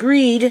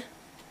agreed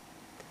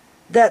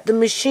that the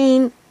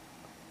machine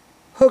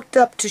hooked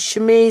up to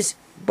Shmei's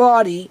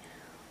body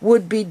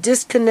would be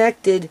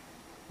disconnected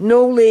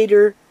no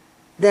later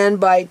than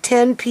by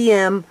 10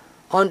 p.m.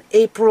 on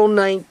April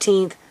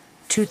 19th,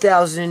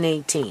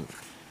 2018.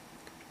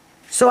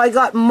 So I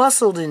got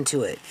muscled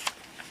into it.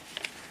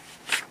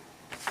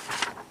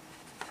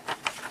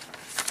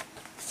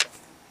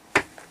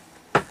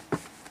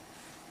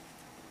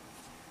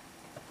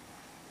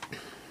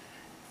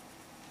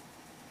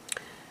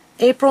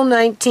 April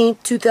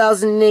 19th,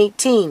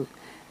 2018,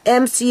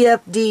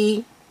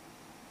 MCFD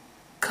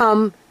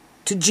come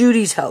to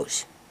Judy's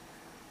house.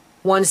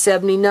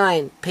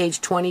 179,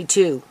 page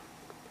 22.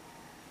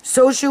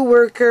 Social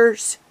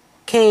workers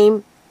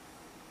came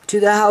to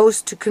the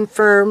house to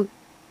confirm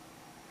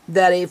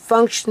that a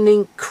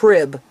functioning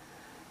crib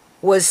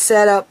was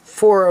set up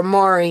for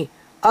Amari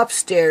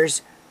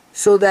upstairs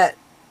so that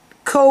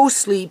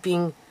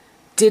co-sleeping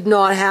did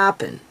not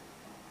happen.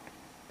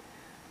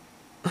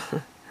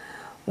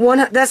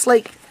 That's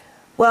like,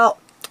 well,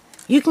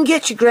 you can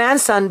get your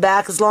grandson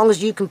back as long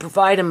as you can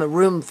provide him a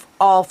room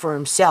all for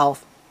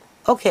himself.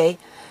 Okay,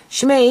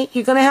 Shmei,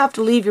 you're going to have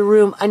to leave your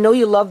room. I know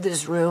you love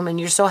this room and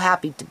you're so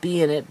happy to be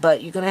in it,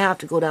 but you're going to have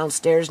to go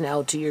downstairs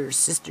now to your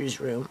sister's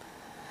room.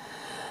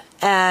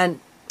 And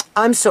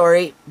I'm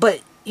sorry,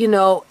 but, you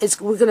know,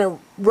 we're going to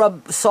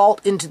rub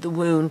salt into the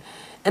wound,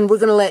 and we're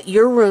going to let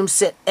your room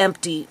sit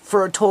empty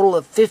for a total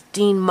of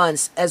 15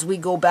 months as we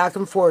go back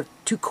and forth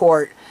to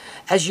court,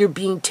 as you're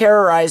being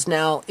terrorized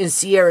now in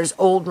Sierra's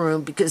old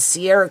room, because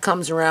Sierra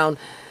comes around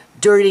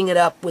dirtying it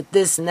up with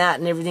this and that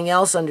and everything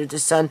else under the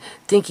sun,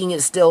 thinking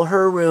it's still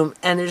her room,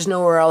 and there's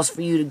nowhere else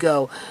for you to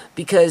go,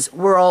 because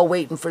we're all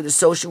waiting for the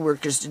social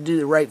workers to do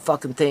the right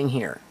fucking thing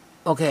here.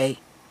 Okay?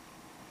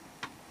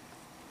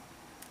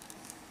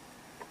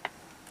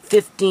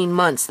 15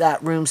 months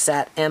that room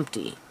sat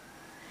empty.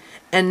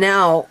 And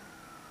now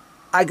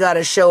I got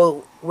to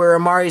show where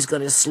Amari's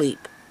going to sleep.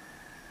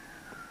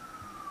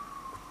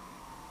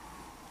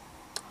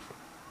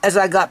 As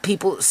I got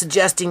people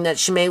suggesting that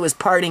Shmei was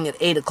partying at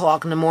 8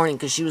 o'clock in the morning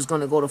because she was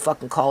going to go to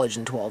fucking college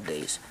in 12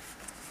 days.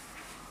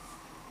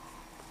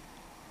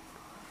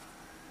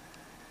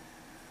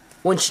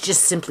 when she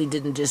just simply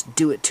didn't just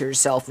do it to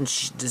herself and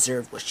she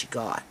deserved what she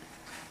got.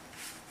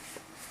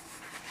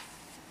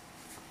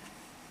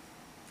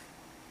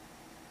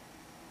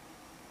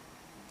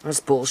 That's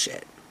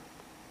bullshit.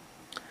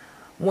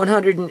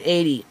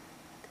 180.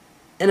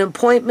 An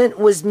appointment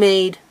was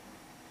made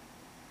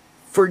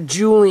for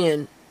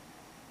Julian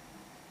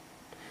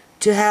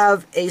to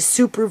have a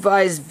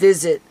supervised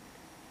visit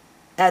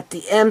at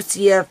the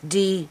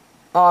MCFD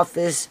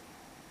office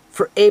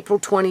for April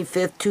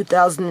 25th,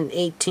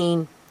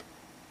 2018,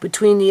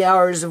 between the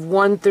hours of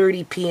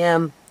 1:30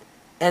 p.m.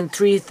 and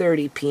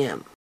 3:30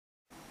 p.m.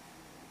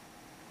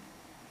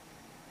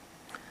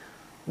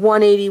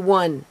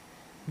 181.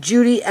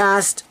 Judy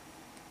asked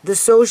the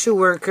social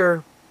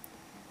worker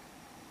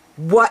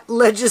what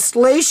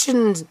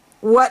legislated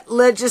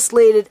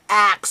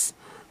acts,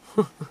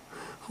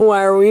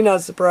 why are we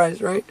not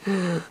surprised, right?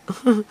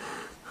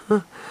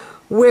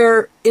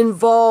 were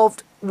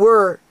involved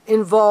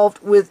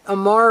with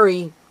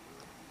Amari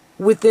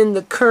within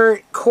the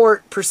current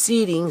court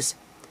proceedings,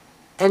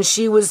 and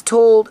she was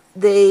told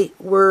they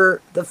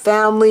were the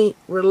Family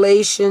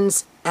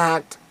Relations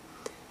Act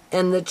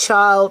and the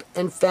Child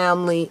and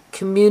Family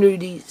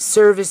Community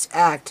Service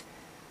Act,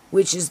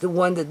 which is the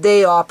one that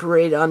they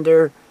operate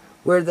under,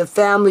 where the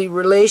Family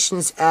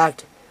Relations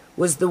Act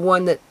was the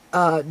one that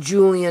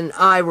Julie and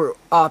I were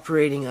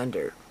operating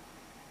under.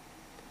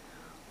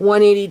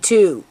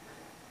 182.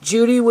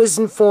 Judy was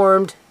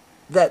informed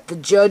that the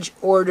judge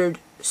ordered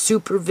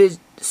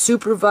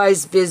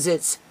supervised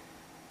visits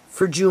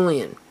for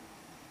Julian.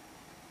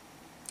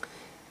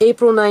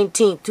 April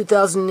 19,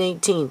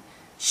 2018.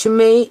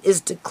 Shimei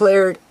is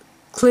declared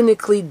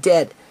clinically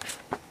dead.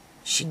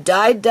 She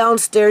died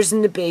downstairs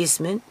in the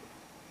basement.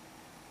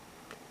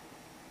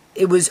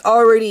 It was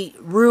already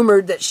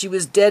rumored that she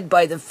was dead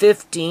by the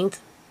 15th,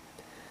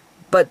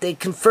 but they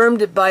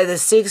confirmed it by the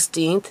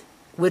 16th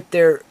with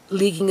their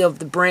leaking of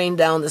the brain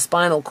down the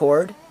spinal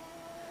cord.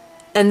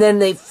 And then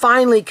they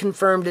finally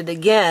confirmed it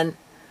again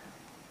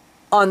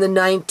on the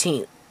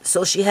 19th.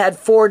 So she had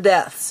 4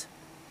 deaths.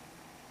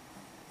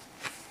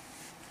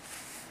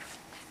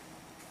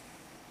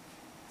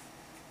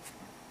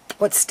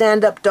 What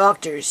stand-up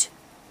doctors?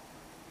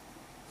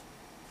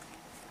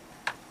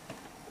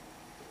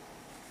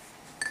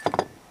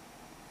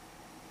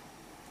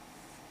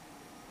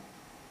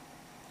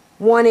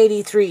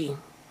 $183.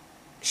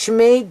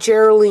 Shimei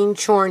Geraldine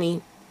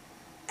Chorney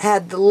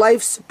had the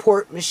life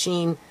support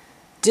machine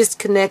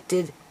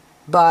disconnected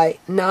by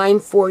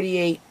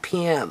 9:48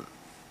 p.m.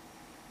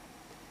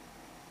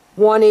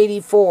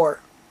 184.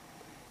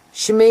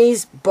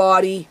 Shimei's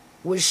body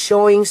was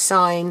showing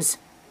signs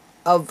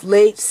of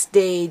late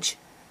stage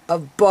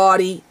of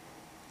body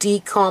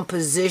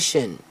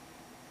decomposition.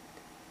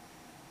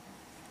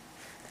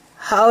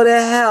 How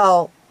the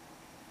hell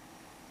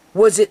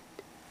was it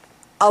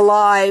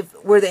alive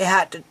where they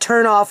had to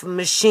turn off a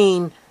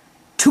machine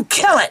to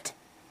kill it?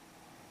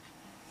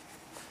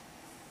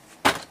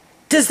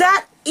 Does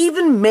that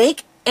even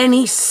make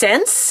any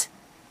sense?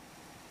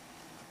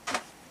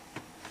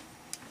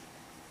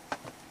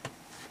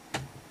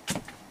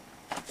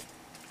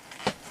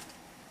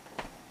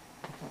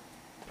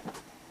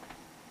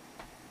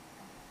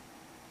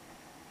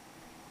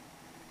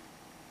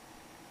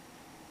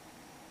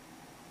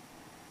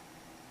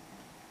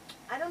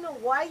 I don't know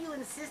why you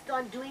insist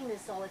on doing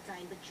this all the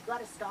time, but you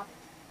gotta stop it.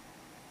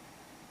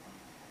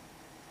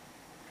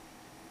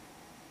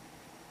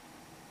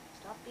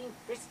 Stop being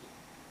frisky.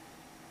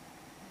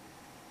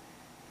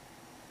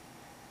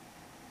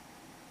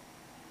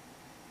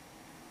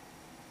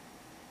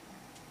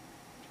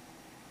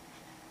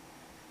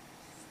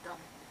 Stop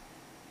it.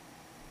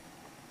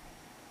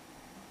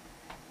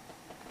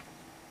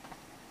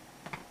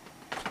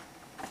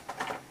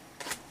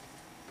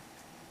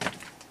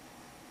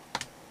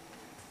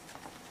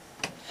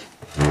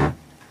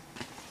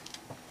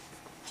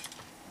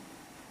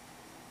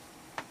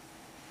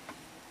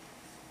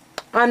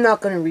 I'm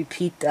not going to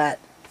repeat that.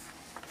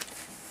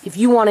 If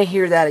you want to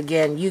hear that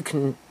again, you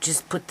can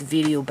just put the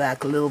video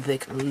back a little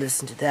bit and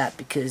listen to that,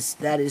 because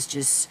that is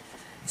just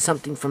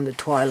something from the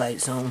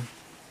Twilight Zone.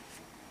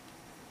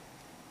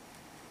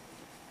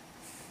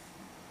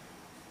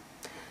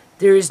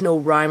 There is no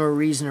rhyme or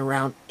reason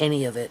around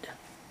any of it,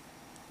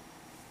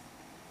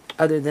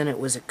 other than it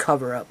was a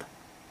cover-up.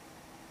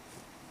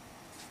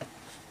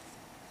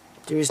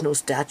 There is no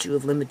statute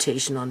of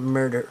limitation on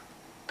murder.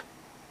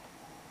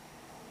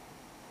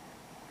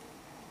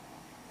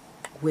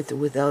 With or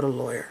without a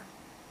lawyer.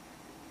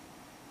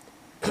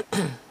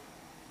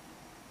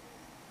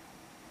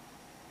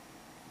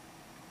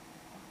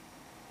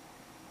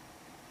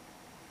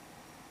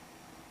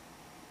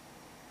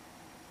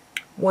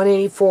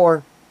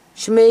 $184.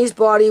 Shimei's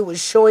body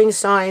was showing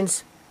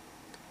signs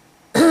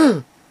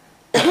of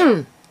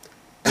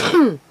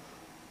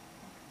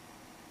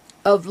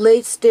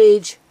late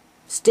stages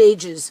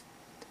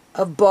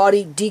of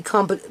body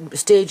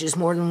decomposition,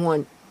 more than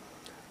one,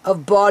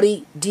 of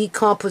body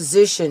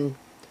decomposition,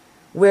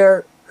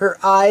 where her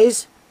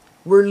eyes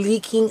were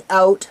leaking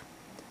out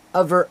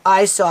of her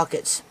eye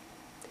sockets,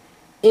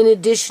 In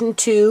addition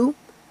to,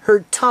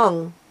 her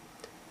tongue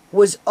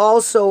was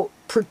also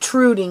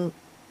protruding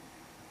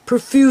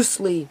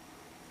profusely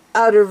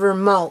out of her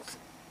mouth,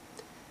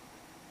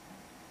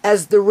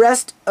 as the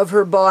rest of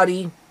her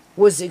body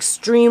was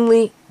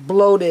extremely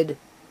bloated,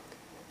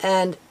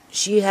 and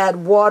she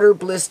had water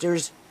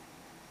blisters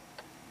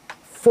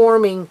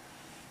forming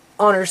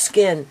on her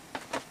skin.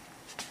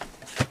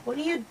 What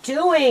are you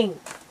doing?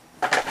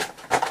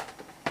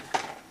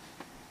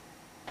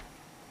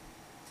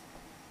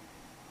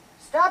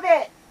 Stop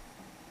it!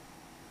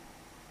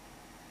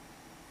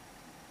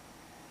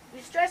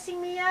 You're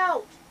stressing me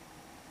out.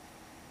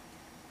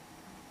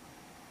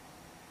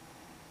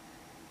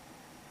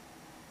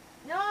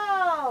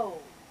 No!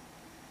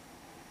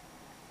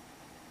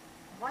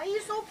 Why are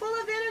you so full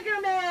of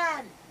vinegar,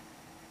 man?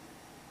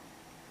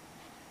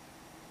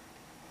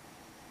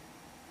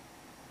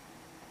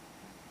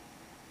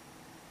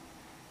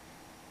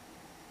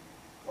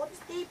 What is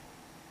the...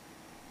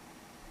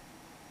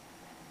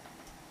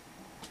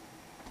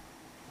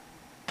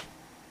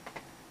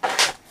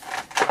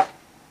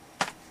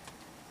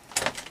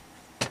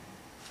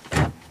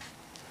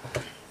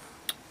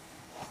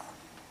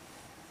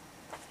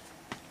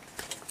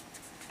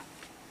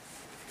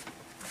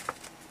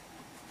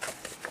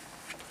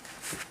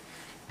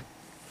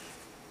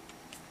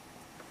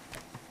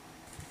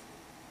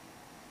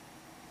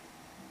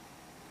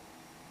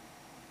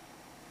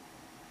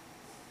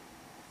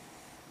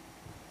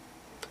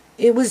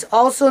 It was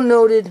also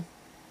noted,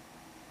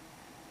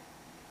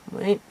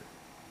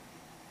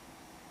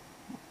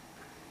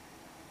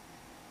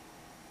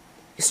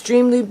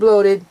 extremely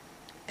bloated,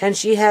 and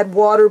she had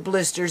water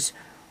blisters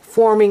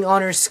forming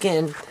on her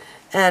skin.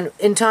 And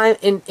in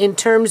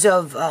terms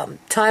of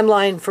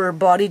timeline for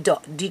body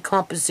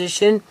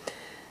decomposition,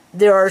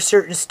 there are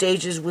certain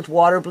stages, with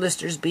water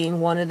blisters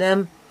being one of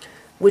them,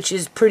 which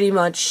is pretty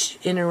much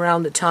in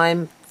around the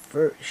time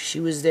she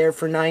was there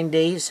for 9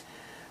 days.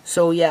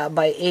 So yeah,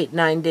 by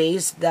 8-9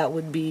 days, that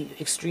would be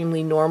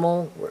extremely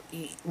normal.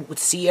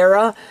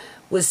 Sierra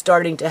was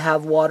starting to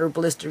have water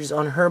blisters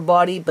on her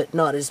body, but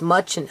not as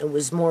much, and it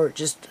was more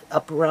just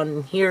up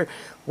around here.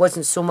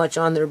 Wasn't so much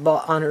on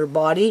her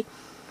body,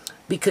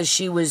 because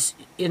she was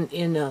in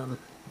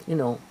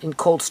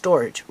cold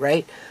storage,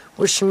 right?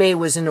 Where Shimei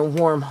was in a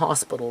warm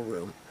hospital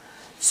room.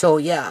 So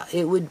yeah,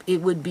 it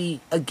would be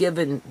a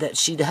given that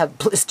she'd have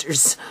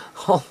blisters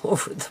all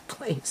over the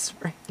place,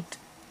 right?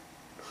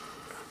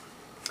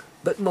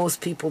 But most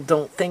people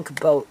don't think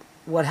about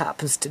what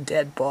happens to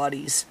dead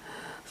bodies.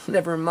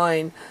 Never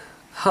mind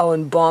how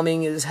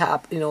embalming is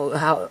how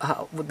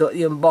the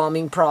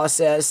embalming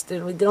process. They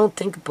don't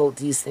think about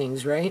these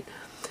things, right?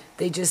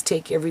 They just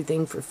take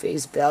everything for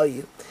face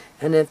value.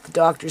 And if the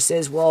doctor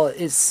says, well,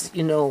 it's,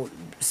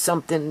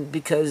 something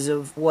because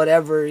of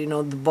whatever,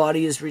 the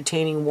body is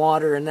retaining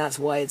water and that's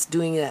why it's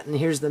doing that, and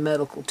here's the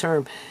medical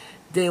term,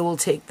 they will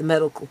take the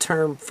medical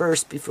term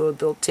first before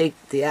they'll take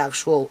the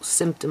actual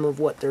symptom of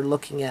what they're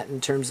looking at in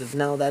terms of,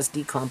 now that's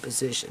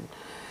decomposition.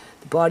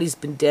 The body's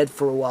been dead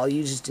for a while,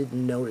 you just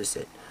didn't notice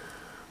it.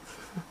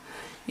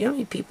 You know how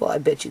many people I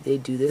bet you they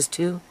do this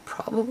to?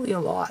 Probably a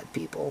lot of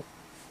people.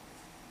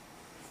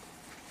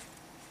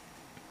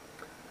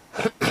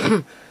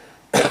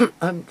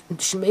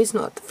 Shimei's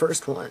not the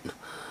first one.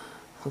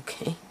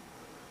 Okay?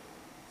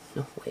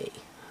 No way.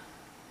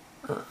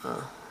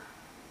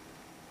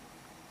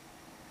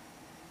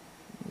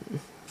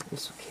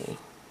 It's okay.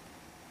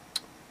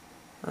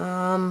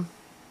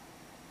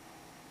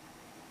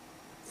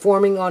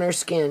 Forming on her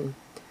skin.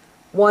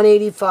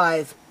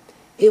 185.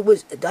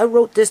 I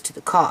wrote this to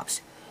the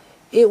cops.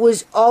 It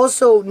was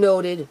also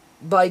noted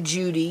by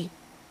Judy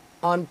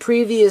on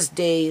previous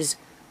days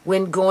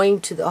when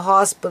going to the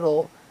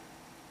hospital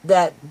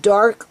that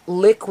dark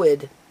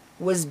liquid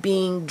was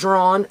being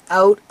drawn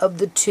out of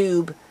the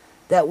tube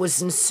that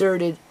was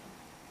inserted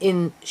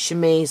in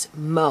Shimei's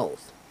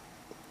mouth.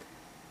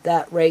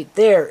 That right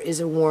there is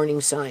a warning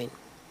sign.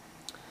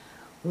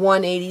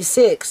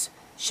 186.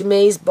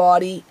 Shimei's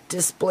body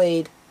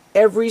displayed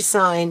every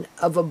sign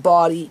of a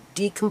body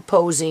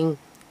decomposing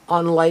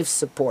on life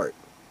support.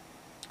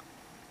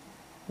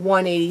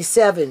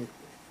 187.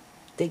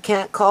 They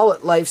can't call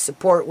it life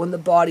support when the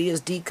body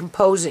is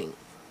decomposing,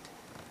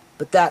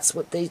 but that's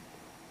what they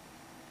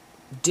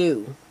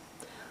do.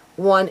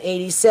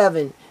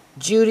 187.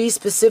 Judy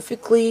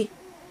specifically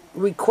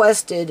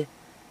requested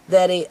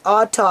that an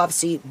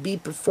autopsy be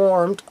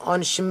performed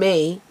on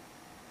Shimei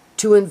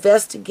to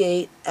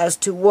investigate as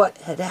to what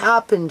had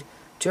happened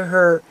to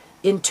her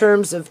in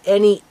terms of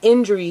any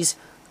injuries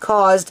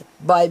caused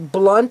by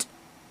blunt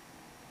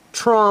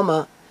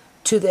trauma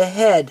to the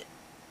head,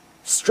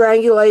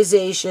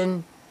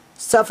 strangulation,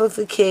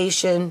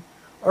 suffocation,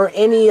 or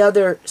any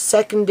other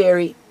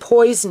secondary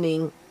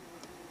poisoning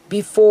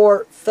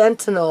before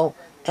fentanyl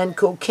and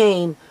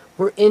cocaine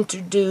were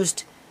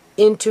introduced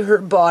into her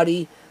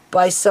body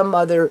by some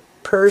other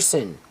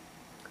person.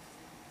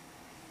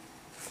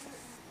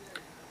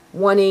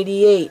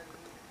 188.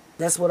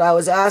 That's what I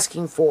was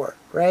asking for,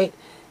 right?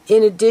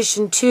 In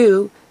addition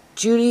to,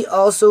 Judy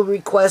also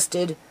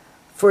requested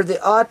for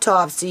the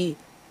autopsy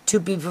to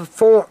be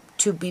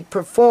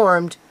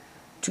performed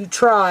to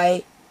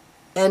try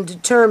and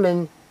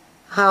determine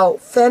how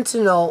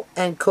fentanyl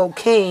and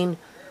cocaine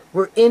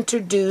were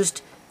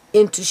introduced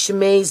into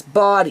Shimei's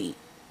body,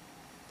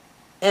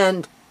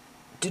 and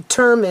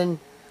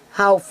determine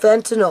how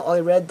fentanyl, I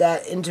read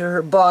that, into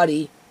her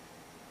body,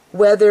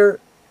 whether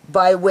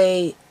by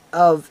way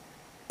of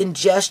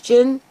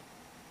ingestion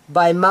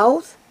by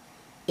mouth,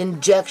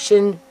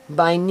 injection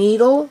by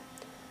needle,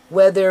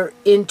 whether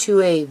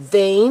into a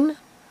vein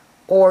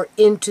or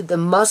into the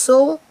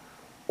muscle,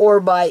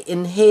 or by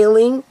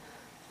inhaling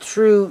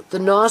through the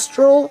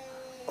nostril,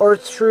 or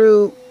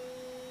through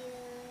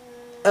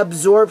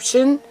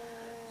absorption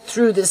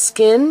through the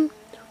skin,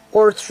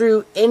 or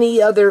through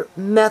any other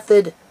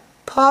method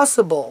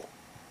possible.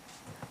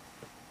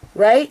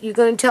 Right? You're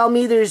going to tell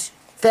me there's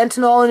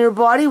fentanyl in your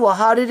body? Well,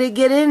 how did it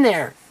get in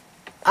there?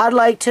 I'd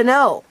like to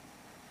know.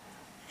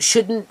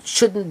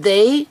 Shouldn't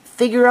they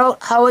figure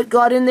out how it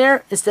got in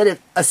there instead of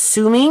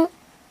assuming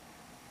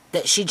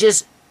that she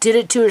just did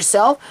it to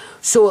herself,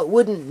 so it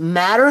wouldn't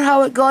matter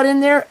how it got in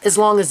there as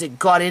long as it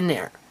got in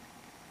there?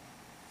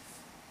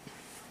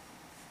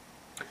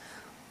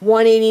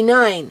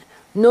 189.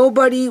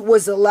 Nobody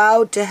was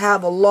allowed to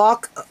have a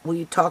lock,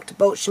 we talked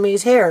about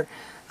Shimei's hair,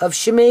 of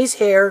Shimei's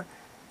hair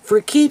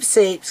for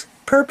keepsakes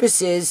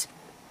purposes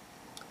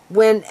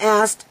when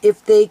asked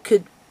if they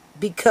could,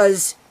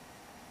 because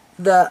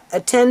the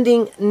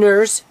attending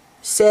nurse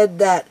said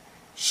that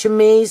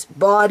Shimei's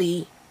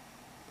body,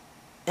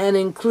 and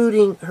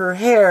including her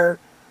hair,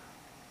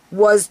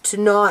 was to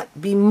not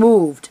be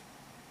moved,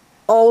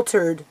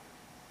 altered,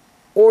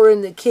 or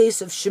in the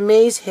case of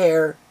Shimei's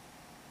hair,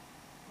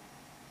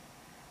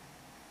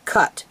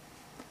 cut.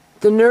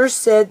 The nurse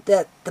said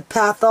that the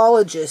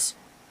pathologist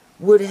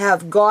would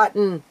have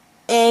gotten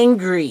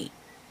angry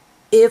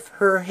if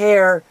her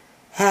hair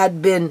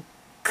had been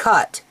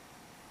cut.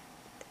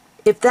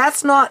 If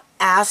that's not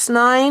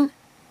asinine,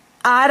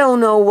 I don't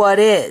know what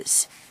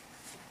is.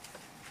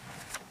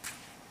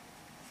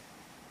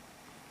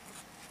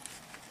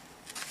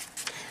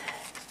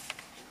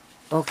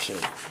 Okay.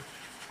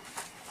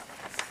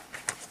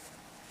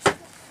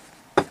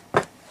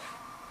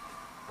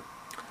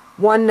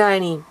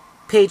 $190,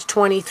 page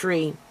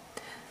 23.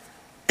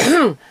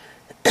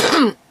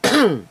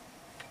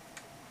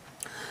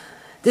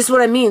 This is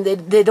what I mean.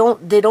 They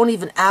don't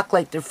even act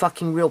like they're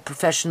fucking real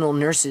professional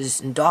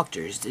nurses and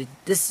doctors.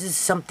 This is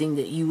something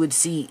that you would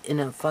see in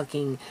a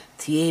fucking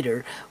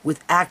theater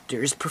with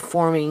actors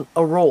performing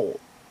a role.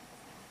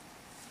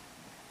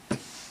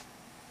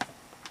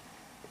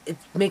 It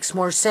makes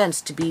more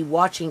sense to be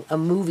watching a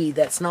movie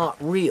that's not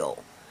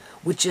real,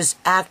 with just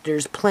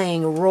actors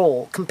playing a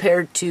role,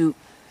 compared to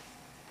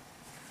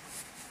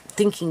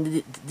thinking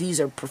that these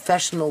are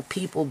professional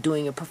people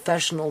doing a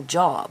professional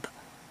job.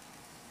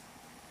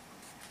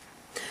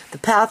 The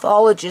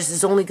pathologist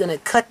is only going to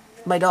cut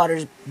my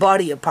daughter's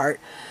body apart,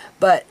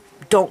 but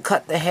don't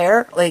cut the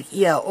hair. Like,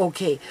 yeah,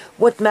 okay.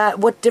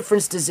 What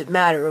difference does it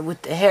matter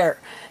with the hair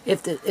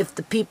if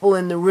the people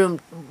in the room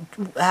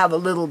have a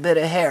little bit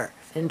of hair?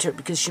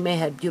 Because she may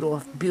have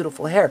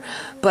beautiful hair,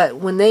 but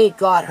when they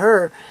got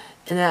her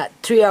in that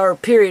 3-hour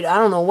period, I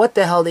don't know what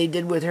the hell they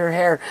did with her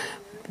hair.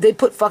 They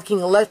put fucking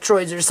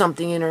electrodes or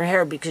something in her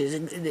hair, because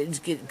it's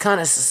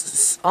kind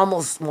of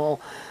almost, well,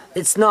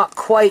 it's not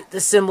quite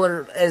as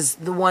similar as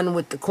the one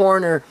with the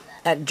coroner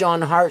at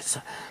John Hart's,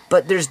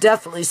 but there's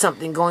definitely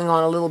something going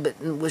on a little bit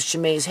with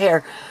Shimei's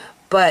hair.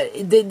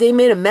 But they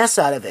made a mess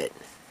out of it.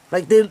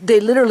 Like, they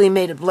literally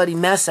made a bloody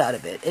mess out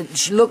of it.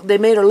 They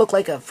made her look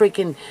like a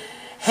freaking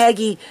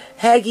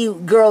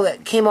haggy girl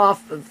that came out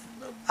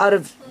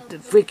of the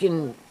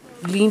freaking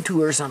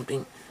lean-to or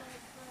something.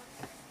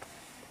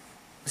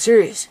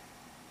 Serious.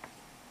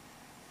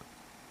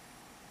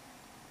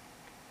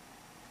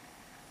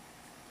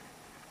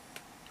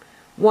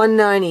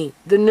 $190.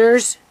 The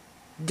nurse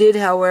did,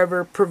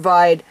 however,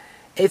 provide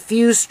a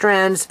few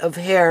strands of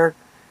hair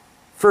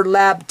for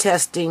lab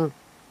testing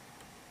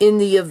in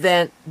the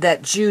event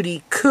that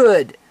Judy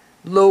could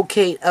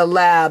locate a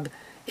lab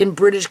in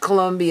British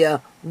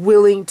Columbia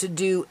willing to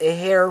do a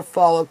hair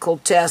follicle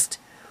test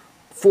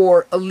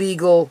for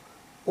illegal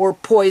or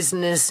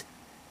poisonous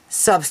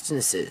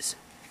substances.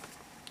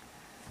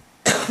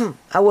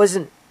 I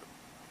wasn't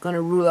going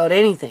to rule out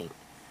anything,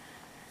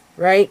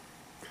 right?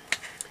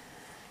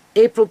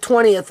 April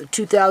 20th of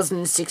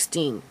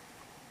 2016.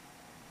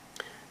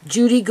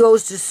 Judy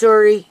goes to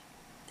Surrey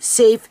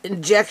safe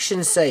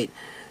injection site.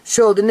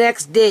 So the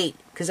next day,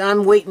 because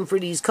I'm waiting for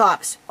these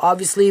cops.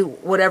 Obviously,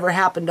 whatever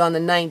happened on the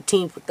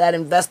 19th with that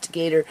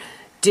investigator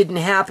didn't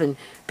happen,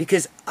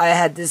 because I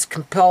had this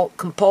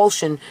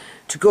compulsion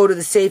to go to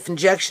the safe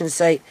injection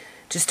site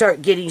to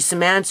start getting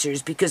some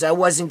answers, because I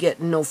wasn't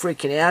getting no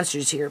freaking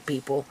answers here,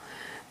 people.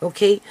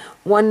 Okay?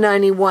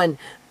 191.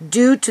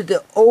 Due to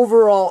the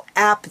overall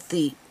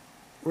apathy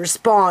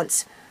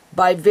response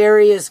by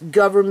various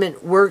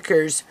government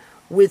workers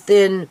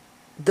within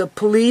the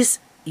police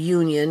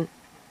union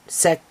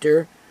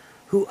sector,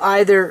 who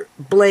either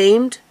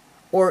blamed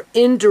or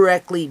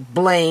indirectly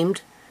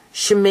blamed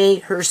Shimei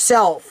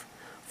herself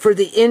for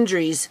the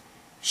injuries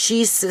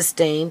she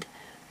sustained,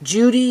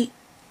 Judy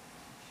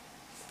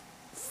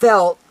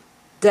felt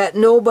that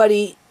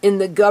nobody in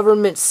the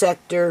government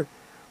sector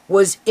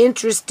was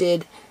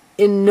interested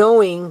in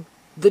knowing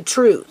the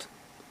truth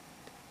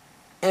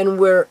and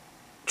were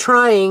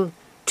trying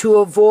to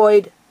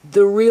avoid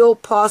the real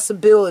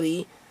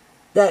possibility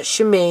that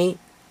Shimei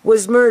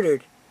was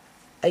murdered.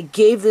 I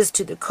gave this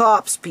to the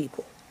cops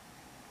people,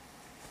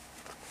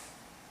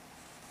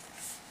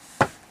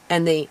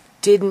 and they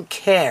didn't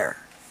care.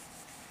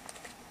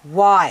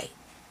 Why?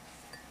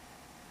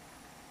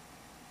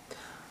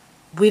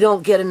 We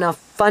don't get enough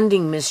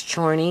funding, Miss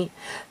Chorney.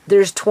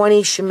 There's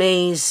 20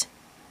 Shimeis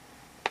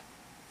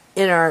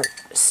in our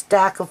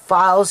stack of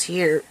files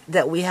here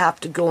that we have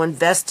to go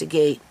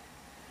investigate.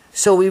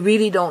 So we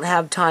really don't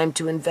have time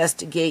to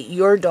investigate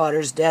your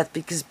daughter's death,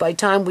 because by the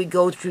time we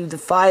go through the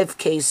 5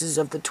 cases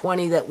of the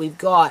 20 that we've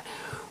got,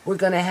 we're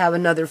going to have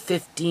another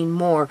 15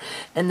 more.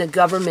 And the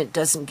government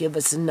doesn't give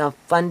us enough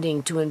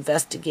funding to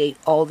investigate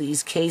all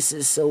these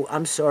cases. So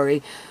I'm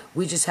sorry,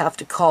 we just have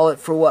to call it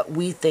for what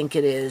we think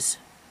it is.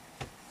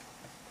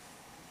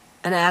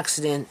 An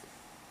accident.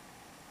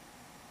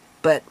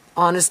 But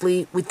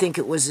honestly, we think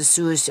it was a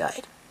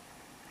suicide.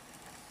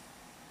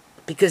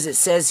 Because it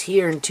says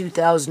here in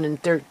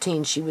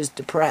 2013 she was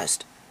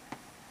depressed.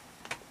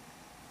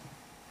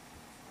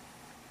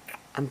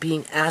 I'm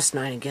being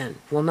asinine again.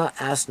 Well, not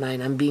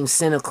asinine, I'm being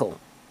cynical.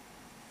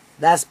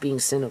 That's being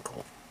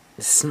cynical.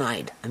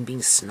 Snide. I'm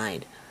being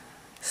snide.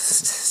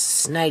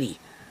 Snidey.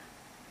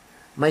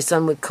 My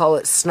son would call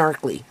it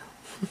snarkly.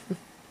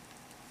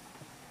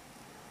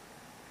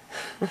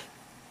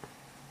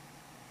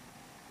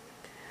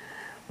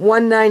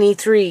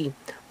 $193.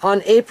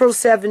 On April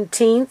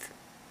 17th,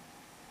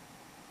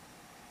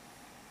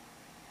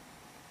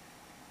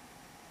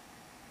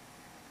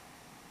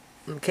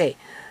 okay,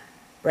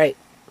 right.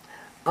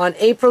 On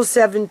April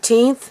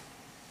 17th,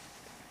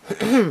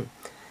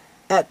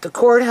 at the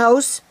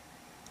courthouse,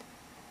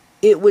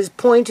 it was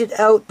pointed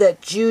out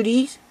that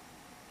Judy,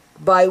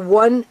 by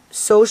one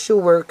social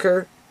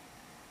worker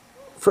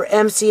for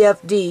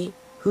MCFD,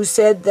 who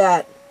said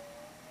that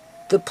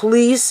the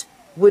police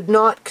would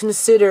not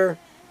consider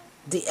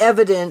the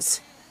evidence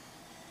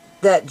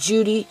that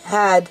Judy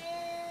had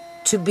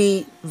to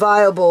be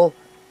viable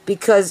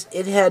because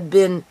it had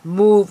been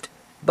moved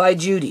by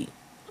Judy.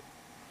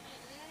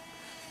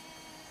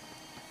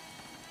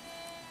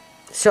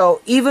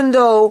 So even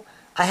though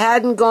I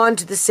hadn't gone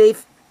to the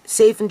safe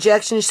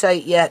injection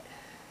site yet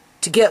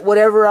to get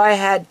whatever I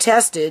had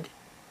tested,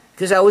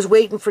 because I was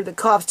waiting for the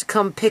cops to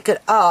come pick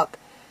it up,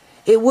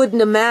 it wouldn't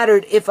have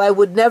mattered if I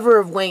would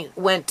never have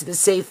went to the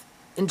safe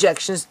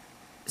injection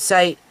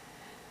site,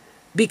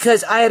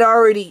 because I had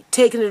already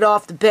taken it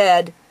off the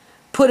bed,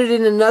 put it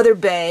in another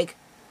bag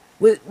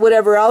with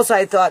whatever else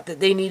I thought that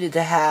they needed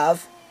to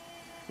have,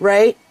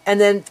 right? And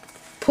then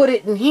put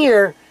it in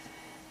here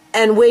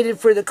and waited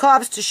for the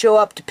cops to show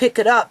up to pick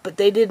it up, but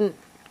they didn't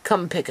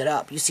come pick it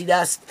up. You see,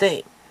 that's the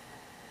thing,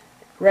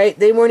 right?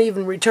 They weren't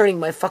even returning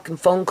my fucking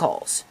phone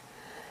calls.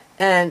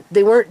 And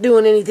they weren't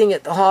doing anything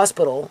at the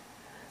hospital.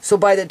 So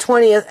by the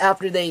 20th,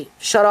 after they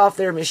shut off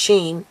their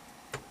machine,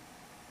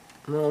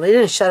 well, they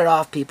didn't shut it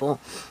off, people.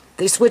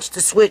 They switched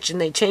the switch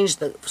and they changed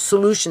the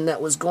solution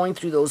that was going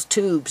through those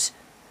tubes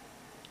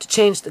to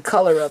change the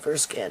color of her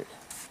skin.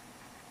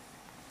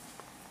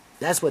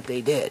 That's what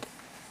they did.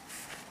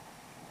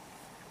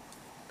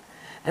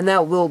 And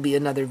that will be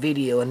another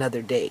video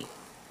another day.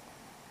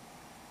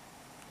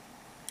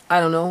 I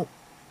don't know.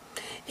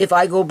 If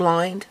I go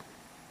blind,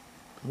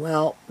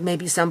 well,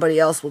 maybe somebody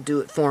else will do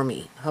it for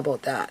me. How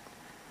about that?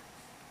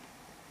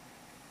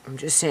 I'm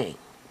just saying.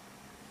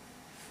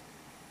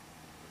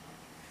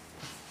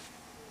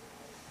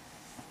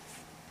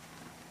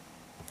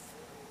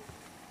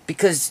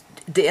 Because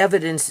the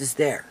evidence is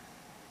there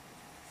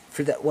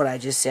for that what I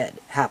just said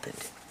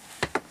happened.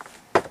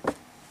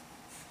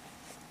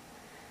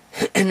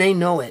 And they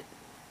know it.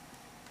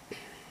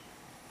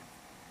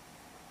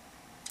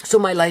 So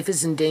my life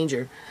is in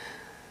danger.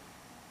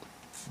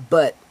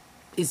 But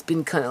it's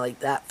been kind of like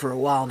that for a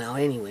while now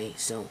anyway.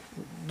 So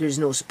there's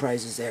no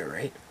surprises there,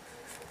 right?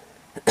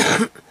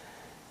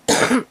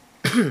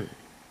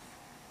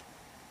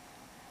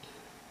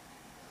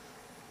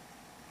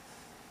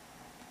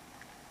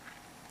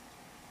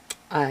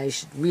 I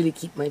should really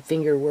keep my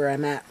finger where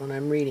I'm at when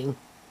I'm reading.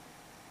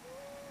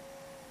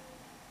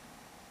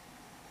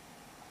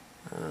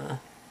 Uh,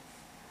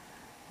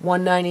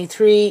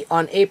 193,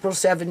 on April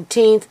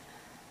 17th,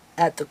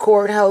 at the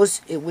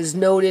courthouse, it was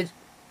noted.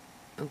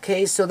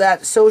 Okay, so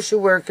that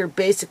social worker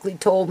basically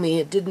told me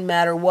it didn't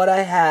matter what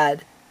I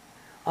had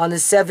on the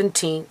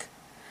 17th.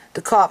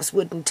 The cops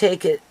wouldn't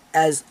take it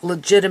as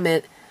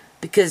legitimate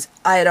because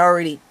I had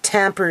already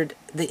tampered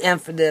the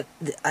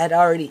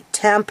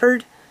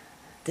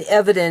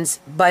evidence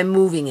by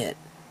moving it.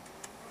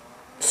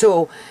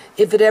 So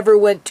if it ever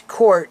went to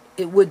court,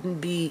 it wouldn't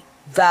be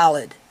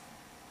valid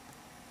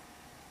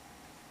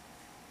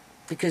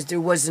because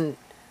there wasn't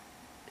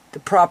the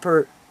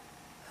proper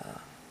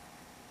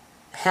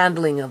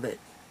handling of it.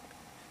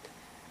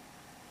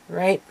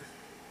 Right?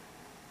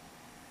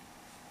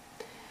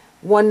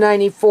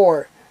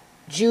 194.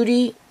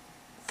 Judy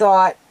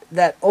thought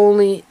that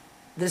only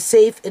the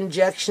safe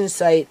injection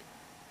site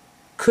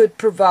could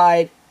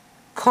provide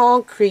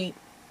concrete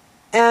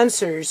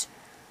answers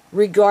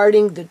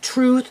regarding the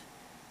truth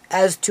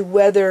as to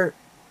whether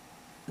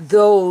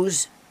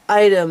those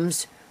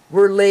items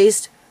were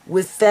laced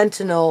with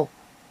fentanyl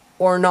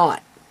or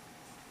not.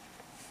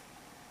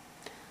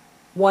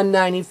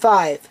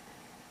 195.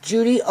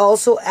 Judy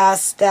also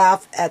asked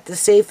staff at the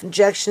safe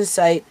injection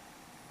site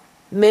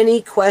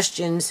many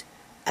questions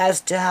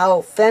as to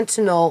how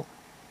fentanyl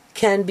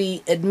can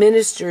be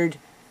administered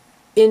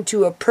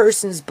into a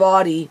person's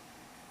body.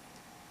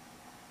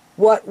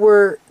 What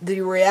were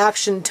the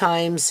reaction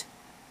times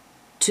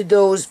to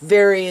those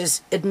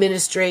various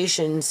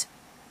administrations,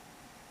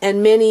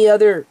 and many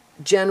other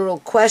general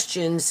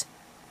questions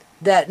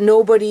that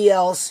nobody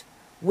else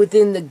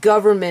within the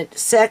government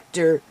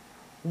sector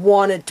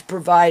wanted to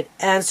provide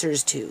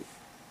answers to.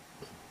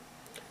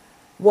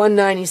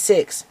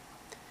 196.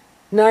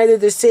 Neither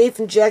the safe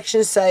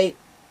injection site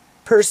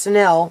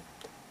personnel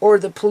or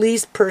the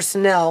police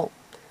personnel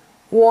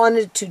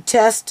wanted to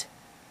test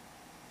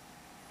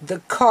the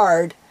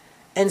card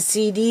and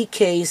CD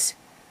case,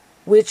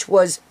 which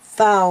was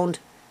found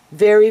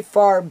very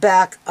far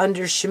back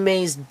under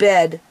Shimei's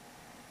bed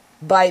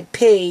by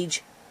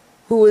Paige,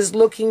 who was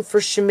looking for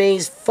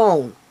Shimei's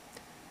phone.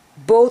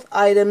 Both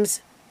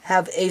items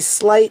have a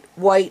slight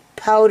white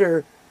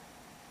powder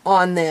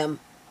on them,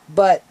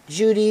 but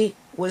Judy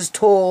was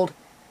told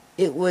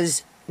it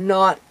was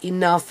not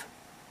enough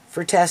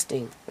for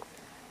testing.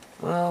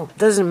 Well, it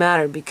doesn't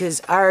matter,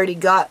 because I already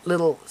got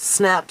little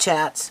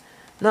Snapchats.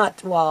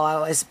 Not,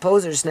 well, I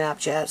suppose they're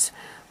Snapchats,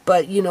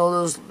 but you know,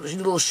 those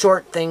little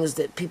short things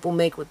that people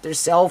make with their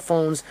cell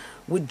phones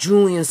with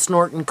Julian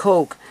snorting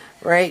coke,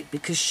 right?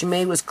 Because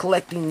Shimei was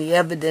collecting the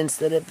evidence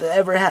that if it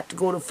ever had to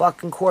go to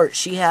fucking court,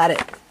 she had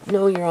it.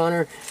 No, Your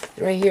Honor,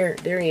 right here,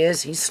 there he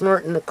is. He's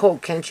snorting the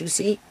coke, can't you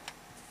see?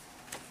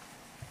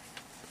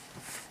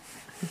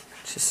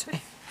 Just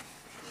saying.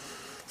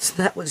 So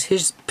that was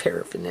his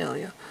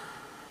paraphernalia.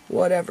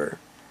 Whatever.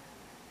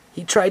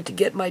 He tried to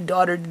get my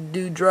daughter to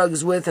do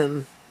drugs with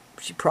him.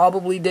 She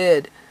probably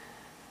did.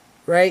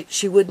 Right?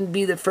 She wouldn't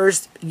be the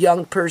first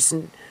young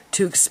person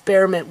to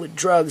experiment with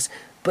drugs,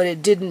 but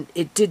it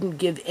didn't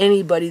give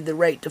anybody the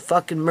right to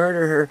fucking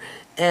murder her,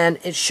 and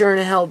it sure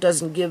in hell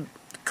doesn't give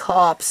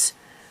cops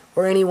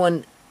or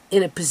anyone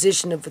in a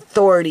position of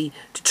authority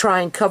to try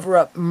and cover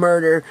up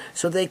murder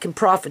so they can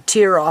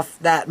profiteer off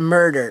that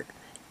murder.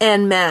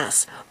 En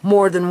masse.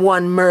 More than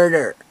one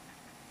murder.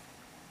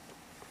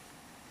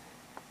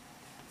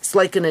 It's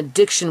like an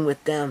addiction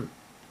with them.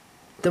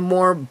 The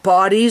more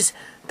bodies,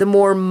 the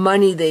more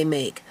money they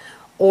make.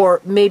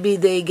 Or maybe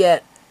they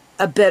get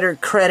a better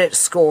credit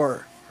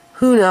score.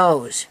 Who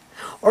knows?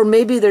 Or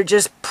maybe they're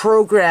just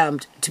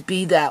programmed to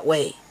be that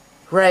way.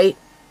 Right?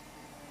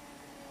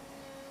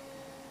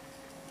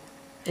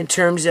 In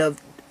terms of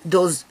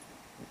those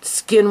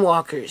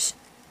skinwalkers.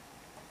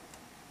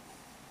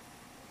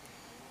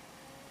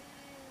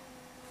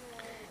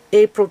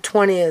 April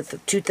 20th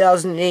of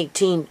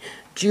 2018,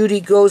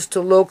 Judy goes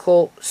to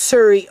local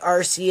Surrey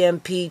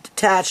RCMP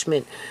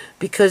detachment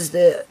because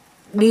the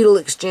needle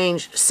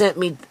exchange sent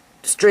me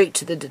straight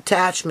to the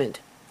detachment.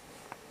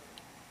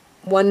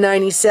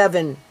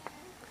 197.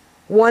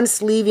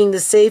 Once leaving the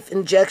safe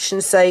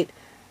injection site,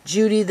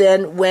 Judy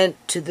then went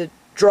to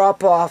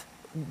drop off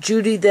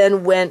Julian's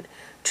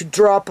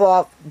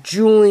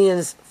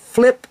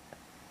flip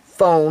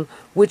phone,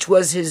 which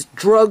was his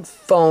drug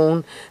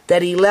phone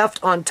that he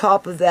left on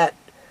top of that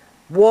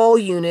wall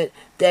unit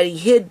that he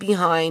hid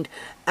behind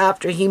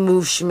after he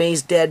moved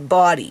Shimei's dead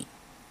body.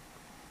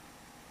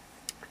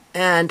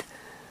 And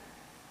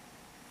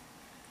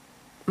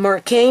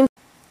Marcaine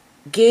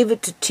gave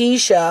it to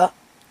Tisha,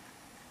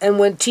 and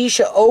when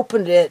Tisha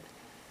opened it,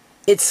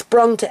 it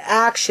sprung to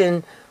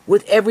action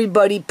with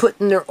everybody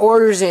putting their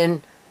orders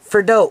in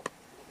for dope.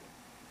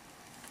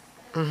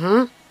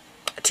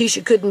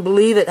 Tisha couldn't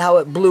believe it, how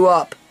it blew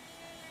up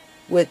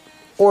with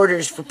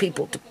orders for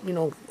people to,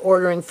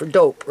 ordering for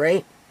dope,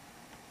 right?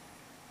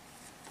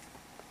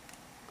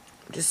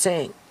 Just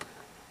saying.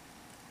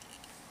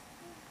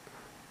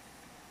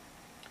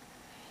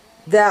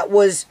 That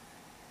was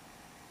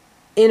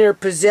in her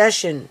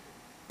possession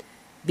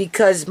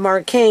because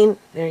Marcaine,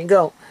 there you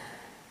go,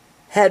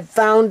 had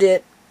found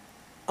it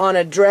on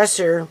a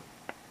dresser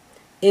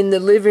in the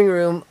living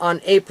room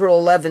on April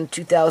 11,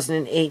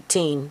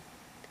 2018,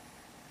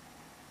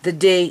 the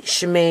day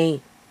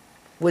Shimei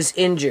was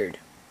injured.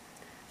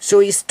 So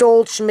he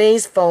stole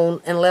Shimei's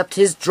phone and left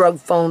his drug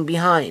phone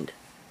behind.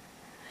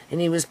 And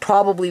he was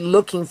probably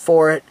looking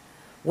for it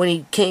when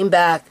he came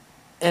back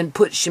and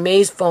put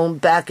Shimei's phone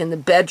back in the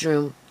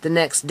bedroom the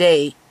next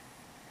day.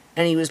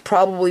 And he was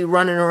probably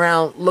running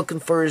around looking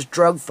for his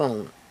drug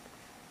phone.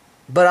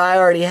 But I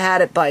already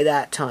had it by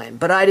that time.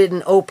 But I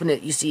didn't open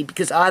it, you see,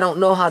 because I don't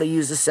know how to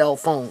use a cell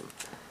phone.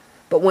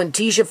 But when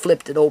Tisha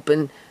flipped it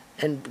open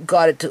and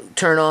got it to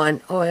turn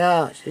on. Oh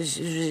yeah,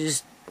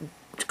 just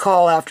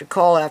call after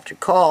call after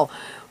call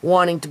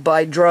wanting to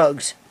buy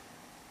drugs.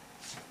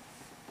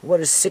 What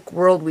a sick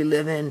world we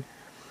live in.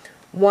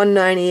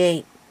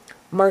 198.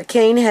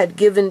 Marcaine had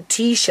given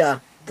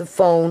Tisha the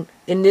phone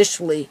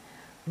initially,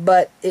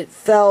 but it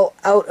fell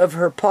out of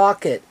her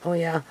pocket. Oh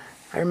yeah,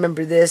 I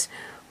remember this.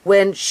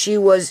 When she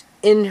was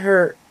in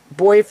her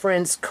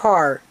boyfriend's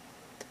car,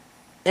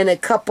 and a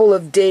couple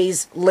of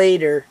days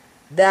later,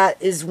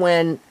 that is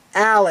when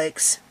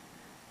Alex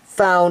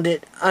found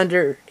it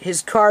under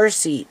his car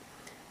seat.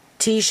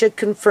 Tisha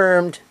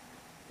confirmed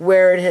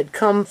where it had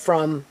come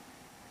from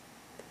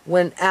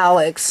when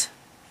Alex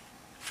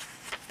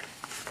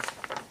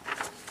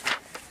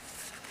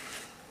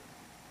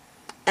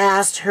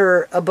asked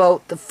her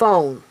about the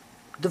phone.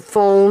 The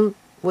phone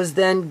was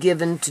then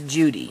given to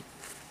Judy.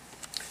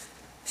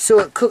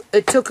 So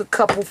it took a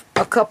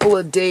couple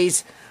of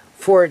days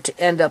for it to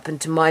end up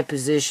into my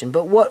position.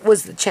 But what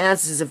was the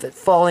chances of it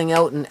falling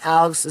out in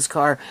Alex's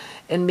car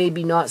and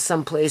maybe not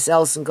someplace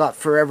else and got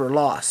forever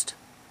lost?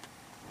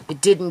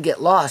 It didn't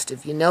get lost,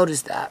 if you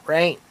noticed that,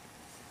 right?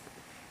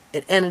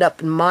 It ended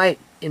up in my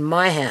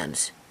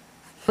hands.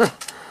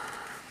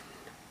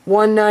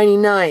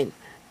 199.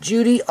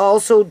 Judy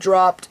also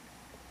dropped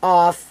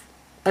off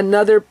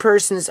another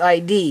person's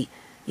ID.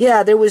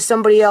 Yeah, there was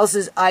somebody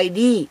else's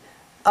ID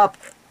up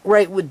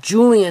right with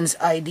Julian's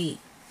ID.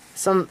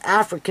 Some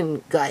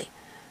African guy,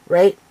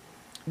 right?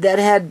 That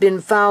had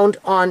been found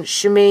on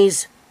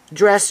Shimei's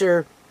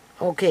dresser.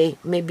 Okay,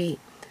 maybe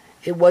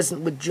it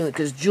wasn't with Julian,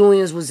 because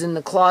Julian's was in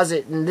the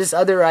closet and this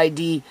other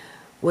ID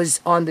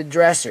was on the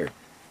dresser.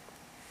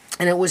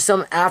 And it was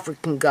some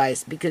African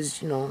guys,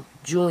 because, you know,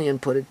 Julian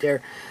put it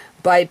there,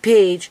 by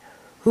Paige,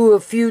 who a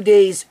few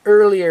days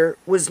earlier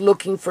was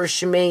looking for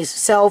Shimei's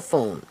cell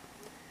phone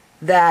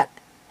that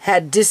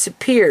had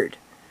disappeared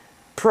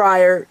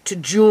prior to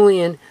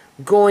Julian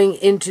going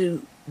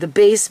into the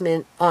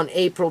basement on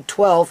April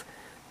 12,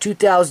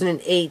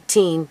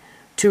 2018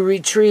 to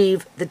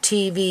retrieve the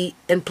TV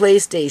and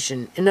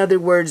PlayStation. In other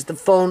words, the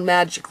phone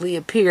magically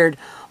appeared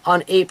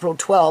on April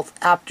 12th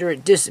after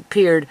it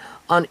disappeared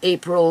on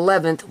April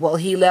 11th while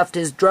he left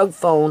his drug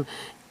phone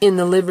in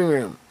the living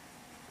room.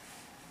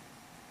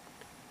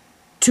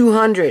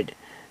 200.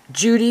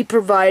 Judy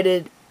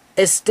provided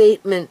a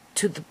statement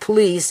to the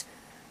police,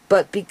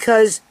 but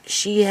because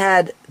she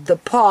had the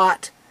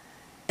pot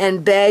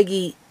and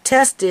baggie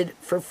tested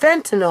for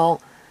fentanyl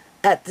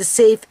at the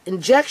safe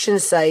injection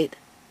site,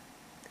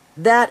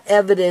 that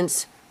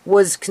evidence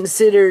was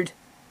considered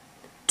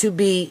to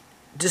be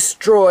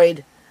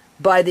destroyed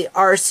by the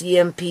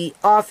RCMP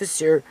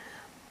officer,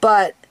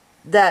 but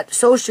that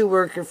social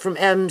worker from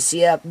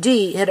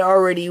MCFD had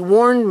already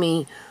warned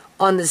me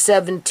on the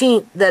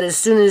 17th that as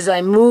soon as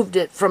I moved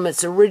it from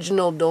its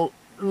original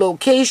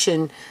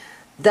location,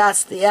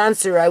 that's the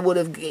answer I would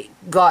have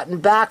gotten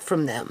back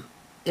from them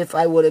if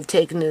I would have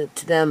taken it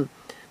to them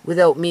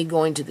without me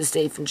going to the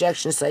safe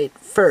injection site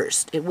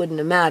first. It wouldn't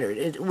have mattered.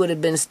 It would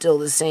have been still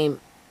the same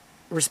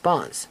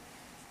response.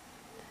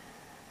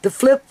 The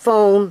flip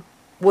phone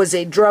was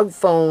a drug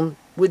phone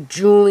with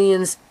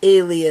Julian's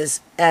alias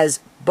as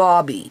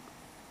Bobby.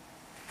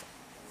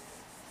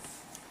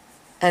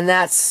 And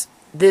that's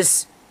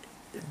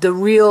the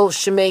real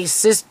Shimei's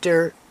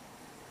sister,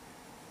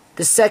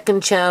 the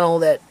second channel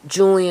that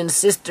Julian's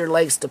sister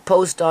likes to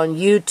post on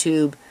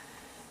YouTube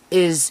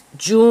is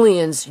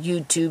Julian's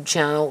YouTube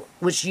channel,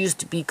 which used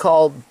to be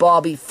called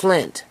Bobby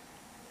Flint.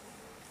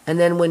 And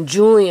then when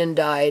Julian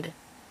died,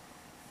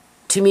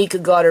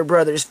 Tamika got her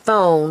brother's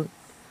phone,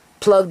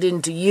 plugged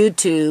into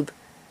YouTube,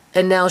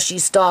 and now she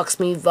stalks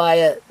me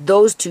via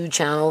those two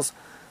channels.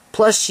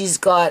 Plus she's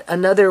got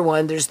another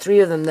one, there's 3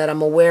 of them that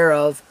I'm aware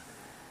of,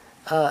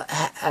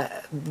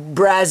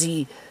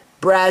 Brazzy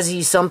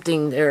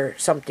something or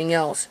something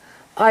else.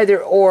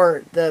 Either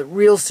or, the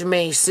real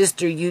Shimei's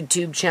sister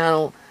YouTube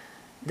channel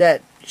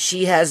that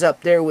she has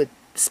up there with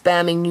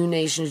spamming New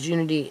Nations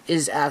Unity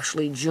is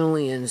actually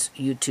Julian's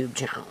YouTube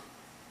channel.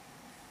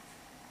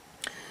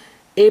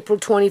 April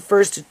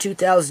 21st of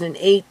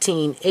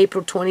 2018,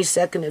 April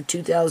 22nd of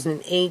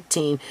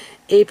 2018,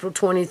 April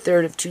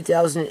 23rd of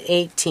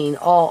 2018.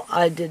 All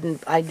I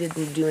didn't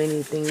do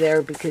anything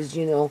there because,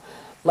 you know,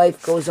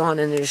 life goes on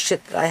and there's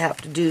shit that I have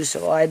to do,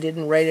 so I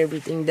didn't write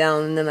everything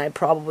down, and then I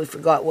probably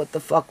forgot what the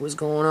fuck was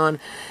going on,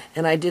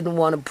 and I didn't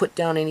want to put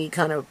down any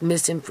kind of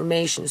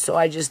misinformation, so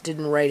I just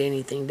didn't write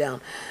anything down.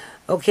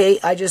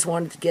 Okay, I just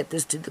wanted to get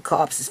this to the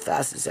cops as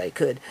fast as I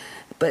could,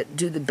 but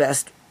do the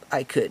best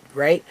I could,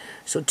 right?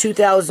 So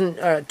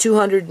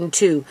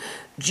 202,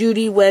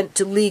 Judy went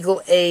to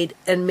legal aid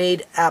and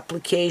made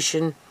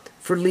application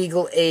for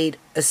legal aid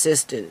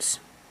assistance.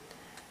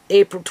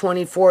 April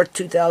 24th,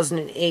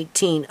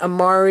 2018,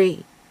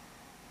 Amari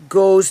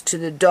goes to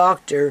the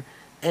doctor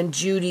and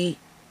Judy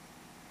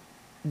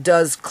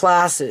does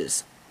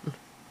classes.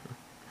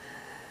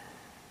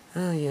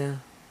 Oh, yeah.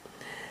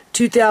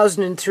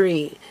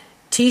 2003,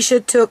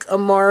 Tisha took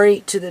Amari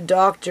to the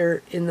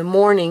doctor in the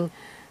morning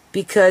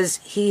because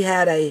he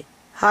had a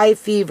high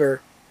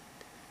fever,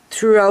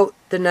 throughout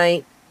the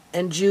night,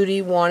 and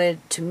Judy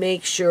wanted to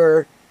make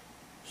sure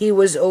he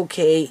was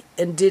okay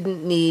and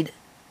didn't need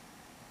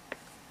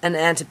an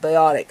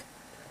antibiotic.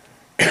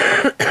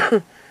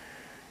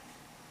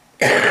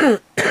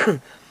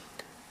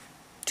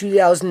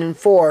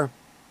 2004,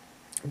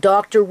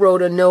 doctor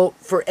wrote a note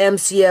for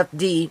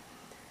MCFD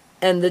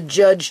and the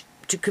judge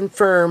to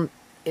confirm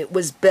it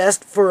was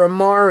best for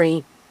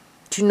Amari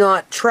to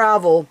not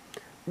travel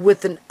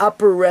with an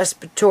upper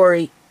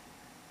respiratory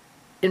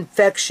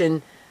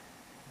infection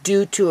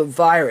due to a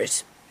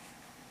virus.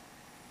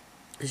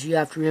 Because you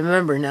have to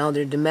remember now,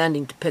 they're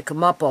demanding to pick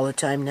him up all the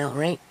time now,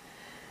 right?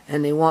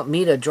 And they want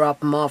me to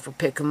drop him off or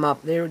pick him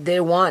up. They're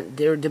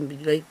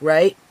like,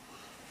 right?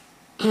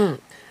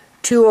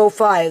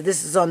 205,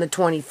 this is on the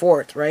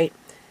 24th, right?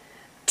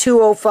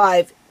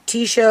 205,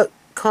 Tisha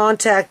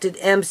contacted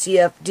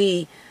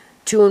MCFD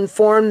to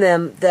inform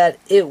them that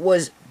it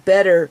was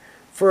better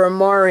for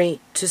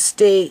Amari to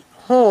stay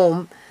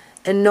home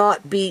and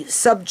not be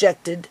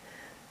subjected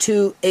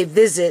to a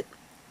visit,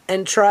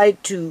 and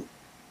tried to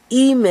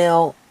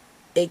email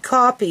a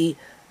copy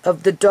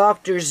of the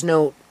doctor's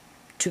note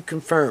to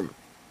confirm.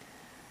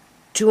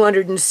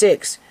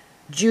 206,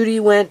 Judy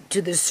went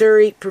to the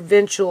Surrey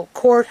Provincial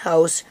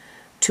Courthouse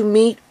to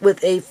meet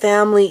with a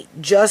family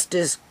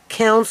justice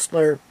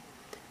counselor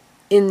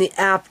in the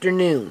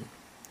afternoon.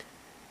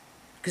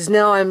 Because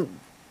now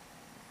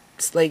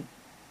it's like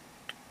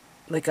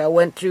I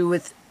went through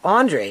with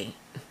Andre.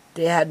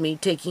 They had me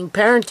taking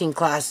parenting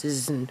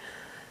classes and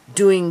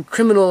doing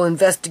criminal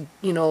to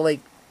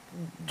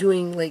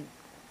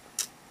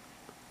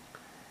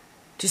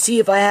see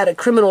if I had a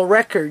criminal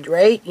record,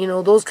 right?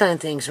 Those kind of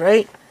things,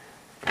 right?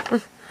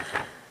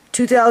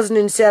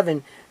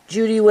 2007,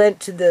 Judy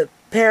went to the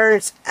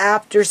parents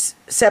after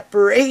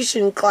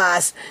separation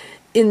class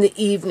in the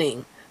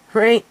evening,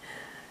 right?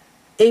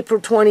 April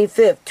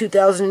 25th,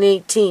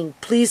 2018,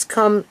 please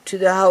come to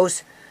the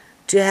house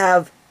to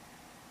have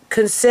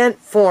consent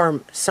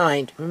form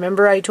signed.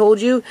 Remember I told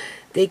you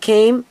they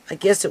came, I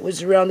guess it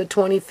was around the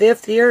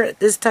 25th here at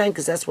this time,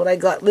 because that's what I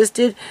got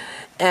listed,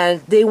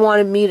 and they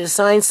wanted me to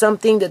sign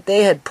something that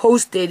they had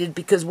post-dated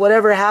because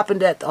whatever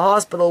happened at the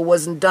hospital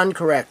wasn't done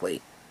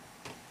correctly.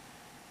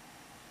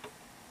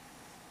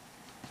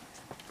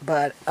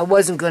 But I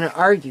wasn't going to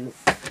argue.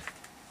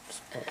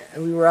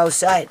 We were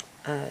outside.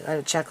 I had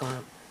to check on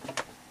them.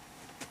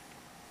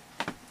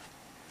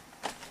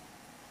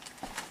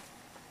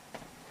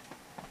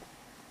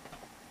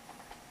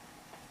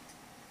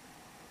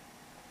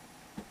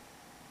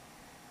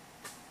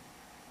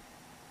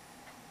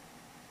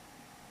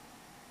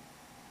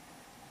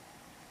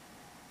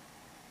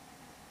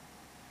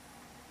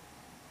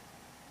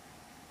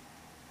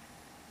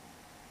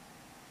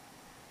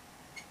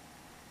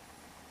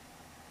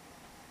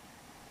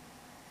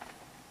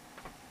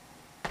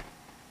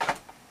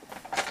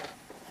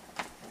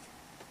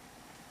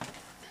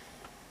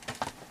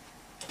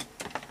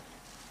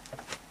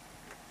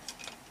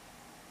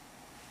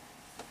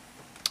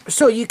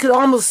 So you could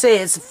almost say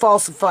it's a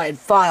falsified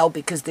file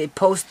because they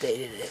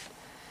post-dated it.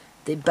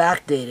 They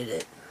backdated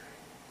it.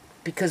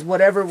 Because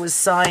whatever was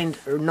signed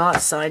or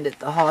not signed at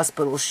the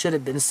hospital should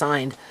have been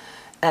signed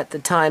at the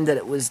time that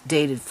it was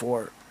dated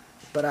for.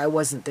 But I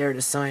wasn't there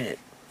to sign it.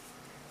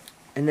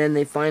 And then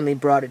they finally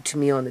brought it to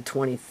me on the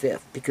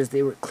 25th because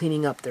they were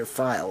cleaning up their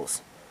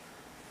files.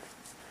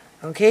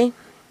 Okay?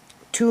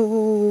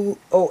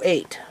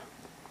 208.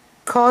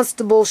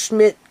 Constable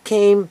Schmidt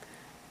came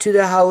to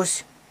the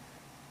house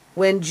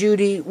when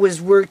Judy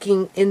was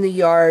working in the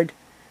yard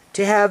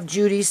to have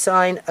Judy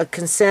sign a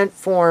consent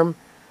form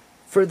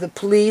for the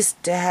police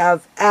to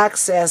have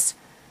access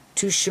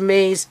to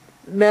Shimei's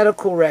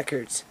medical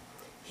records.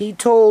 He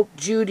told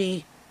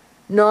Judy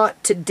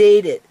not to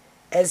date it,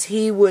 as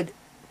he would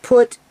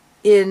put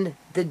in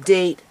the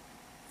date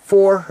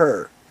for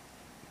her.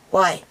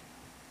 Why?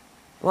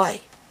 Why?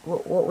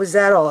 What was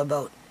that all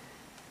about?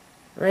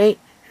 Right?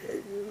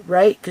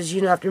 Right? Because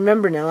you have to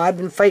remember now, I've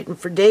been fighting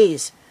for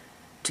days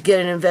to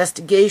get an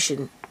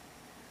investigation.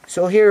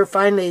 So here,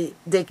 finally,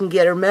 they can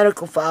get her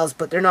medical files,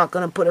 but they're not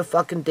going to put a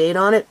fucking date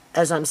on it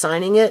as I'm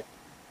signing it.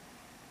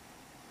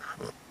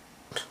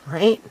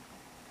 Right?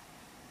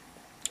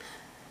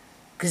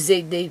 Because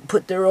they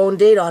put their own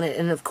date on it.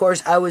 And, of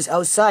course, I was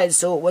outside,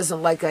 so it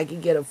wasn't like I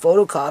could get a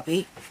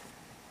photocopy.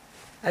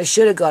 I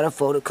should have got a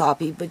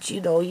photocopy, but, you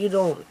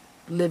don't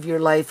live your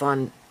life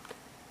on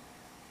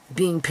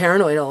being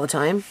paranoid all the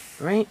time,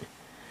 right?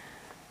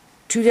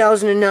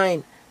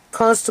 2009.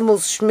 Constable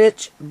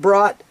Schmidt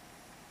brought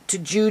to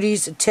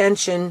Judy's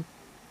attention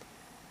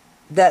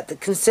that the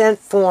consent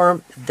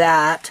form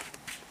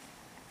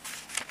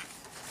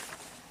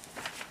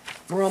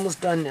we're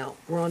almost done now.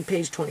 We're on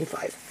page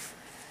 25.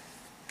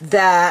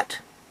 That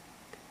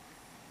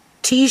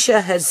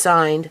Tisha had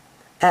signed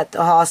at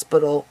the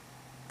hospital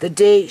the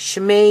day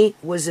Shimei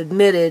was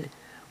admitted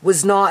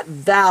was not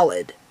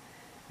valid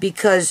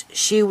because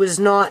she was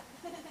not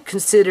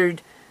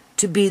considered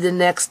to be the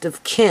next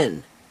of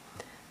kin.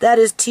 That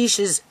is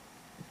Tisha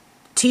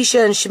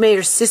and Shimei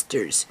are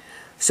sisters.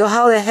 So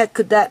how the heck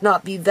could that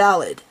not be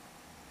valid?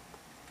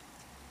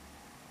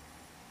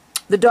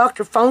 The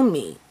doctor phoned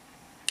me.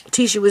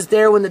 Tisha was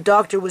there when the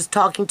doctor was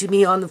talking to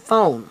me on the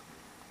phone.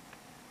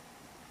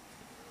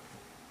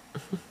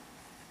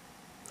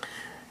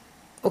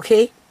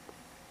 Okay?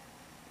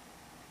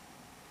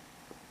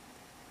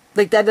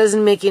 Like, that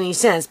doesn't make any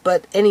sense.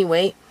 But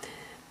anyway,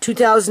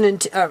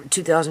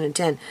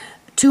 210.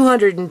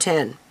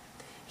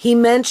 He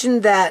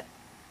mentioned that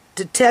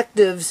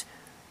detectives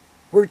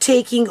were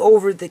taking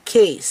over the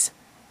case,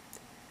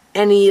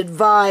 and he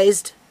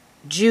advised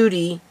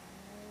Judy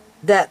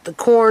that the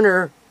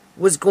coroner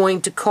was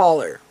going to call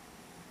her.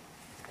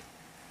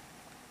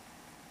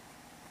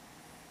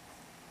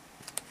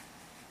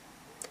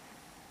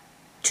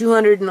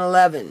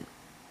 $211.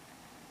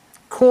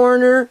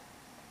 Coroner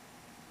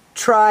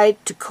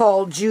tried to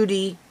call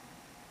Judy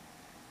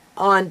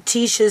on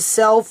Tisha's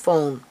cell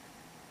phone,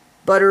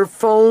 but her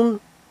phone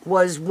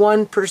was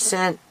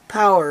 1%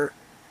 power,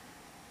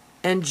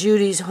 and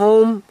Judy's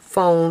home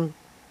phone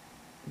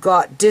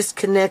got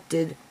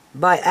disconnected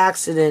by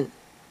accident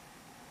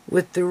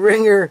with the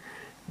ringer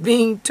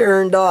being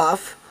turned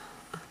off.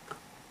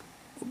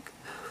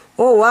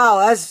 Oh wow,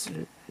 that's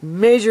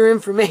major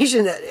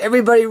information that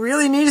everybody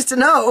really needs to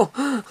know.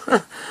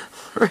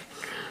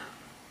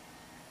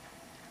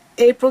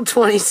 April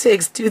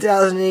 26,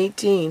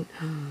 2018.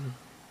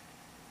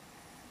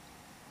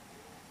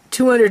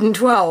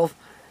 212.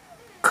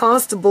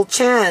 Constable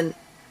Chan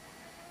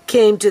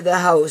came to the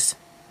house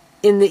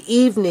in the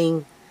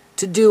evening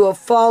to do a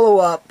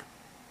follow-up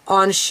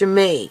on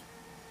Shimei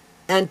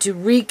and to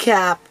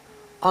recap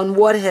on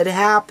what had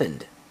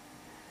happened.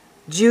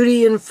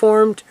 Judy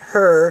informed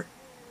her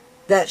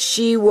that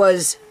she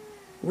was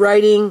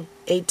writing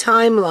a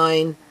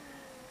timeline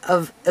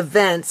of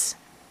events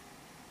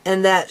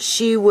and that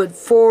she would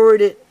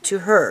forward it to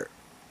her.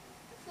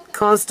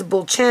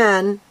 Constable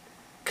Chan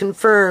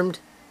confirmed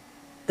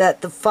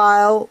that the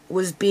file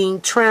was being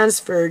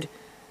transferred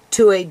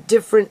to a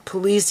different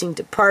policing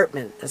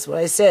department. That's what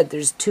I said.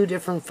 There's 2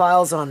 different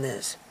files on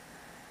this.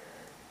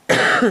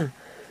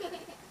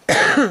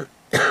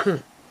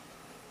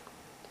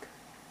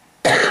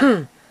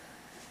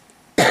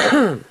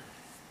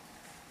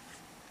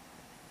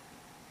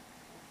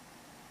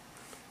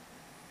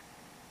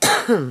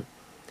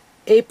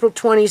 April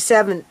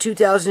 27,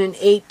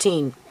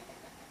 2018.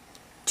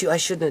 I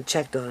shouldn't have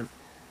checked on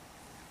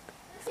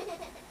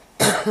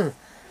him.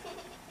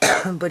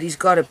 But he's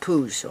got a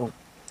poo, so.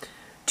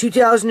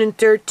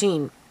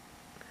 2013.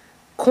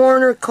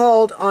 Coroner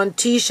called on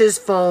Tisha's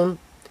phone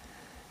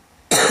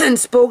and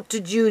spoke to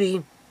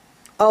Judy,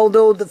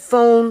 although the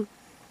phone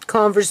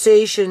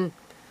conversation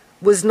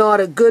was not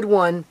a good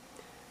one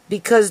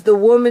because the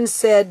woman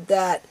said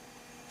that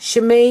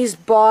Shimei's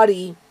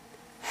body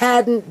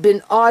hadn't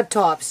been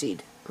autopsied.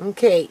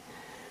 Okay,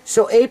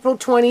 so April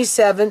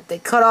 27th, they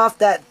cut off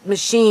that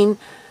machine.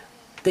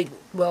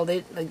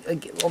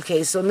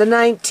 Okay, so the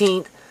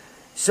 19th,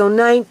 so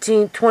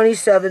 19,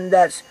 27,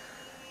 that's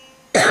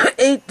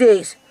 8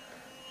 days.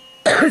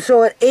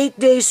 So at 8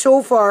 days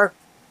so far,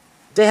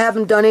 they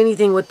haven't done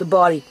anything with the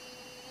body.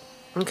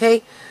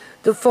 Okay,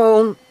 the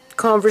phone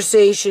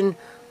conversation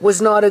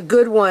was not a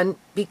good one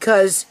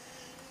because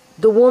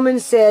the woman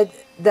said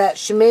that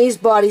Shimei's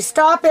body,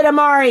 stop it,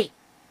 Amari,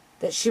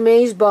 that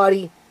Shimei's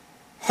body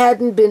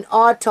hadn't been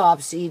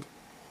autopsied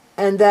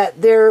and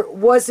that there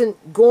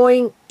wasn't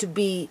going to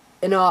be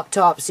an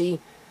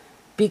autopsy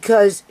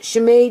because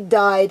Shimei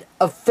died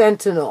of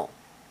fentanyl.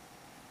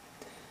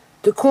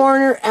 The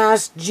coroner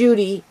asked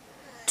Judy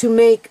to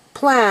make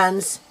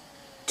plans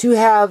to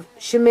have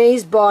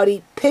Shimei's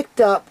body picked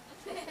up,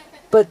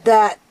 but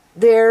that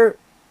there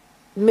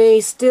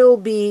may still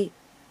be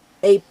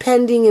a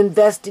pending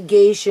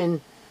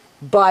investigation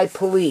by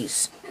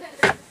police.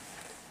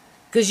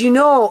 Because you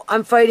know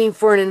I'm fighting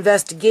for an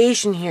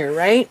investigation here,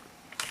 right?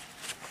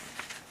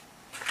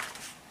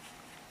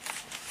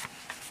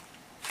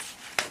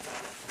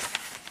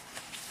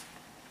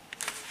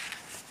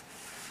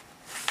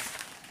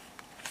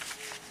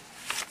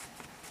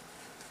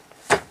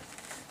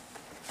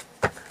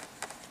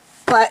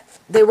 But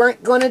they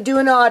weren't going to do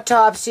an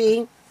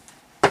autopsy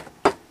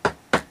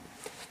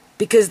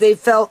because they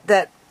felt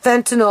that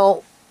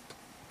fentanyl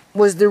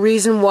was the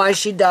reason why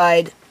she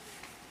died,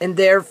 and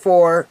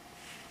therefore,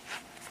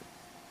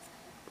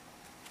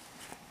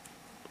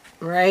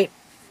 right?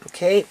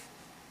 Okay.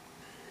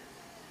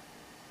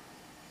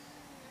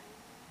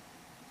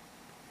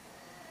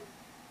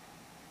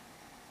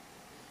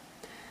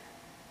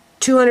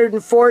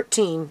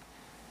 $214.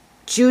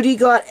 Judy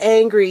got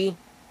angry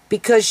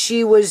because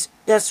she was,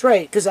 that's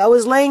right, because I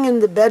was laying in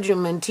the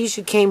bedroom and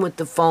Tisha came with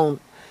the phone.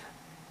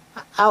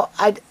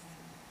 I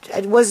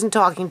wasn't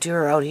talking to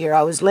her out here.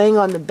 I was laying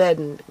on the bed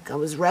and I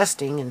was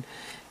resting, and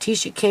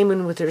Tisha came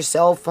in with her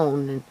cell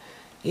phone, and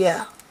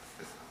yeah.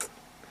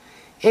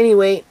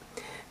 Anyway,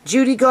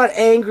 Judy got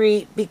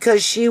angry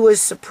because she was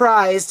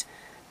surprised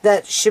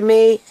that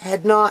Shimei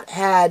had not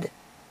had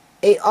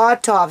an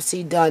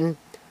autopsy done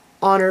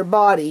on her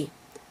body,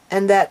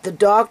 and that the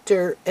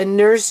doctor and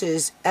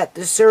nurses at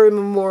the Surrey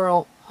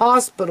Memorial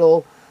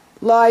Hospital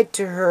lied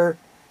to her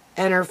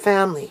and her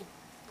family.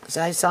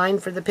 because I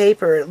signed for the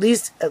paper, at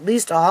least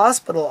a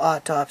hospital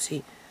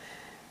autopsy,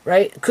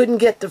 right? Couldn't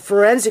get the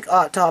forensic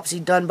autopsy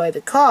done by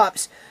the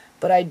cops,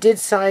 but I did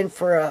sign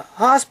for a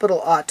hospital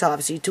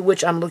autopsy, to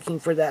which I'm looking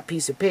for that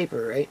piece of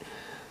paper, right?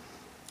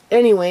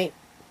 Anyway,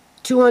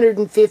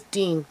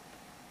 215.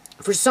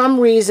 For some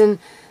reason,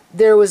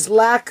 there was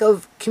lack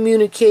of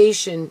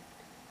communication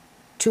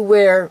to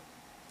where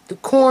the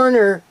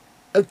coroner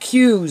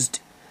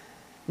accused.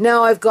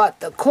 Now I've got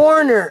the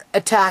coroner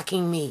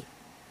attacking me.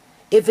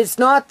 If it's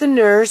not the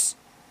nurse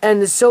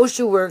and the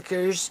social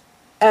workers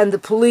and the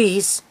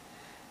police,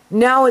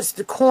 now it's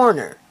the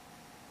coroner.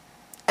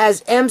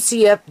 As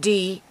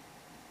MCFD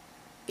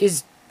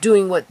is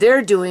doing what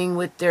they're doing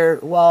with their,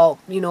 well,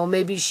 you know,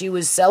 maybe she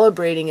was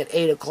celebrating at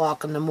 8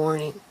 o'clock in the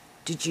morning.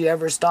 Did you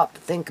ever stop to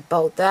think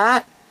about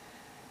that?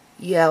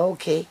 Yeah,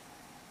 okay.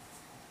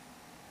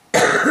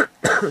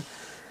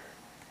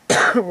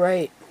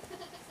 Right.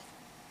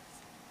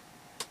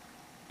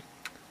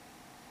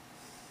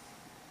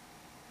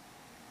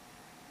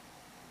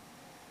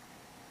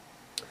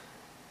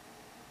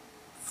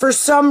 For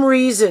some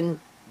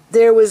reason,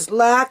 there was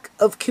lack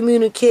of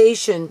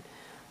communication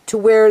to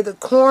where the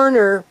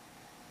coroner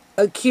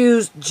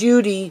accused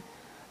Judy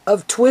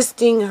of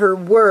twisting her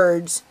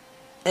words,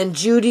 and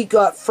Judy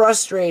got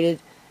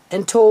frustrated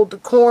and told the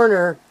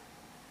coroner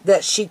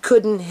that she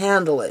couldn't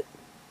handle it.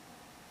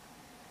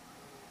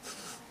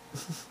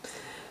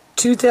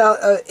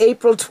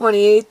 April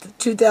 28th,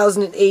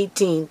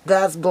 2018.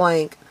 That's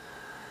blank.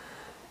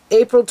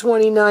 April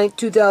 29th,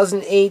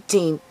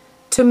 2018.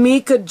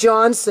 Tamika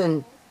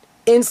Johnson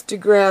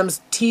Instagrams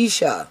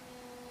Tisha.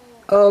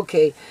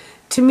 Okay.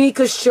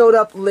 Tamika showed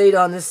up late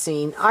on the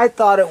scene. I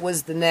thought it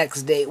was the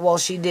next day. Well,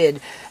 she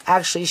did.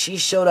 Actually, she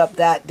showed up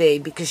that day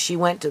because she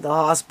went to the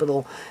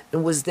hospital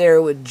and was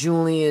there with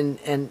Julian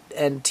and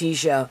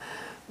Tisha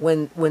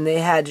when they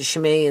had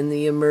Shimei in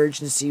the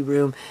emergency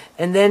room.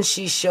 And then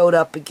she showed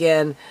up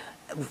again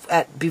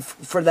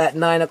for that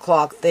 9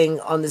 o'clock thing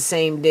on the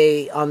same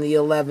day, on the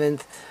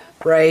 11th,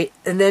 right?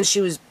 And then she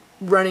was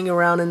running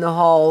around in the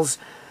halls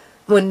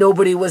when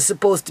nobody was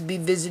supposed to be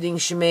visiting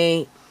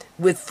Shimei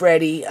with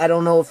Freddie. I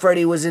don't know if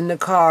Freddie was in the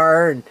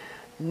car, and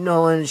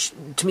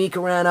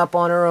Tamika ran up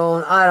on her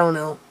own. I don't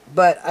know.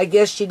 But I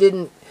guess she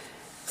didn't,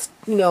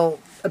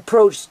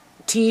 approach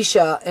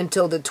Tisha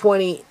until the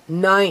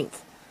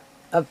 29th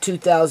of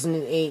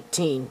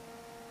 2018.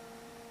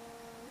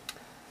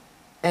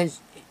 And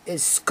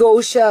it's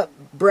Scotia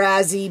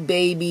Brazzy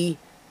Baby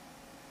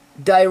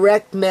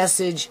direct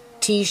message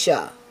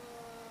Tisha,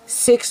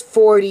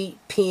 6:40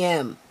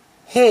 p.m.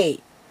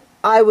 Hey,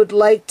 I would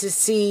like to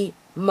see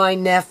my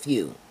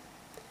nephew.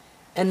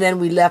 And then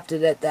we left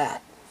it at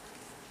that.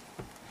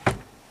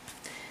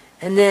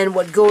 And then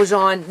what goes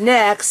on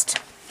next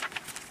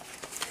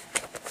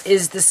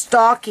is the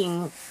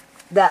stalking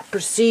that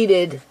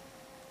proceeded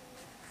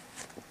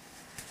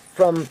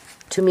from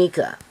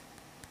Tamika.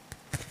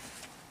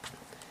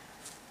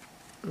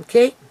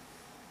 Okay?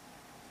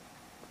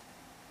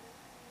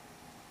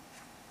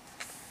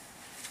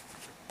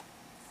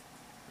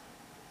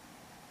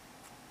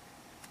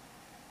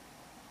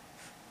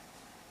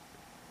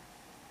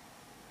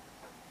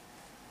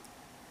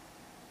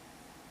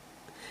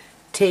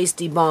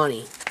 Tasty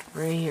Bonnie,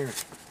 right here.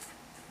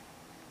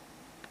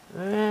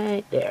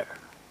 Right there.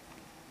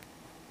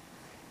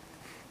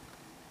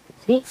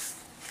 See?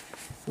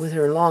 With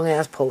her long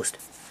ass post.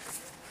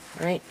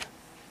 Right?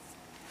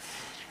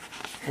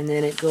 And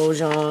then it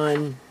goes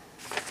on.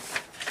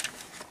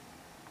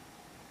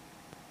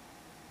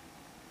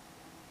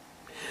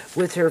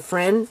 With her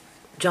friend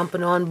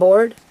jumping on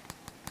board.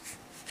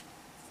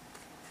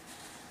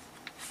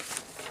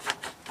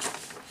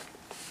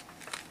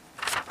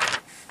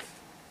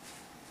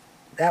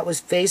 That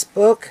was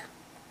Facebook.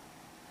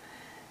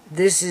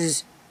 This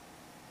is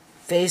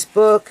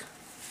Facebook.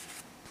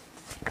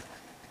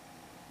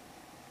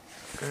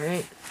 All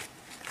right.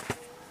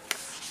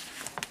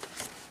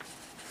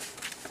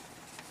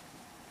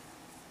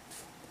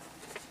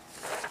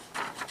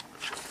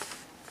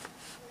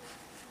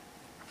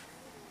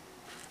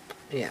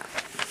 Yeah.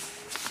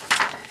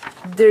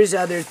 There's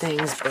other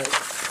things, but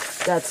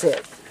that's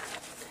it.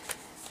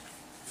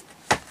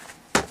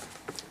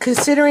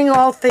 Considering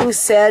all things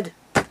said,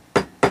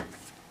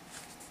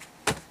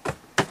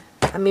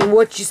 I mean,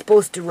 what you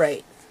supposed to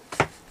write?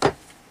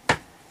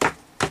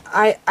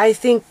 I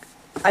think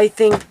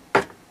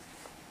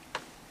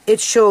it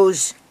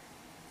shows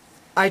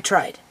I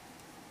tried.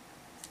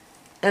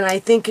 And I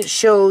think it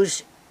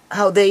shows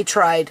how they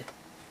tried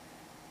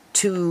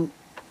to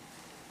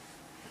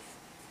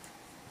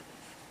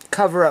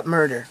cover up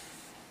murder.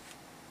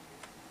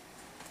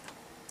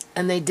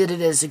 And they did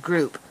it as a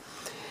group.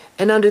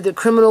 And under the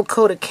Criminal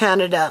Code of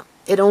Canada,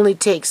 it only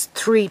takes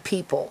 3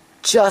 people,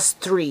 just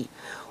 3.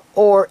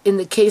 Or in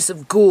the case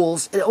of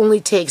ghouls, it only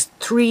takes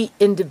 3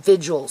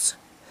 individuals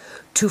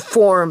to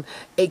form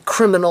a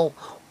criminal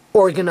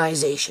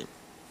organization.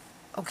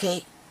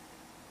 Okay?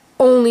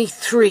 Only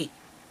 3.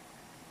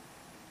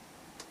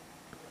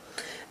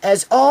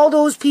 as all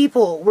those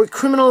people were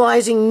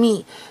criminalizing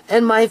me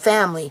and my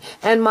family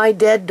and my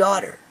dead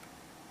daughter.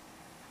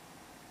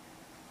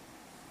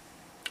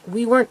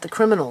 We weren't the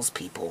criminals,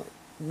 people.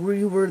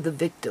 We were the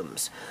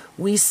victims.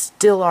 We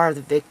still are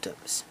the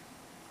victims.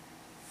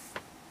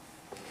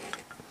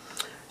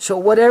 So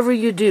whatever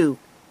you do,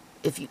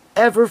 if you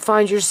ever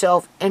find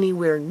yourself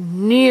anywhere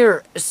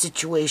near a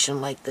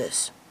situation like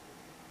this,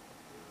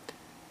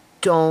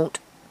 don't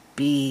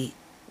be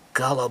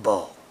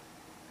gullible.